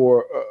or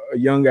for a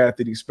young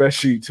athlete,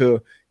 especially,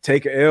 to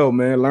take an L,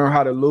 man, learn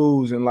how to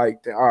lose, and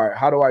like, all right,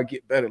 how do I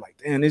get better? Like,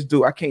 damn, this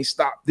dude, I can't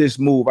stop this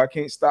move. I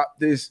can't stop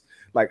this.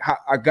 Like,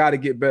 I got to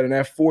get better. And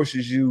that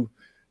forces you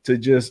to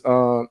just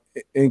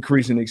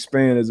increase and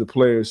expand as a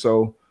player.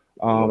 So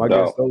I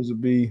guess those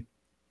would be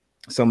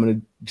some of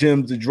the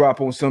gems to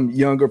drop on some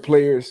younger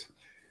players.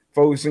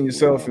 Focus on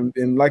yourself,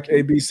 and like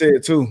AB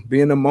said too, be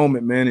in the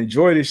moment, man.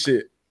 Enjoy this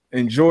shit.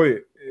 Enjoy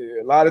it.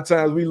 A lot of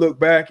times we look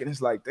back and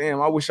it's like,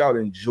 damn, I wish I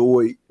would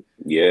enjoy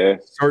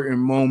certain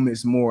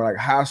moments more, like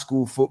high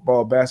school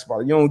football,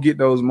 basketball. You don't get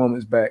those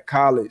moments back.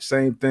 College,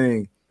 same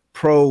thing.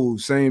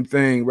 Pros, same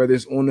thing, whether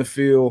it's on the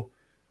field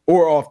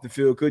or off the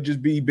field. Could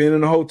just be being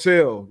in a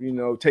hotel,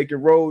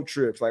 taking road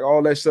trips, like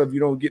all that stuff.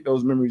 You don't get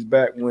those memories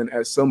back when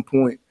at some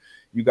point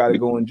you got to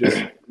go and just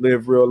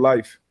live real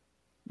life.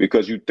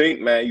 Because you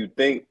think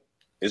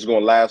it's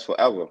going to last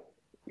forever.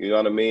 You know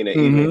what I mean? And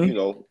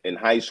even, in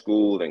high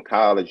school and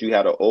college, you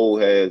had the old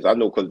heads. I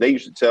know, because they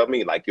used to tell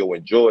me, like, yo,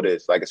 enjoy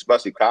this, like,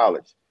 especially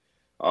college.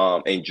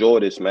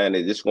 Enjoy this, man.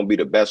 This is going to be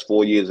the best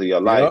 4 years of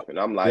your life. And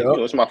I'm like,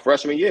 it's my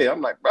freshman year.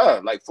 I'm like,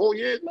 bro, like 4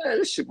 years, man,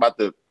 this shit about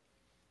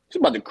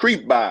to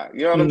creep by.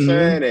 You know what I'm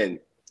saying? And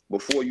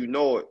before you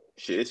know it,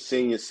 shit, it's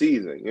senior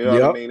season. You know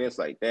what I mean? It's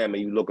like, damn, man,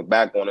 you looking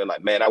back on it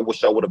like, man, I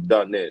wish I would have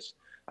done this.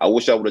 I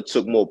wish I would have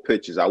took more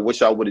pictures. I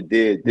wish I would have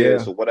did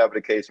this or whatever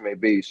the case may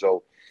be.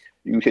 So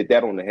you hit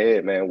that on the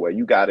head, man, where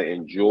you got to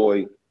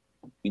enjoy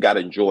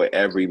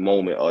every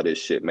moment of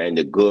this shit, man.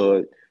 The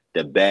good,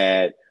 the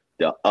bad,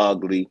 the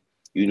ugly.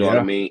 You know what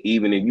I mean?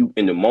 Even if you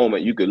in the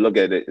moment, you could look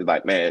at it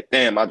like, man,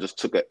 damn, I just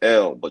took an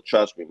L. But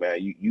trust me, man,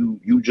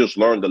 you just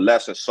learned the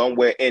lesson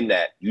somewhere in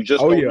that. You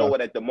just don't know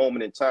it at the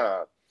moment in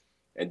time.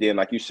 And then,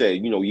 like you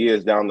said,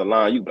 years down the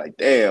line, you be like,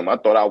 damn, I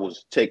thought I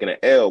was taking an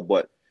L,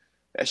 but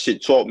that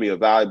shit taught me a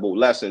valuable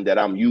lesson that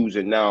I'm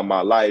using now in my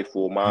life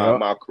or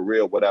my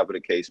career, whatever the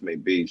case may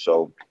be.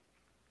 So,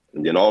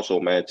 and then also,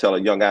 man, tell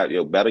a young guy,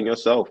 better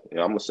yourself. I'm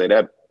gonna say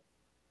that.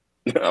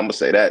 I'm gonna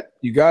say that.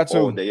 You got to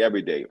all day,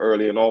 every day,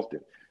 early and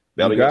often.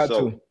 Better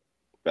yourself.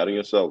 Better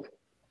yourself.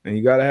 And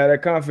you gotta have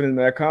that confidence.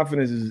 That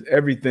confidence is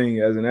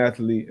everything as an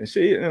athlete and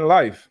shit in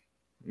life.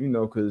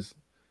 Because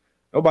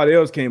nobody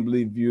else can't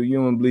believe you. You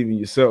don't believe in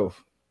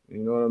yourself. You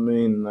know what I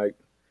mean? Like,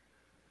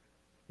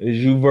 it's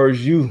you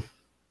versus you.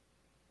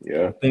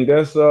 Yeah, I think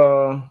that's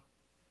a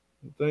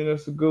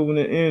good one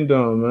to end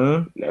on,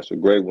 man. That's a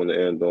great one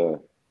to end on.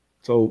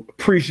 So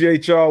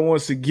appreciate y'all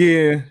once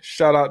again.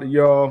 Shout out to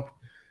y'all.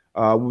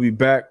 We'll be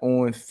back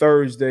on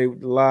Thursday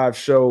with the live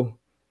show.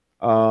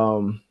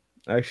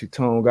 Actually,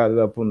 Tone got it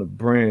up on the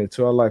brand,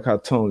 too. I like how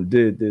Tone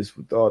did this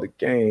with all the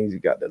games. You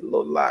got that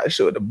little live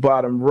show at the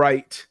bottom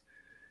right.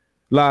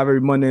 Live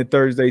every Monday and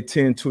Thursday,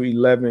 10 to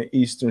 11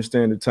 Eastern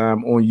Standard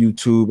Time on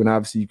YouTube. And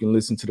obviously, you can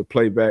listen to the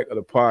playback of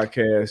the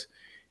podcast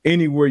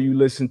anywhere you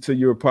listen to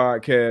your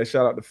podcast.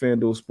 Shout out to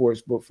FanDuel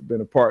Sportsbook for being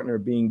a partner,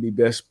 being the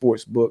best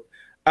sportsbook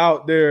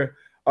out there.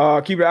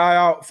 Keep an eye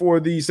out for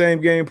the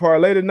same game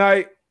parlay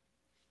tonight.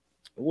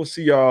 We'll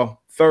see y'all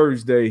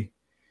Thursday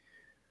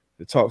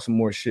to talk some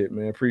more shit,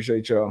 man.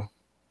 Appreciate y'all.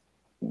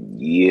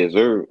 Yes,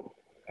 sir.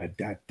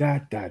 Dot.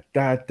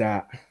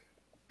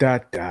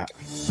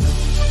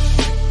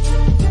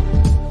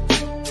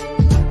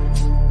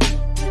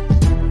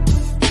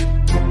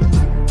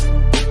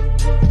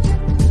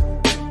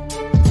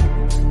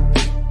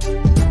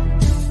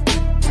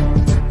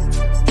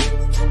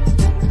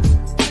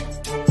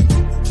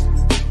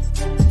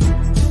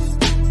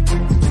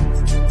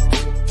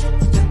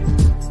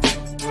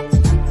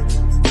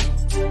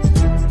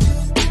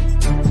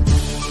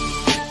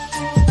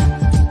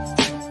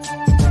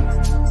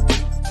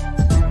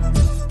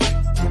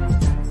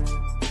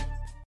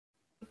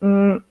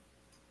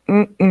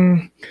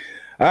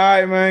 All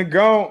right, man,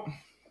 go.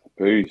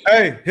 Peace.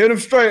 Hey, hit him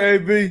straight,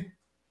 AB.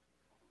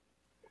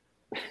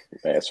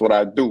 That's what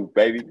I do,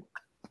 baby.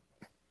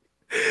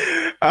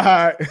 All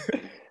right.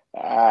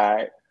 All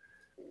right.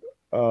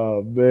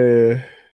 Oh, man.